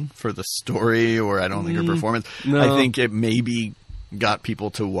anything for the story, or I don't think her performance. No. I think it maybe got people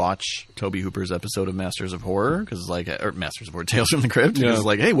to watch Tobe Hooper's episode of Masters of Horror, because like, or Masters of Horror, Tales from the Crypt, because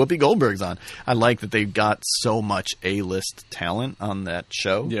like, hey, Whoopi Goldberg's on. I like that they got so much A-list talent on that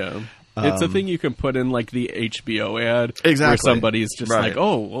show. Yeah. It's a thing you can put in like the HBO ad. Exactly. Where somebody's just like,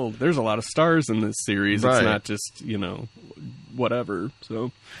 oh, well, there's a lot of stars in this series. It's not just, you know, whatever.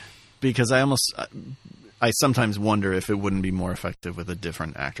 So, because I sometimes wonder if it wouldn't be more effective with a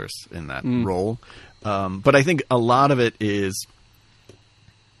different actress in that role. But I think a lot of it is,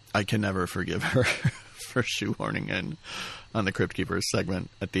 I can never forgive her for shoehorning in on the Crypt Keepers segment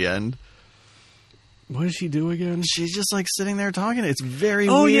at the end. What does she do again? She's just like sitting there talking. It's very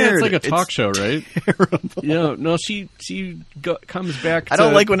weird. Yeah, it's like a talk show, right? Terrible. Yeah, no, she comes back. I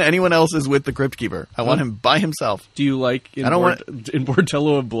don't like when anyone else is with the Crypt Keeper. I want him by himself. Do you like in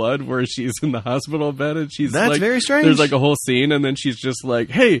Bordello of Blood where she's in the hospital bed and she's That's like, very strange. There's like a whole scene and then she's just like,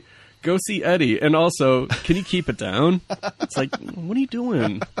 hey, go see Eddie. And also, can you keep it down? It's like, what are you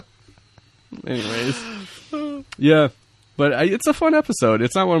doing? Anyways. Yeah. But it's a fun episode.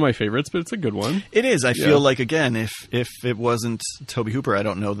 It's not one of my favorites, but it's a good one. It is. I feel like, again, if it wasn't Tobe Hooper, I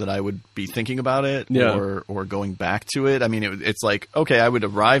don't know that I would be thinking about it or going back to it. I mean, it's like, okay, I would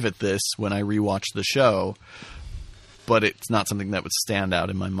arrive at this when I rewatch the show, but it's not something that would stand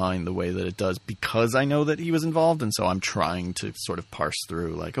out in my mind the way that it does because I know that he was involved, and so I'm trying to sort of parse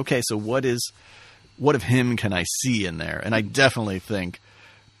through, like, okay, so what of him can I see in there? And I definitely think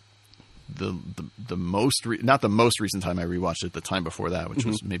the not the most recent time I rewatched it, the time before that, which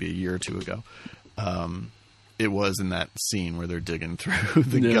was maybe a year or two ago, it was in that scene where they're digging through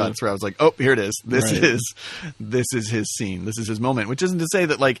the guts, where I was like, oh, here it is. This is his scene. This is his moment, which isn't to say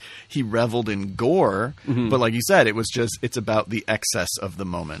that like he reveled in gore, but like you said, it's about the excess of the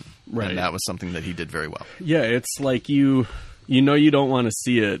moment. Right. And that was something that he did very well. Yeah. It's like, you know, you don't want to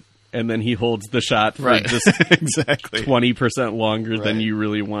see it, and then he holds the shot for just exactly 20% longer than you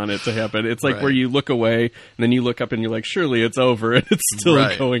really want it to happen. It's like where you look away and then you look up and you're like, surely it's over, and it's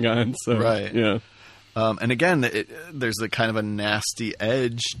still going on. So, yeah. And again, there's a kind of a nasty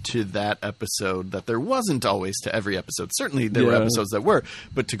edge to that episode that there wasn't always to every episode. Certainly there were episodes that were,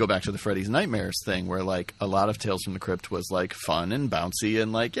 but to go back to the Freddy's Nightmares thing, where like a lot of Tales from the Crypt was like fun and bouncy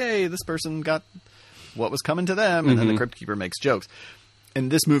and like, yay, this person got what was coming to them, and then the Crypt Keeper makes jokes. And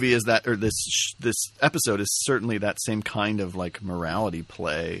this movie is that, or this episode is certainly that same kind of like morality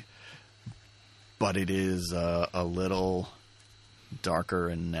play, but it is a little darker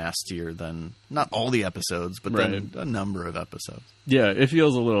and nastier than not all the episodes, but then a number of episodes. Yeah, it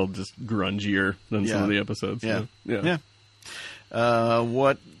feels a little just grungier than some of the episodes. Yeah.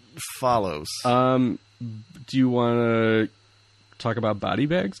 What follows? Do you want to talk about body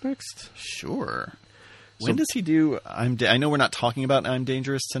bags next? Sure. When does he do I know we're not talking about I'm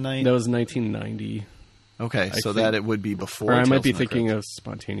Dangerous Tonight. That was 1990. Okay, so that it would be before. Or I Tales might be from the thinking Crypt. of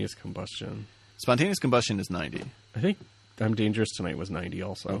Spontaneous Combustion. Spontaneous Combustion is 90. I think I'm Dangerous Tonight was 90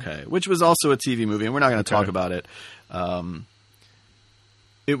 also. Okay, which was also a TV movie, and we're not going to talk about it.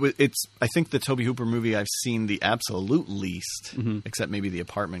 It's. I think the Tobe Hooper movie I've seen the absolute least, except maybe The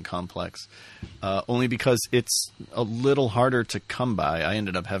Apartment Complex, only because it's a little harder to come by. I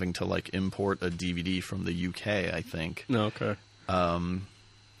ended up having to import a DVD from the UK, I think. No, okay.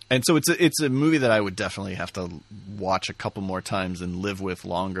 And so it's a movie that I would definitely have to watch a couple more times and live with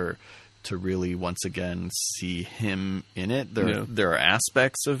longer to really once again see him in it. There are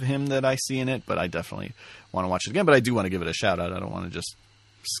aspects of him that I see in it, but I definitely want to watch it again. But I do want to give it a shout out. I don't want to just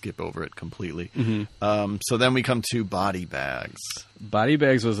skip over it completely. So then we come to Body Bags. Body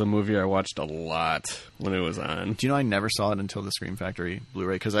Bags was a movie I watched a lot when it was on. Do you know I never saw it until the Scream Factory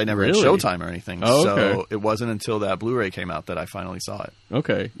Blu-ray because I never Really? had Showtime or anything. Oh, okay. So it wasn't until that Blu-ray came out that I finally saw it.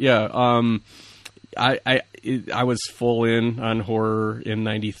 Okay, yeah. I was full in on horror in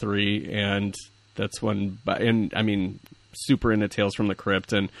 '93, and that's when. And I mean, super into Tales from the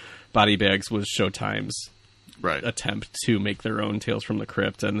Crypt, and Body Bags was Showtime's attempt to make their own Tales from the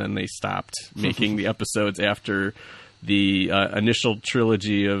Crypt, and then they stopped making the episodes after the initial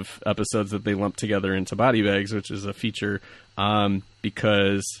trilogy of episodes that they lumped together into Body Bags, which is a feature,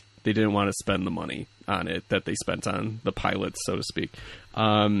 because they didn't want to spend the money on it that they spent on the pilots, so to speak.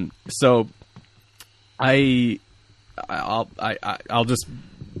 So I'll just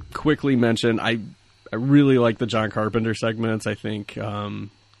quickly mention I really like the John Carpenter segments. I think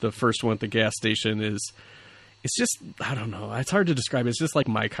the first one at the gas station it's just, I don't know, it's hard to describe. It's just like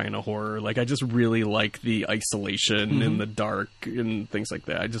my kind of horror. Like, I just really like the isolation and the dark and things like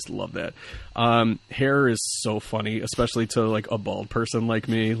that. I just love that. Hair is so funny, especially to like a bald person like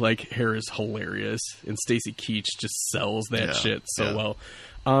me. Like, Hair is hilarious, and Stacy Keach just sells that shit so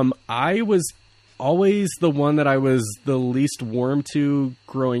well. I was always the one that I was the least warm to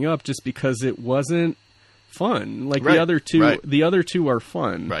growing up, just because it wasn't fun. Like the other two are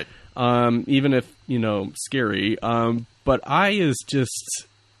fun. Right. Even if, scary. But I is just,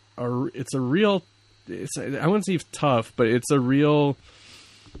 I wouldn't say tough, but it's a real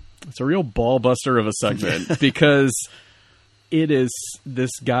ball buster of a segment because it is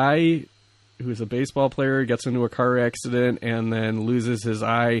this guy who's a baseball player, gets into a car accident and then loses his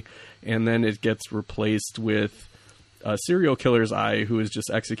eye, and then it gets replaced with a serial killer's eye who is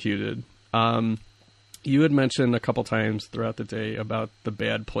just executed. You had mentioned a couple times throughout the day about the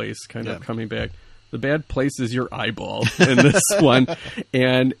bad place kind of coming back. The bad place is your eyeball in this one.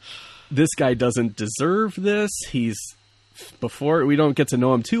 And this guy doesn't deserve this. We don't get to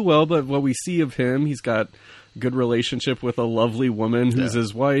know him too well, but what we see of him, he's got a good relationship with a lovely woman who's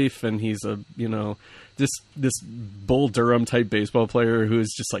his wife, and he's this Bull Durham type baseball player who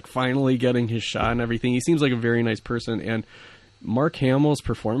is just like finally getting his shot and everything. He seems like a very nice person, and Mark Hamill's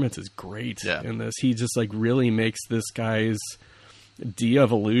performance is great in this. He just like really makes this guy's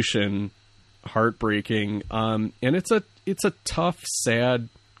de-evolution heartbreaking. And it's a tough, sad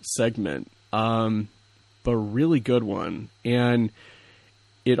segment, but a really good one. And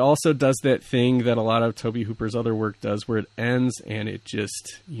it also does that thing that a lot of Tobe Hooper's other work does, where it ends and it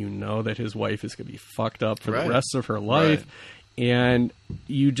just, that his wife is going to be fucked up for the rest of her life. Right. And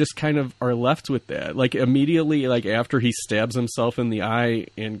you just kind of are left with that. Like, immediately, like, after he stabs himself in the eye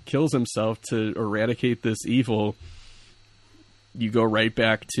and kills himself to eradicate this evil, you go right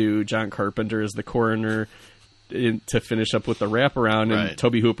back to John Carpenter as the coroner to finish up with the wraparound. And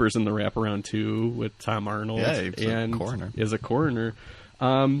Tobe Hooper's in the wraparound, too, with Tom Arnold. Yeah, he's a coroner. As a coroner.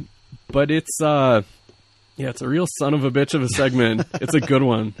 But it's it's a real son of a bitch of a segment. It's a good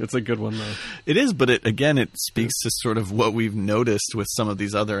one. It's a good one, though. It is, but it speaks to sort of what we've noticed with some of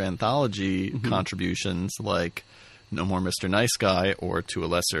these other anthology contributions, like No More Mr. Nice Guy, or to a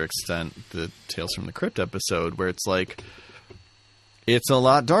lesser extent, the Tales from the Crypt episode, where it's like, it's a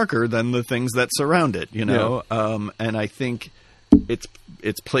lot darker than the things that surround it, Yeah. And I think its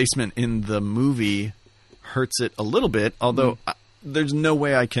placement in the movie hurts it a little bit, although... There's no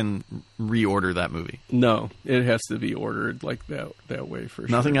way I can reorder that movie. No, it has to be ordered like that way for sure.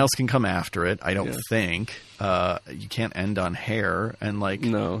 Nothing else can come after it, I don't think. You can't end on Hair, and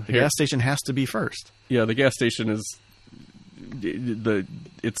the gas station has to be first. Yeah, the gas station is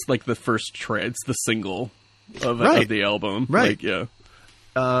it's like the first it's the single of the album. Right.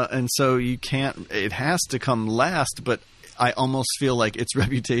 And so you can't, it has to come last, but I almost feel like its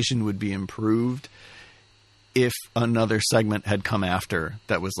reputation would be improved if another segment had come after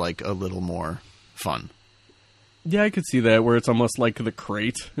that was like a little more fun. Yeah, I could see that where it's almost like the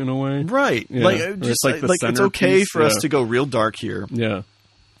crate in a way, right? Yeah. Like, Or just it's like it's okay for us to go real dark here. Yeah.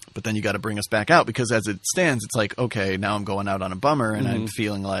 But then you got to bring us back out because as it stands, it's like, okay, now I'm going out on a bummer and I'm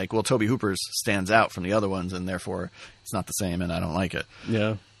feeling like, well, Tobe Hooper's stands out from the other ones and therefore it's not the same and I don't like it.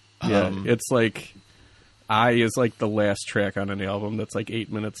 Yeah. Yeah. It's like I is like the last track on an album that's like 8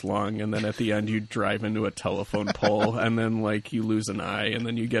 minutes long. And then at the end you drive into a telephone pole and then like you lose an eye and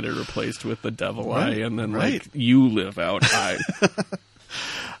then you get it replaced with the devil eye. And then like you live out I.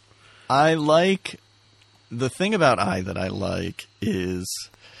 I like the thing about I that I like is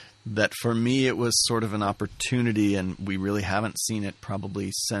that for me it was sort of an opportunity, and we really haven't seen it probably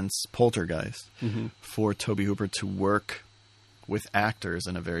since Poltergeist, for Tobe Hooper to work with actors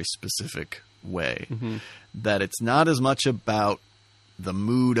in a very specific way. That it's not as much about the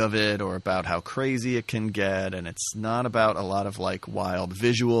mood of it or about how crazy it can get, and it's not about a lot of like wild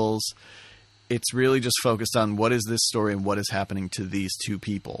visuals. It's really just focused on what is this story and what is happening to these two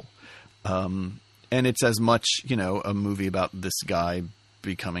people. And it's as much, you know, a movie about this guy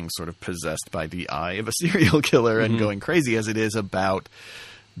becoming sort of possessed by the eye of a serial killer and going crazy as it is about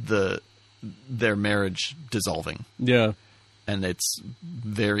their marriage dissolving. Yeah. And it's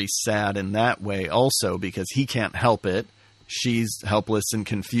very sad in that way also because he can't help it. She's helpless and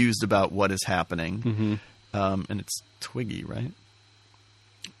confused about what is happening. And it's Twiggy, right?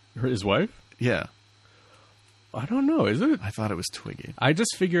 His wife? Yeah. I don't know. Is it? I thought it was Twiggy. I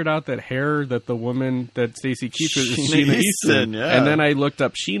just figured out that hair that the woman that Stacey Keach is Sheena Sheena Easton. yeah. And then I looked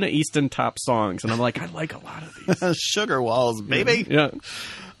up Sheena Easton top songs, and I'm like, I like a lot of these. Sugar Walls, baby. Yeah.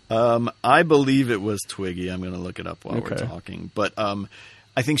 I believe it was Twiggy. I'm going to look it up while we're talking. But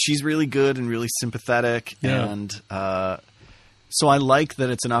I think she's really good and really sympathetic. Yeah. And so I like that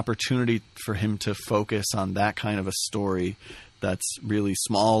it's an opportunity for him to focus on that kind of a story that's really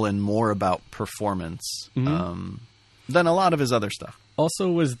small and more about performance than a lot of his other stuff.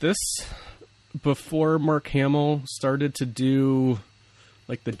 Also, was this before Mark Hamill started to do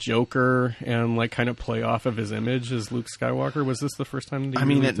like the Joker and like kind of play off of his image as Luke Skywalker? Was this the first time that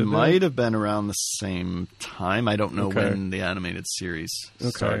he it might have been around the same time. I don't know when the animated series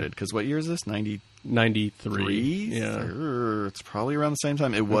started. Because what year is this? 93? Yeah. It's probably around the same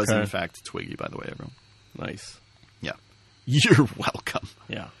time. It was, in fact, Twiggy, by the way, everyone. Nice. Yeah. You're welcome.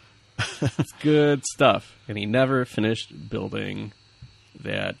 Yeah. It's good stuff. And he never finished building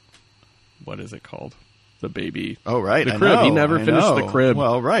that, what is it called? The baby. Oh, right. The crib. He never finished the crib.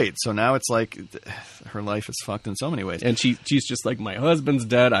 Well, right. So now it's like her life is fucked in so many ways. And she's just like, my husband's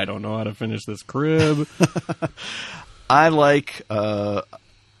dead. I don't know how to finish this crib. I like... I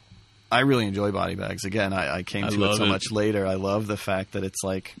really enjoy Body Bags. Again, I came to it so much later. I love the fact that it's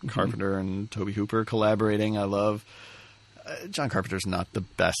like Carpenter and Tobe Hooper collaborating. I love... John Carpenter's not the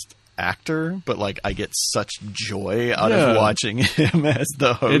best actor, but like I get such joy out of watching him as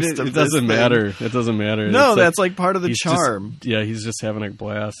the host of this. It doesn't matter. It doesn't matter. No, that's like part of the charm. He's just having a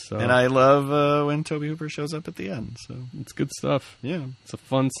blast. So. And I love when Tobe Hooper shows up at the end. So it's good stuff. Yeah. It's a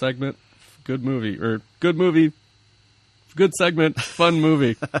fun segment. Good movie. Good segment. Fun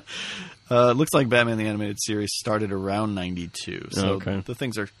movie. Looks like Batman the Animated Series started around 92. So the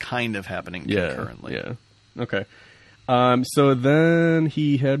things are kind of happening concurrently. Yeah. Okay. So then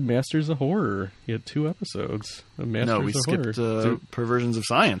he had Masters of Horror. He had 2 episodes of Masters of Horror. No, we skipped Perversions of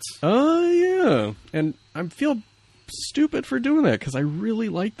Science. Oh, yeah. And I feel stupid for doing that because I really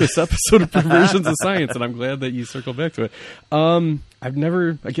like this episode of Perversions of Science, and I'm glad that you circled back to it. I've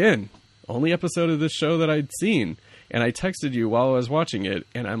never, again, only episode of this show that I'd seen. And I texted you while I was watching it,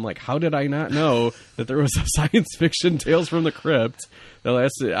 and I'm like, how did I not know that there was a science fiction Tales from the Crypt that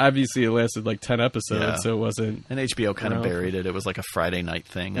lasted like 10 episodes, so it wasn't... And HBO kind of buried it. It was like a Friday night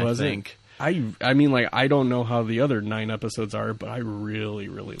thing, I think. I mean, like, I don't know how the other 9 episodes are, but I really,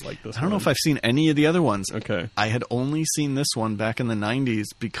 really like this one. I don't know if I've seen any of the other ones. Okay. I had only seen this one back in the 90s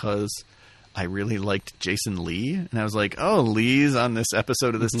because I really liked Jason Lee. And I was like, oh, Lee's on this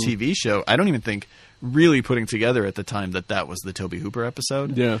episode of this TV show. I don't even think... really putting together at the time that was the Tobe Hooper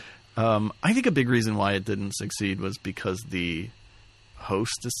episode. Yeah. I think a big reason why it didn't succeed was because the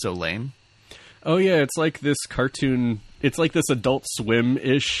host is so lame. Oh, yeah. It's like this cartoon. It's like this Adult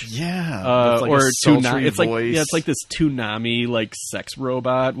Swim-ish. Yeah. Like or it's voice. It's like this Toonami like sex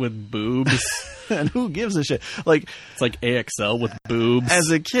robot with boobs. And who gives a shit? Like it's like AXL with boobs.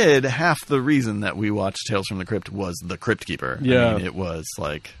 As a kid, half the reason that we watched Tales from the Crypt was the Crypt Keeper. Yeah. I mean, it was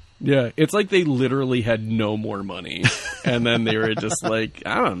like... Yeah, it's like they literally had no more money. And then they were just like,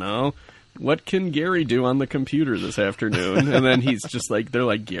 I don't know, what can Gary do on the computer this afternoon? And then he's just like, they're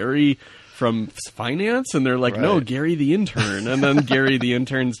like, Gary from finance? And they're like, no, Gary the intern. And then Gary the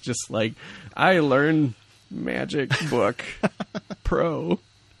intern's just like, I learned Magic Book Pro.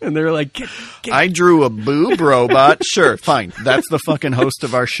 And they're like, get. I drew a boob robot. Sure, fine. That's the fucking host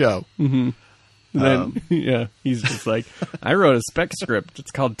of our show. Mm-hmm. Then, he's just like, I wrote a spec script.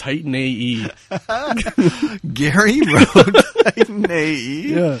 It's called Titan AE. Gary wrote Titan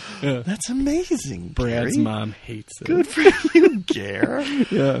AE? Yeah. That's amazing, Brad's Gary. mom hates it. Good for you, Gare.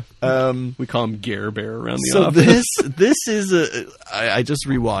 Yeah. We call him Gare Bear around the so office. this is I just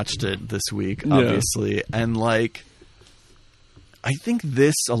rewatched it this week, obviously, and like, I think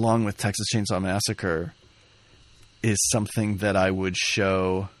this, along with Texas Chainsaw Massacre, is something that I would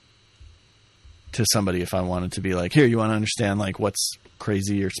show to somebody if I wanted to be like, here, you want to understand like what's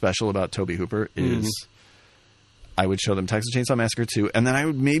crazy or special about Tobe Hooper is I would show them Texas Chainsaw Massacre 2, and then I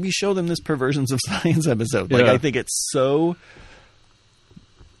would maybe show them this Perversions of Science episode. Like, I think it's so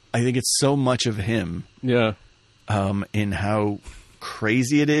much of him. Yeah. In how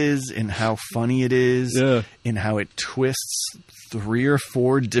crazy it is, in how funny it is, in how it twists 3 or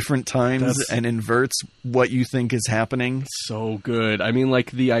 4 different times and inverts what you think is happening. So good. I mean, like,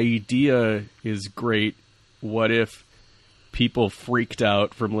 the idea is great. What if people freaked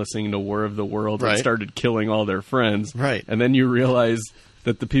out from listening to War of the Worlds and started killing all their friends? Right. And then you realize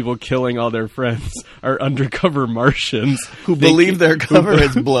that the people killing all their friends are undercover Martians who believe their cover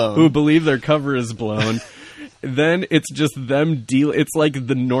is blown. Who believe their cover is blown. Then it's just them it's like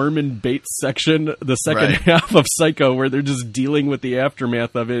the Norman Bates section, the second half of Psycho, where they're just dealing with the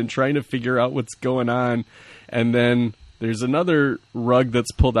aftermath of it and trying to figure out what's going on. And then there's another rug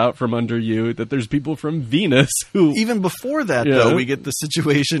that's pulled out from under you, that there's people from Venus who... Even before that, though, we get the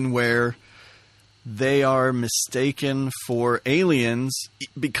situation where they are mistaken for aliens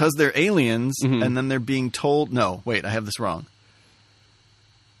because they're aliens, and then they're being told... No, wait, I have this wrong.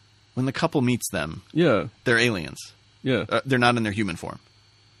 When the couple meets them, they're aliens. Yeah. They're not in their human form.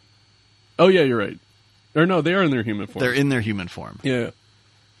 Oh, yeah, you're right. Or no, they are in their human form. They're in their human form. Yeah.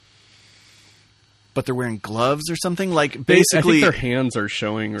 But they're wearing gloves or something? Like, basically... I think their hands are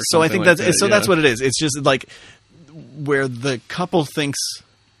showing or something. So I think that's... that, that's what it is. It's just, like, where the couple thinks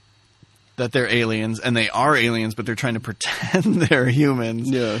that they're aliens, and they are aliens, but they're trying to pretend they're humans.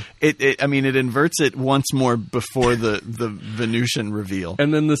 Yeah. I mean, it inverts it once more before the Venusian reveal.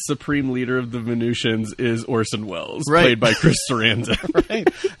 And then the supreme leader of the Venusians is Orson Welles, played by Chris Sarandon. Right.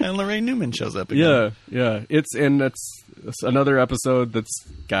 And Lorraine Newman shows up again. Yeah. It's another episode that's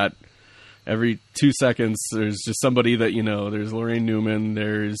got... Every 2 seconds, there's just somebody that, there's Lorraine Newman,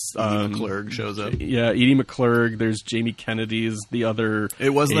 there's... Edie McClurg shows up. Yeah, Edie McClurg, there's Jamie Kennedy's the other... It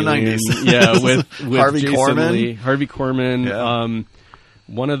was alien. the 90s. Yeah, with Harvey Jason Korman. Lee. Harvey Korman. Yeah.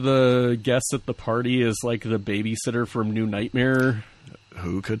 One of the guests at the party is like the babysitter from New Nightmare.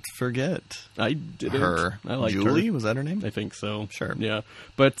 Who could forget? I didn't. Her. I liked Julie? her. Was that her name? I think so. Sure. Yeah.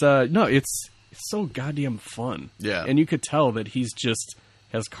 But, no, it's so goddamn fun. Yeah. And you could tell that he's just...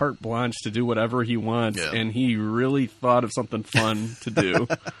 has carte blanche to do whatever he wants, and he really thought of something fun to do.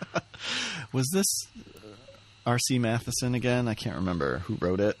 Was this R.C. Matheson again? I can't remember who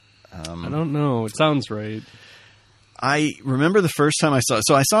wrote it. I don't know. It sounds right. I remember the first time I saw it.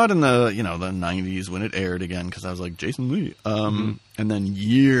 So I saw it in the the 90s when it aired again, because I was like, Jason Lee. And then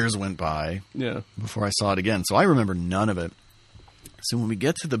years went by before I saw it again. So I remember none of it. So when we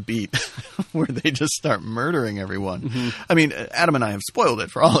get to the beat where they just start murdering everyone, I mean, Adam and I have spoiled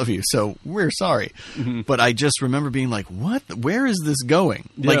it for all of you, so we're sorry. But I just remember being like, what? Where is this going?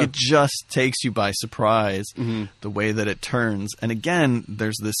 Like, it just takes you by surprise, the way that it turns. And again,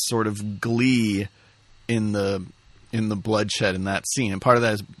 there's this sort of glee in the bloodshed in that scene. And part of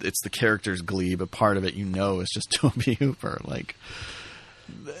that is it's the character's glee, but part of it, is just Tobe Hooper. Like,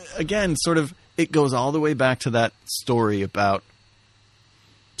 again, sort of, it goes all the way back to that story about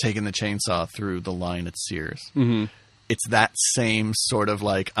taking the chainsaw through the line at Sears. It's that same sort of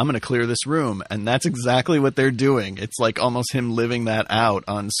like, I'm going to clear this room. And that's exactly what they're doing. It's like almost him living that out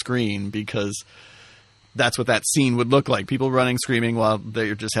on screen, because that's what that scene would look like. People running, screaming while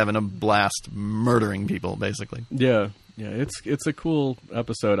they're just having a blast murdering people, basically. Yeah. It's a cool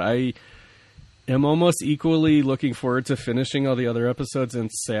episode. I am almost equally looking forward to finishing all the other episodes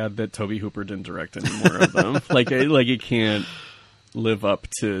and sad that Tobe Hooper didn't direct any more of them. like it can't live up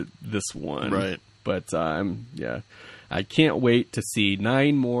to this one, right? But I can't wait to see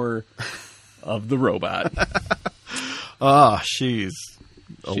 9 more of the robot. She's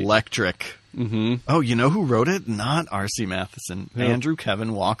electric. Oh, you know who wrote it? Not R.C. Matheson. Andrew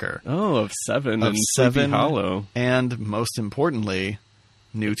Kevin Walker. Oh, of Seven and Seven Sleepy Hollow, and most importantly,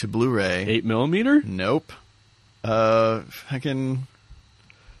 new to Blu-ray, 8mm. Nope. Fucking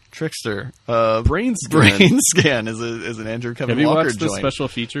Trickster. Brain Scan. Brain Scan is an Andrew Kevin Have you Walker watched the joint. special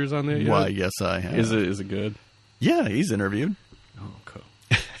features on there yet? Why, yes, I have. Is it good? Yeah, he's interviewed. Oh, cool.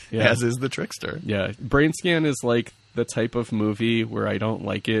 Yeah. As is the Trickster. Yeah. Brain Scan is like the type of movie where I don't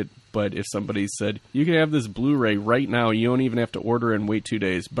like it, but if somebody said, you can have this Blu-ray right now, you don't even have to order and wait 2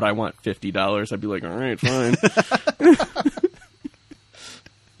 days, but I want $50, I'd be like, all right, fine.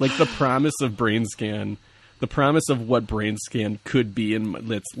 Like the promise of Brain Scan, the promise of what Brain Scan could be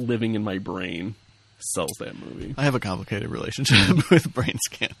that's living in my brain sells that movie. I have a complicated relationship with Brain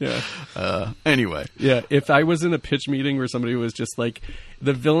Scan. Yeah. Anyway. Yeah, if I was in a pitch meeting where somebody was just like,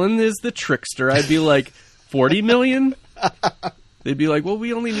 the villain is the Trickster, I'd be like, 40 million? They'd be like, well,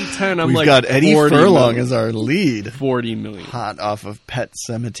 we only need 10. I'm We've like, got Eddie Furlong million. as our lead. 40 million. Hot off of Pet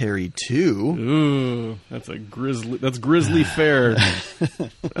Sematary 2. Ooh, that's grisly fare.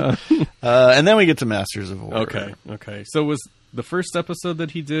 And then we get to Masters of Horror. Okay. So was the first episode that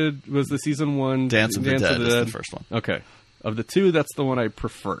he did, was the season 1 Dance of the Dead is the first one. Okay. Of the 2, that's the one I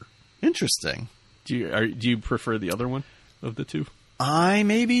prefer. Interesting. Do you prefer the other one of the 2? I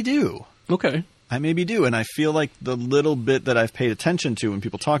maybe do. Okay. I maybe do, and I feel like the little bit that I've paid attention to when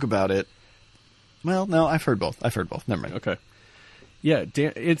people talk about it. Well, no, I've heard both. Never mind. Okay. Yeah, I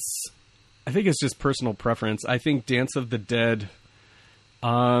think it's just personal preference. I think Dance of the Dead,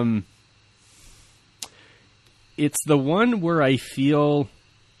 it's the one where I feel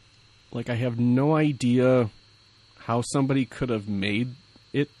like I have no idea how somebody could have made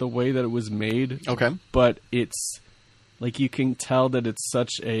it the way that it was made. Okay. But it's like you can tell that it's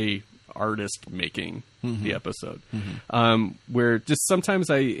such a artist making the episode, where just sometimes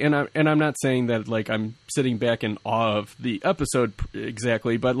I'm not saying that like I'm sitting back in awe of the episode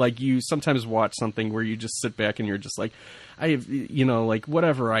exactly, but like you sometimes watch something where you just sit back and you're just like, I have, like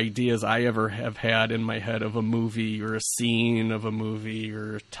whatever ideas I ever have had in my head of a movie or a scene of a movie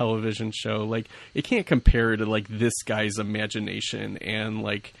or a television show, like it can't compare to like this guy's imagination and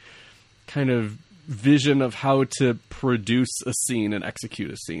like kind of vision of how to produce a scene and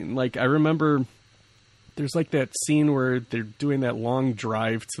execute a scene. Like I remember there's like that scene where they're doing that long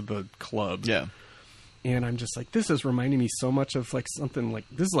drive to the club. Yeah. And I'm just like, this is reminding me so much of like something like,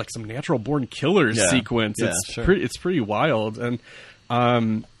 this is like some Natural Born Killers sequence. Yeah, It's pretty wild. And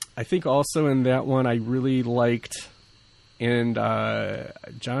I think also in that one I really liked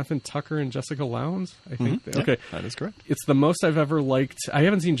Jonathan Tucker and Jessica Lowndes, I think. Yeah, okay, that is correct. It's the most I've ever liked. I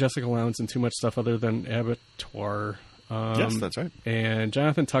haven't seen Jessica Lowndes in too much stuff other than Abattoir. Yes, that's right. And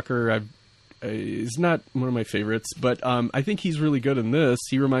Jonathan Tucker is not one of my favorites, but I think he's really good in this.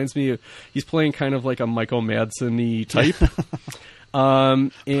 He reminds me of, he's playing kind of like a Michael Madsen-y type.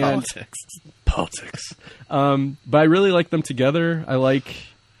 And politics. But I really like them together.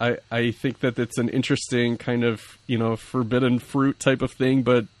 I think that it's an interesting kind of, forbidden fruit type of thing,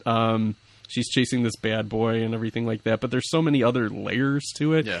 but she's chasing this bad boy and everything like that. But there's so many other layers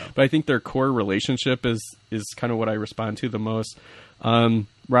to it. Yeah. But I think their core relationship is kind of what I respond to the most.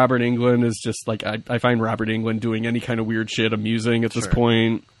 Robert Englund is just like, I find Robert Englund doing any kind of weird shit amusing at this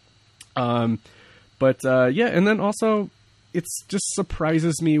point. And then also, it just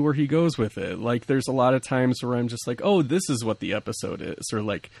surprises me where he goes with it. Like, there's a lot of times where I'm just like, oh, this is what the episode is. Or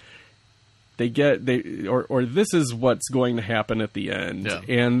like, or this is what's going to happen at the end. Yeah.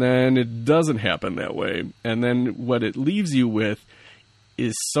 And then it doesn't happen that way. And then what it leaves you with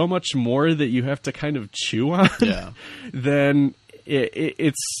is so much more that you have to kind of chew on. Yeah. Then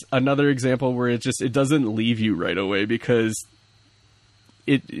it's another example where it doesn't leave you right away because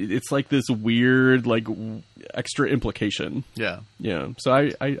it's like this weird, like, extra implication. Yeah. Yeah. So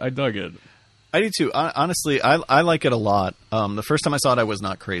I dug it. I do too. Honestly, I like it a lot. The first time I saw it, I was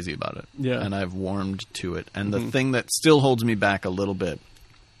not crazy about it. Yeah. And I've warmed to it. And the thing that still holds me back a little bit,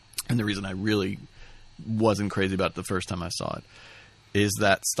 and the reason I really wasn't crazy about it the first time I saw it, is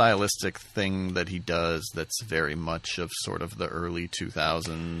that stylistic thing that he does that's very much of sort of the early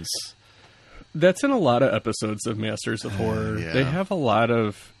 2000s. That's in a lot of episodes of Masters of Horror. Yeah. They have a lot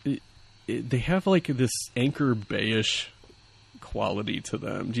of... They have, like, this Anchor Bay-ish quality to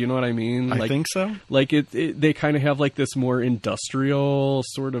them. Do you know what I mean? I think so. Like, they kind of have, like, this more industrial,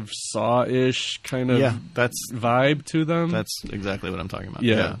 sort of Saw-ish kind of vibe to them. That's exactly what I'm talking about.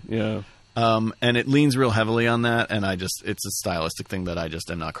 Yeah. And it leans real heavily on that, and it's a stylistic thing that I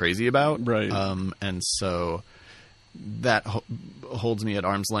just am not crazy about. Right. And so that holds me at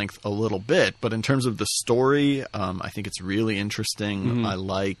arm's length a little bit. But in terms of the story, I think it's really interesting. Mm-hmm. I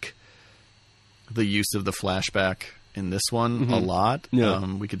like the use of the flashback in this one a lot. Yeah.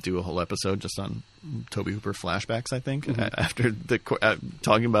 We could do a whole episode just on TOBE Hooper flashbacks, I think, after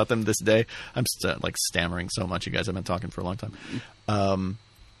talking about them this day. I'm stammering so much. You guys have been talking for a long time.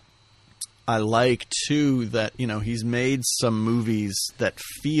 I like, too, that, he's made some movies that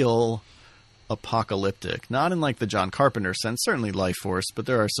feel apocalyptic. Not in, like, the John Carpenter sense, certainly Life Force, but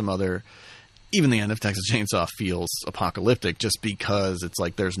there are some other... Even the end of Texas Chainsaw feels apocalyptic just because it's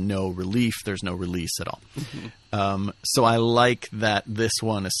like there's no relief, there's no release at all. Mm-hmm. So I like that this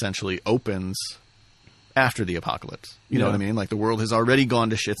one essentially opens after the apocalypse. You know what I mean? Like the world has already gone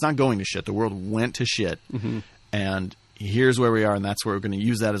to shit. It's not going to shit. The world went to shit. Mm-hmm. And here's where we are, and that's where we're going to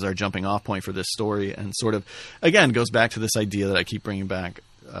use that as our jumping off point for this story. And sort of, again, goes back to this idea that I keep bringing back,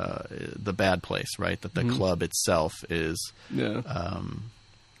 the bad place, right? That the club itself is...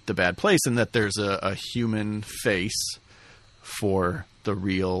 the bad place, and that there's a human face for the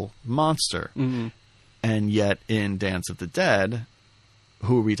real monster. Mm-hmm. And yet in Dance of the Dead,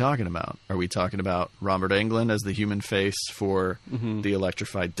 who are we talking about? Are we talking about Robert Englund as the human face for the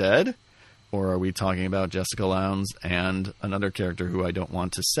electrified dead? Or are we talking about Jessica Lowndes and another character who I don't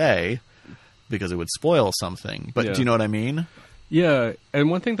want to say because it would spoil something? But do you know what I mean? Yeah,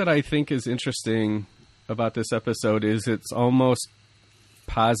 and one thing that I think is interesting about this episode is it's almost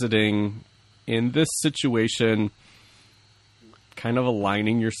positing in this situation, kind of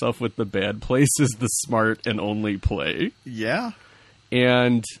aligning yourself with the bad place is the smart and only play. Yeah.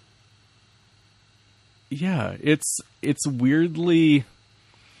 And yeah, it's weirdly,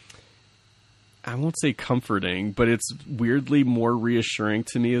 I won't say comforting, but it's weirdly more reassuring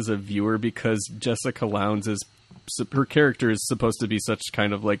to me as a viewer because Jessica Lowndes her character is supposed to be such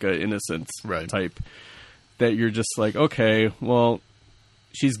kind of like an innocent type that you're just like, okay, well,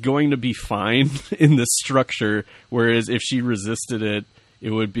 she's going to be fine in this structure, whereas if she resisted it, it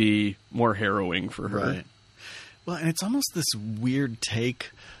would be more harrowing for her. Right. Well, and it's almost this weird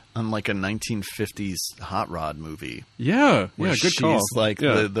take on like a 1950s hot rod movie. Yeah, where good call. She's like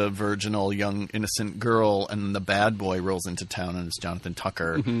the virginal young innocent girl, and the bad boy rolls into town, and it's Jonathan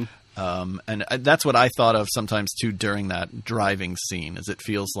Tucker. Mm-hmm. And that's what I thought of sometimes too during that driving scene. Is it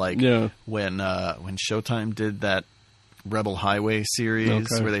feels like when Showtime did that Rebel Highway series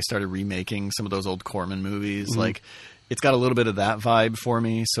where they started remaking some of those old Corman movies. Mm-hmm. Like it's got a little bit of that vibe for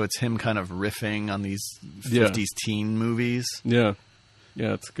me. So it's him kind of riffing on these 50s teen movies. Yeah.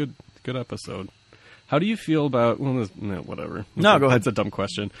 Yeah. It's a good episode. How do you feel about, whatever. No, go ahead. It's a dumb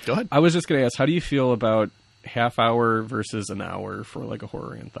question. Go ahead. I was just going to ask, how do you feel about half hour versus an hour for like a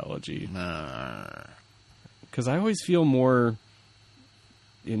horror anthology? Because I always feel more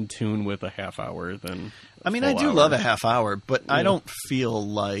in tune with a half hour than I do love a half hour, but I don't feel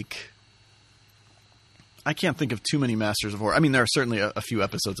like I can't think of too many Masters of Horror. I mean, there are certainly a few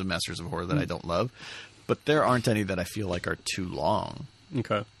episodes of Masters of Horror that I don't love, but there aren't any that I feel like are too long.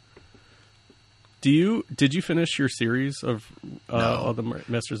 Okay. Did you finish your series of all the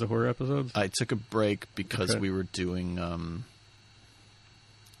Masters of Horror episodes? I took a break because we were doing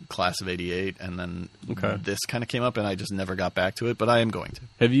Class of 88, and then this kind of came up, and I just never got back to it, but I am going to.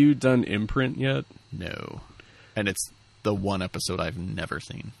 Have you done Imprint yet? No. And it's the one episode I've never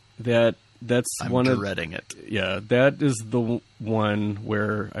seen. I'm dreading it. Yeah, that is the one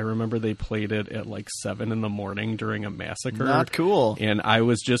where I remember they played it at like 7 a.m. during a massacre. Not cool. And I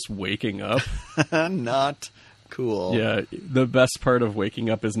was just waking up. Not cool. Yeah, the best part of waking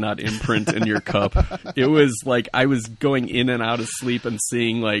up is not Imprint in your cup. It was like I was going in and out of sleep and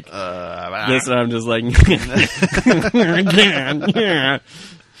seeing like this, and I'm just like,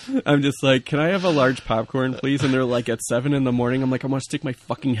 I'm just like, can I have a large popcorn, please? And they're like, at 7 a.m. I'm like, I want to stick my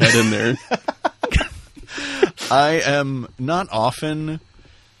fucking head in there. I am not often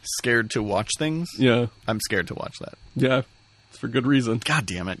scared to watch things. Yeah. I'm scared to watch that. Yeah. It's for good reason. God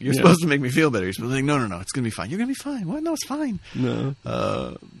damn it. You're supposed to make me feel better. You're supposed to think, no, it's going to be fine. You're going to be fine. What? No, it's fine. No.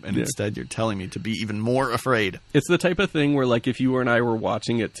 And instead you're telling me to be even more afraid. It's the type of thing where like if you and I were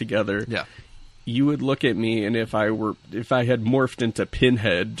watching it together, you would look at me, and if I had morphed into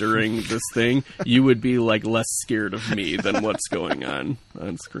Pinhead during this thing, you would be like less scared of me than what's going on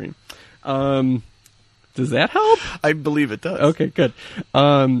screen. Does that help? I believe it does. Okay, good.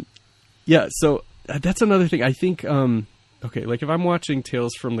 Yeah, so that's another thing. I think, like if I'm watching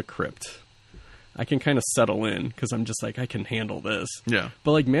Tales from the Crypt, I can kind of settle in because I'm just like, I can handle this. Yeah.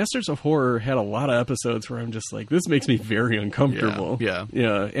 But like Masters of Horror had a lot of episodes where I'm just like, this makes me very uncomfortable. Yeah.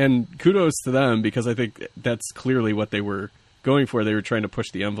 And kudos to them because I think that's clearly what they were going for. They were trying to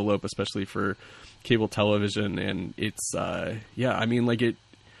push the envelope, especially for cable television. And it's,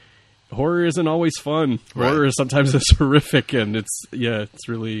 horror isn't always fun. Right. Horror is sometimes it's horrific, and it's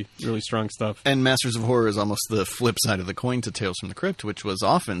really, really strong stuff. And Masters of Horror is almost the flip side of the coin to Tales from the Crypt, which was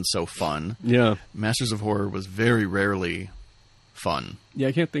often so fun. Yeah. Masters of Horror was very rarely fun. Yeah,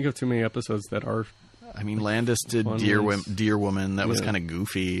 I can't think of too many episodes that are I mean, Landis did Fun Dear ones. Woman. That was Yeah. kind of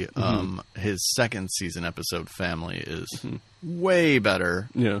goofy. His second season episode, Family, is way better.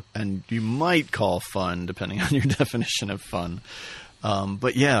 Yeah. And you might call fun, depending on your definition of fun.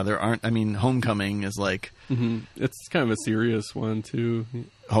 But yeah, there aren't. I mean, Homecoming is like. It's kind of a serious one, too.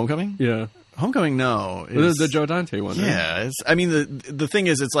 Homecoming? Yeah. Homecoming, no. The Joe Dante one, right? Yeah. I mean, the thing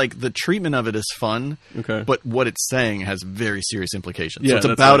is, it's like the treatment of it is fun, Okay. but what it's saying has very serious implications. Yeah, so it's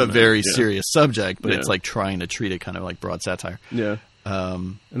that's about what I a meant. very Yeah. serious subject, but Yeah. it's like trying to treat it kind of like broad satire. Yeah.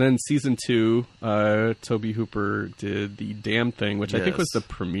 And then season 2, Tobe Hooper did The Damn Thing, which I think Yes. was the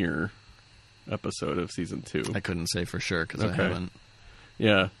premiere episode of season 2. I couldn't say for sure because I haven't.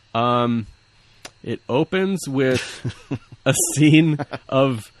 Yeah. It opens with a scene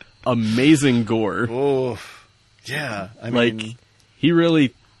of amazing gore. Oh, yeah. I like, mean, he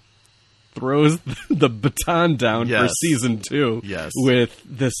really throws the baton down for Yes. season 2 Yes. with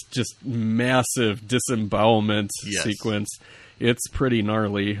this just massive disembowelment Yes. sequence. It's pretty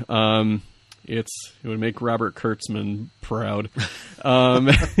gnarly. It would make Robert Kurtzman proud.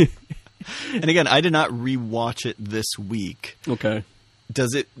 and again, I did not rewatch it this week. Okay.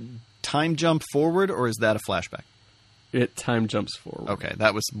 Does it time jump forward, or is that a flashback? It time jumps forward. Okay,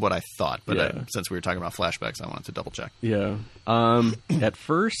 that was what I thought. But Yeah. since we were talking about flashbacks, I wanted to double check. Yeah. At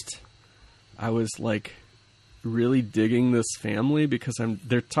first, I was like really digging this family because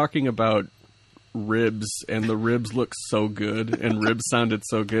they're talking about ribs, and the ribs look so good, and ribs sounded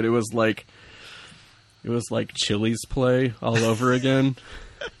so good. It was like Chili's play all over again.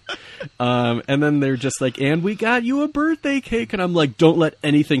 And then they're just like, and we got you a birthday cake. And I'm like, don't let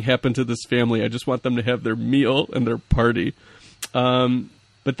anything happen to this family. I just want them to have their meal and their party.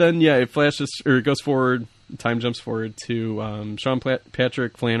 But then, yeah, it goes forward, time jumps forward to Sean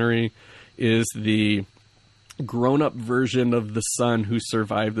Patrick Flannery is the grown-up version of the son who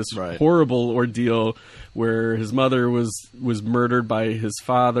survived this horrible ordeal where his mother was murdered by his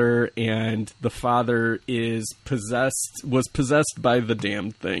father, and the father was possessed by the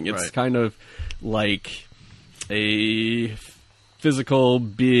damned thing. It's kind of like a physical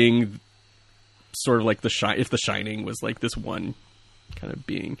being, sort of like if The Shining was like this one kind of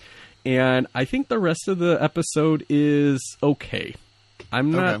being. And I think the rest of the episode is okay.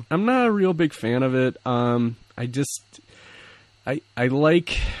 I'm not a real big fan of it. I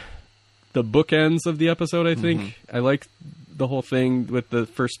like the bookends of the episode, I think. I like the whole thing with the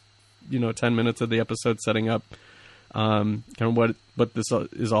first, 10 minutes of the episode setting up kind of what this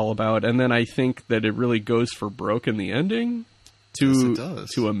is all about. And then I think that it really goes for broke in the ending to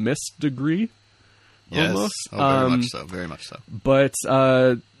a missed degree. Yes. Almost. Very much so. But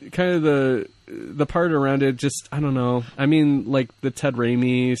kind of the part around it, just, I don't know. I mean, like, the Ted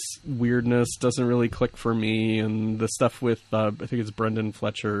Raimi weirdness doesn't really click for me, and the stuff with, I think it's Brendan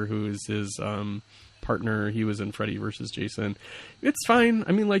Fletcher, who is his partner. He was in Freddy vs. Jason. It's fine.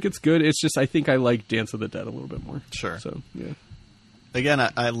 I mean, like, it's good. It's just, I think I like Dance of the Dead a little bit more. Sure. So, yeah. Again,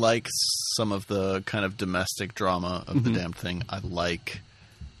 I like some of the kind of domestic drama of the damn thing. I like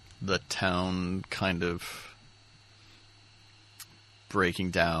the town kind of breaking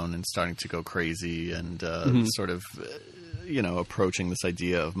down and starting to go crazy and sort of, approaching this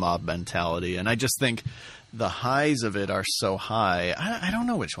idea of mob mentality. And I just think the highs of it are so high. I don't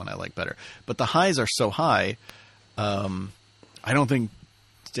know which one I like better, but the highs are so high. I don't think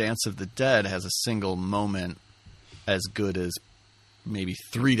Dance of the Dead has a single moment as good as maybe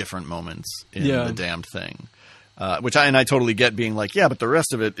 3 different moments in the damned thing. Which I totally get being like, yeah, but the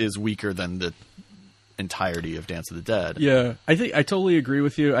rest of it is weaker than the entirety of Dance of the Dead. Yeah, I think I totally agree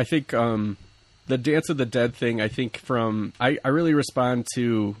with you. I think the Dance of the Dead thing, I think I really respond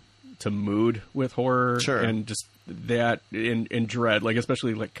to mood with horror, and just that in dread, like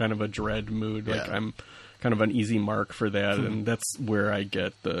especially like kind of a dread mood. Like I'm kind of an easy mark for that, and that's where I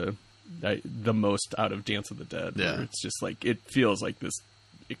get the most out of Dance of the Dead. Yeah, where it's just like it feels like this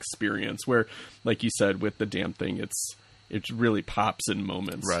experience where, like you said, with the damn thing, it really pops in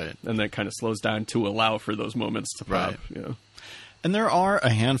moments, right, and then kind of slows down to allow for those moments to pop. Right. Yeah. And there are a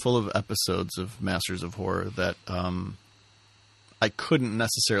handful of episodes of Masters of Horror that I couldn't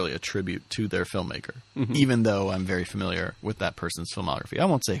necessarily attribute to their filmmaker, even though I'm very familiar with that person's filmography. I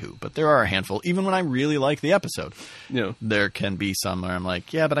won't say who, but there are a handful. Even when I really like the episode, there can be some where I'm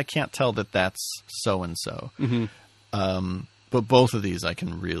like, yeah, but I can't tell that that's so-and-so. But both of these I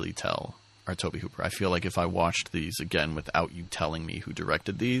can really tell are Tobe Hooper. I feel like if I watched these again without you telling me who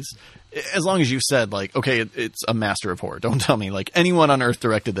directed these, as long as you said, like, okay, it's a master of horror. Don't tell me, like, anyone on earth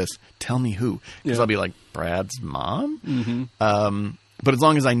directed this. Tell me who. Because I'll be like, Brad's mom? But as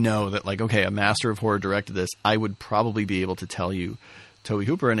long as I know that, like, okay, a master of horror directed this, I would probably be able to tell you Tobe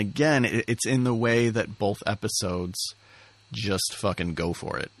Hooper. And again, it's in the way that both episodes just fucking go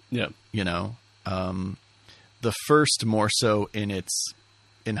for it. Yeah. You know? The first more so in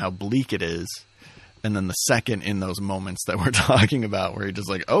how bleak it is. And then the second in those moments that we're talking about where you're just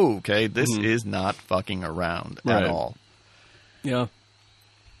like, oh, okay, this is not fucking around at all. Yeah.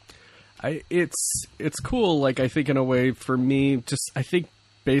 It's cool, like, I think in a way for me, just, I think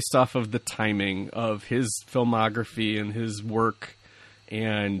based off of the timing of his filmography and his work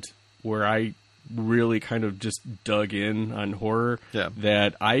and where I really kind of just dug in on horror,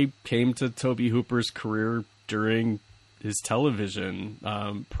 that I came to Tobe Hooper's career during his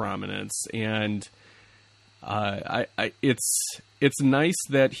television prominence, and it's nice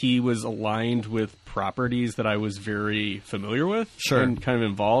that he was aligned with properties that I was very familiar with and kind of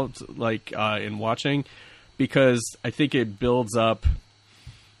involved, like in watching, because I think it builds up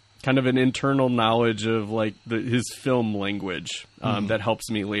kind of an internal knowledge of like his film language that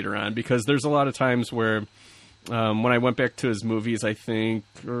helps me later on, because there's a lot of times where when I went back to his movies, I think,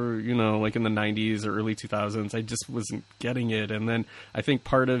 or, you know, like in the 90s or early 2000s, I just wasn't getting it. And then I think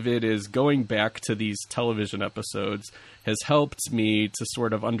part of it is going back to these television episodes has helped me to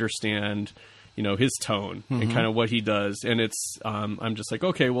sort of understand, you know, his tone and kind of what he does. And it's, I'm just like,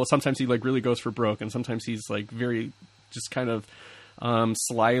 okay, well, sometimes he like really goes for broke, and sometimes he's like very just kind of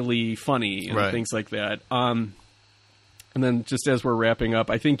slyly funny and things like that. And then just as we're wrapping up,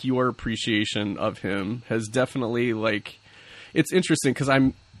 I think your appreciation of him has definitely, like, it's interesting because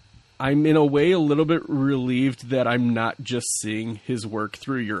I'm in a way a little bit relieved that I'm not just seeing his work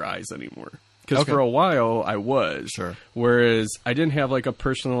through your eyes anymore. Because for a while I was. Whereas I didn't have like a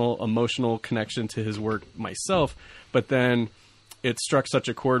personal emotional connection to his work myself, but then it struck such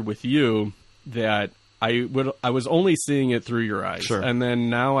a chord with you that I was only seeing it through your eyes. And then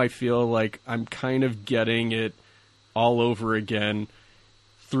now I feel like I'm kind of getting it all over again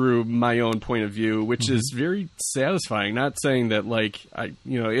through my own point of view, which is very satisfying. Not saying that like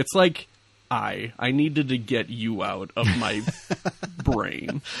it's like I needed to get you out of my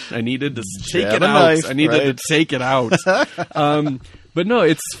brain. I needed to take it out. I needed to take it out. But no,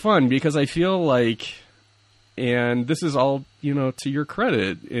 it's fun because I feel like, and this is all, you know, to your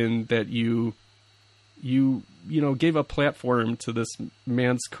credit in that you gave a platform to this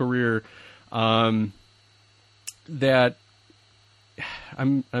man's career, that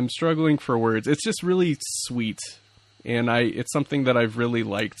I'm struggling for words. It's just really sweet, and it's something that I've really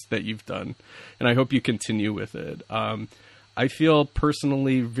liked that you've done, and I hope you continue with it. I feel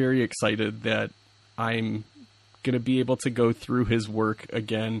personally very excited that I'm going to be able to go through his work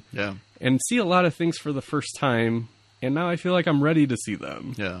again, and see a lot of things for the first time, and now I feel like I'm ready to see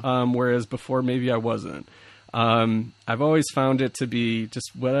them. Whereas before maybe I wasn't. I've always found it to be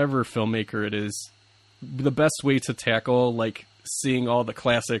just whatever filmmaker it is, the best way to tackle like seeing all the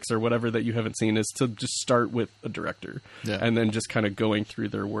classics or whatever that you haven't seen is to just start with a director and then just kind of going through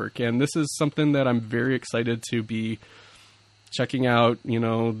their work. And this is something that I'm very excited to be checking out, you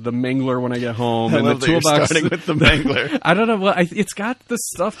know, the Mangler when I get home, and the toolbox. Starting with the Mangler. I don't know what it's got. The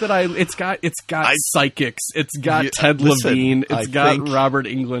stuff that it's got psychics. It's got Ted Levine. It's got Robert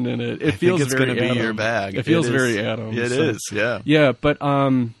Englund in it. It feels it's very going to be Adam. your bag. It feels very Adam. It is. Yeah. Yeah, but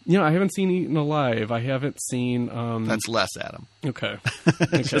you know, I haven't seen Eaten Alive. I haven't seen. That's less Adam. Okay.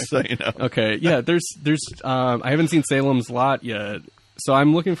 Just so you know. Okay. Yeah. There's. I haven't seen Salem's Lot yet, so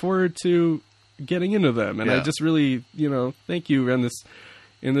I'm looking forward to getting into them, and I just really, you know, thank you in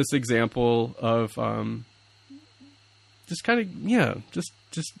this example of just kind of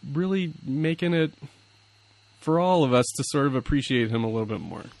just really making it for all of us to sort of appreciate him a little bit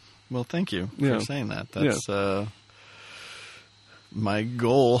more. Well, thank you for saying that. That's my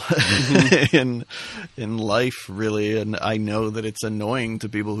goal in life, really, and I know that it's annoying to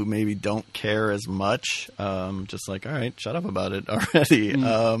people who maybe don't care as much. Just like, all right, shut up about it already.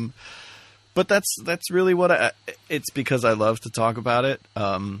 But that's really what it's because I love to talk about it.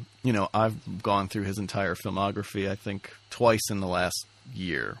 You know, I've gone through his entire filmography, I think twice in the last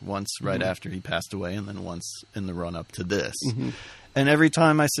year, once right after he passed away, and then once in the run up to this. And every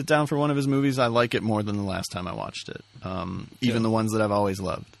time I sit down for one of his movies, I like it more than the last time I watched it. Even the ones that I've always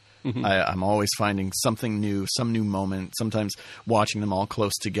loved. I'm always finding something new, some new moment, sometimes watching them all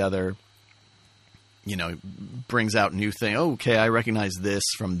close together, you know, brings out new thing. Oh, okay, I recognize this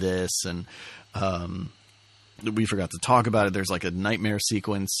from this, and we forgot to talk about it. There's like a nightmare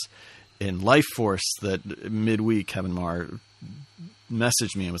sequence in Life Force that midweek Kevin Marr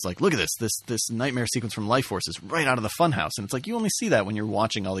messaged me and was like, "Look at this nightmare sequence from Life Force is right out of the Funhouse," and it's like you only see that when you're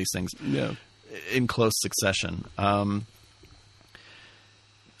watching all these things in close succession.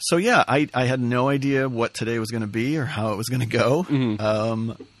 So yeah, I had no idea what today was going to be or how it was going to go.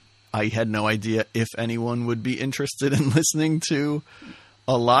 I had no idea if anyone would be interested in listening to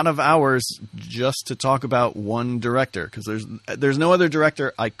a lot of hours just to talk about one director, because there's no other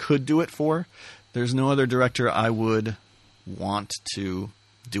director I could do it for. There's no other director I would want to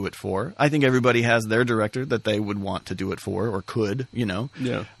do it for. I think everybody has their director that they would want to do it for or could,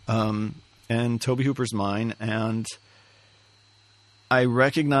 Yeah. And Tobe Hooper's mine, and I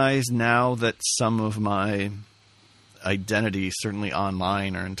recognize now that some of my identity, certainly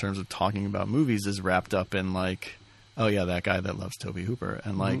online or in terms of talking about movies, is wrapped up in like, oh yeah, that guy that loves Tobe Hooper.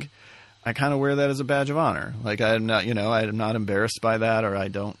 And like, I kind of wear that as a badge of honor. Like I'm not, I'm not embarrassed by that, or I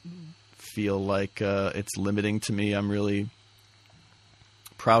don't feel like it's limiting to me. I'm really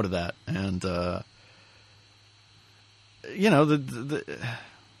proud of that. And,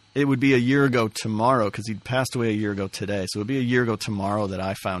 it would be a year ago tomorrow, because he'd passed away a year ago today. So it would be a year ago tomorrow that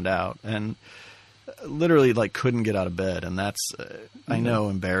I found out, and literally like couldn't get out of bed. And that's, I know,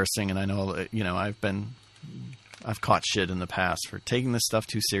 embarrassing. And I know, I've caught shit in the past for taking this stuff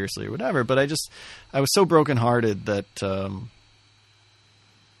too seriously or whatever. But I was so brokenhearted that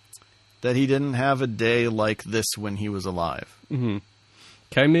he didn't have a day like this when he was alive. Mm-hmm.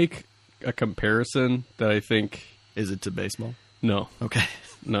 Can I make a comparison that I think... Is it to baseball? No. Okay.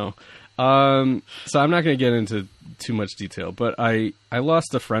 No. So I'm not going to get into too much detail, but I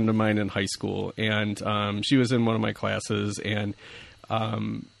lost a friend of mine in high school, and she was in one of my classes, and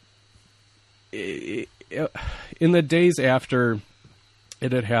in the days after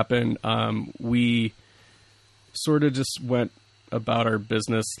it had happened, we sort of just went about our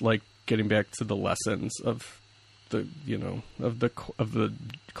business, like getting back to the lessons of the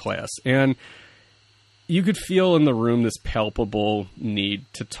class. And you could feel in the room this palpable need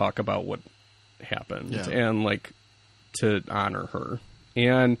to talk about what happened and like to honor her.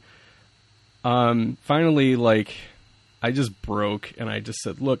 And finally, like, I just broke and I just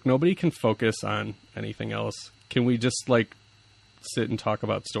said, look, nobody can focus on anything else. Can we just like sit and talk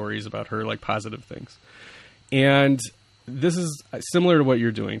about stories about her, like positive things? And this is similar to what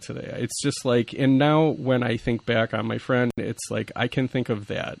you're doing today. It's just like, and now when I think back on my friend, it's like I can think of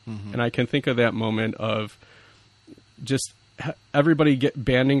that. Mm-hmm. And I can think of that moment of just everybody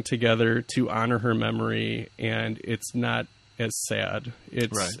banding together to honor her memory, and it's not as sad.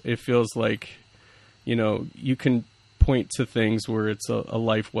 It feels like, you can point to things where it's a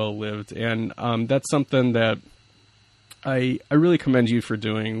life well lived. And that's something that I really commend you for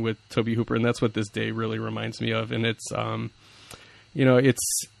doing with Tobe Hooper, and that's what this day really reminds me of. And it's,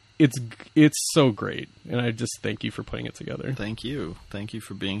 it's so great, and I just thank you for putting it together. Thank you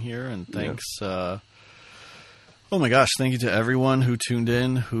for being here, and thanks. Oh my gosh, thank you to everyone who tuned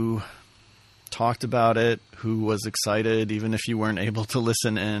in, who talked about it, who was excited, even if you weren't able to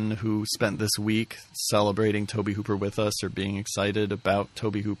listen in, who spent this week celebrating Tobe Hooper with us, or being excited about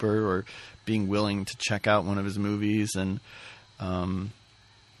Tobe Hooper, or being willing to check out one of his movies. And to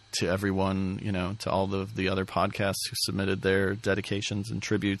everyone, to all of the other podcasts who submitted their dedications and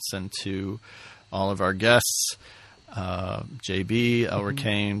tributes, and to all of our guests, JB, Elmer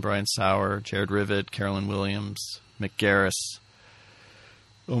Kane, Brian Sauer, Jared Rivet, Carolyn Williams, Mick Garris.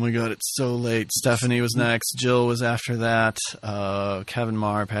 Oh my God, it's so late. Stephanie was next. Jill was after that. Kevin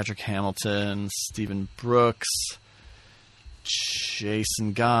Marr, Patrick Hamilton, Stephen Brooks,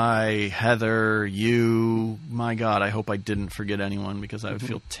 Jason Guy, Heather, you. My God, I hope I didn't forget anyone, because I would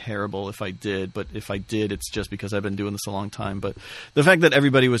feel terrible if I did. But if I did, it's just because I've been doing this a long time. But the fact that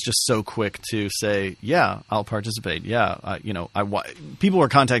everybody was just so quick to say, yeah, I'll participate. Yeah, people were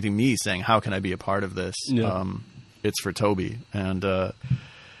contacting me saying, how can I be a part of this? Yeah. It's for Tobe. And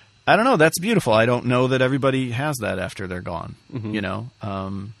I don't know. That's beautiful. I don't know that everybody has that after they're gone, Yeah.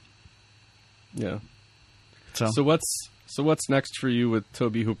 So what's next for you with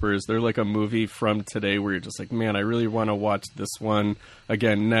Tobe Hooper? Is there like a movie from today where you're just like, man, I really want to watch this one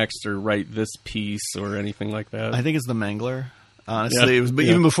again next, or write this piece, or anything like that? I think it's The Mangler. Honestly, it was. But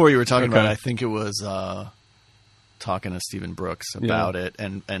even before you were talking about it, I think it was talking to Stephen Brooks about it,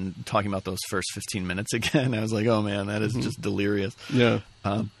 and talking about those first 15 minutes again. I was like, oh man, that is just delirious. Yeah.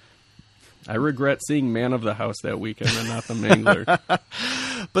 I regret seeing Man of the House that weekend and not The Mangler.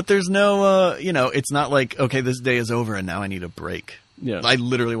 But there's no, it's not like, okay, this day is over and now I need a break. Yeah. I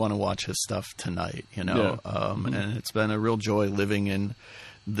literally want to watch his stuff tonight, And it's been a real joy living in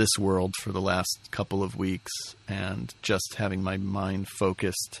this world for the last couple of weeks, and just having my mind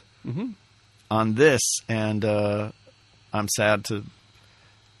focused on this. And I'm sad to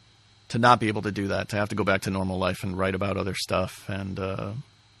not be able to do that, to have to go back to normal life and write about other stuff and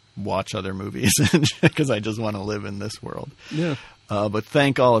watch other movies, because I just want to live in this world. Yeah. But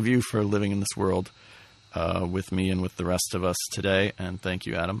thank all of you for living in this world with me and with the rest of us today. And thank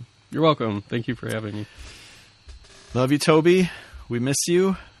you, Adam. You're welcome. Thank you for having me. Love you, Toby. We miss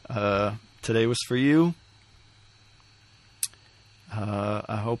you. Today was for you.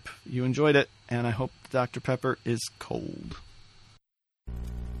 I hope you enjoyed it, and I hope Dr. Pepper is cold.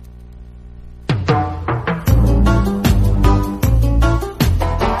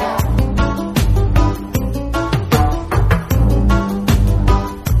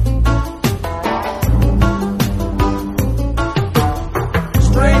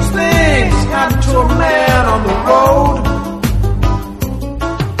 Strange things happen to a man on the road.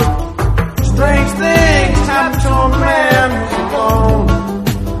 Strange things happen to a man who's alone.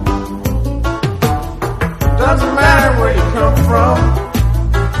 Doesn't matter where you come from.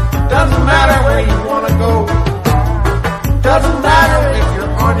 Doesn't matter where you want to go. Doesn't matter if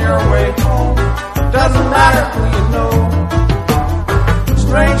you're on your way home. Doesn't matter who you know.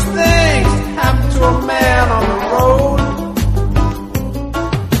 Strange things happen to a man on the road.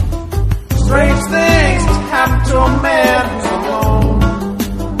 Strange things happen to a man who's alone.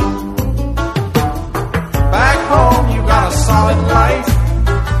 Back home you got a solid life.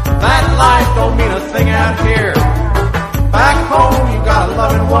 That life don't mean a thing out here. Back home you got a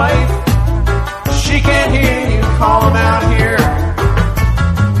loving wife. She can't hear you calling out here.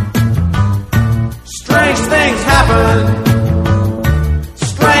 Strange things happen.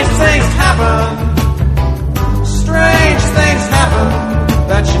 Strange things happen. Strange things happen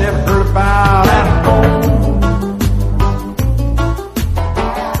that you never heard about at home.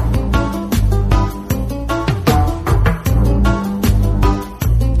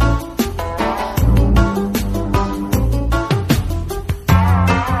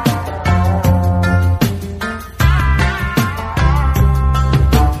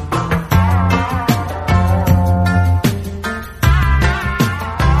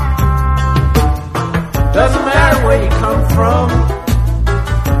 Doesn't matter where you come from.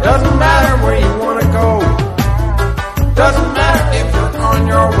 Doesn't matter where you want to go. Doesn't matter if you're on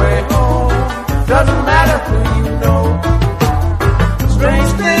your way home. Doesn't matter who you know.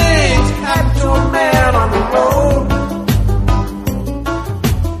 Strange things happen to a man on the road.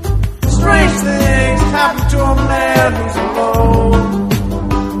 Strange things happen to a man who's alone.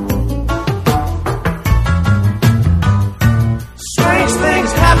 Strange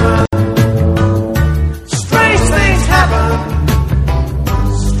things happen. Strange things happen.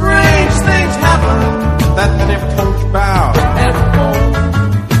 Strange things happen that they never told you about at home.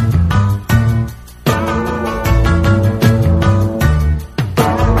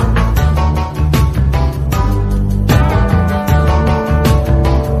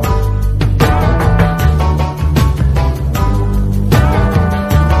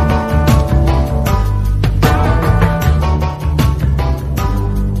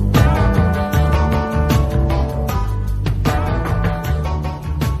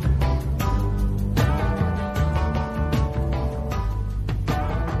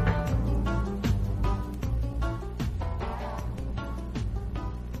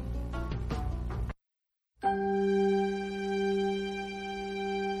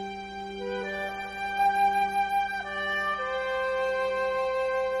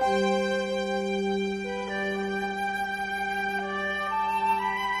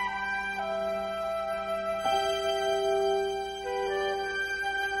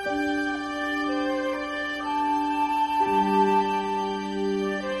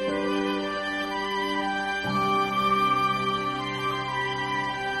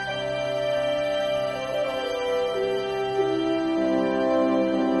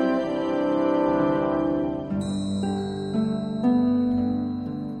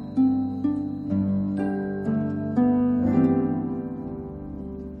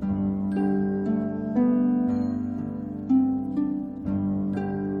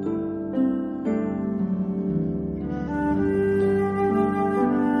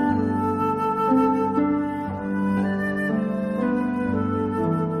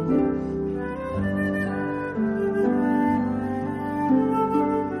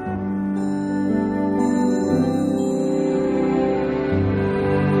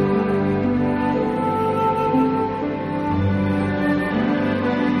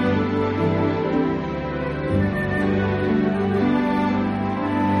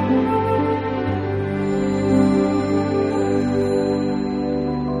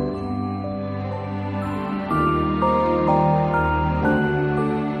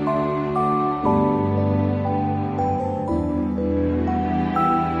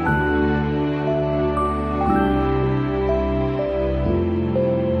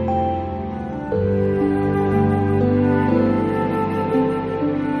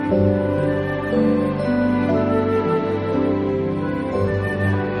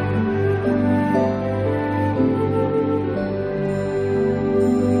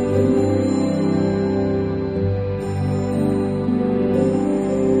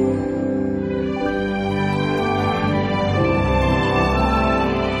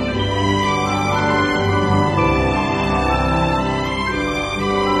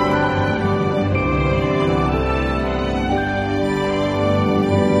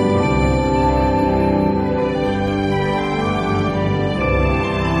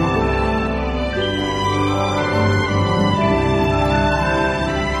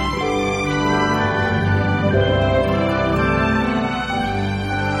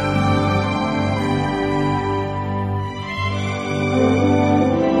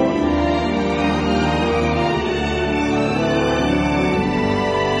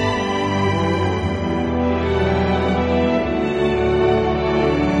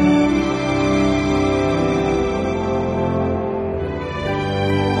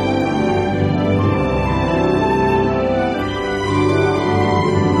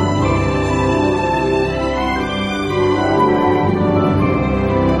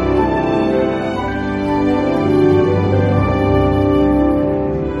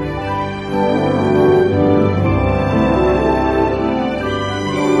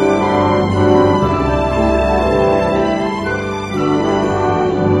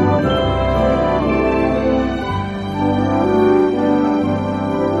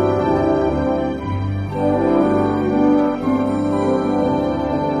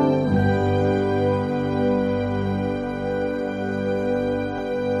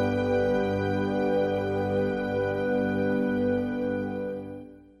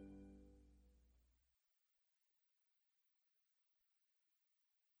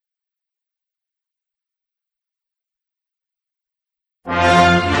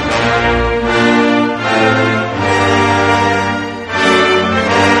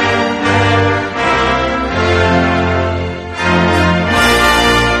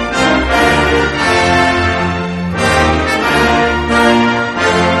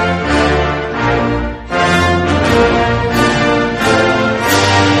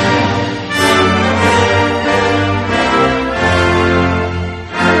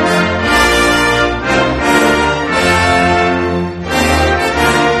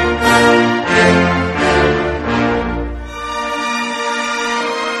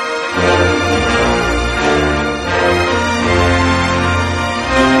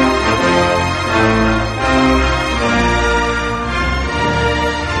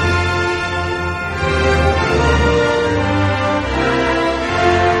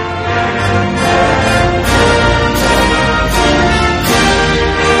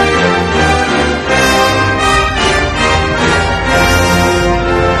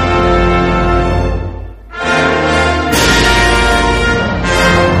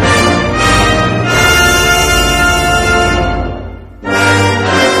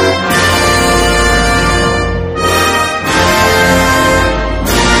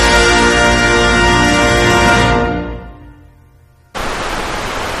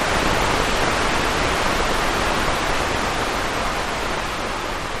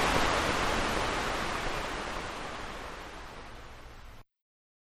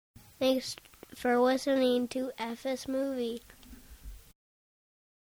 Thanks for listening to FS Movie.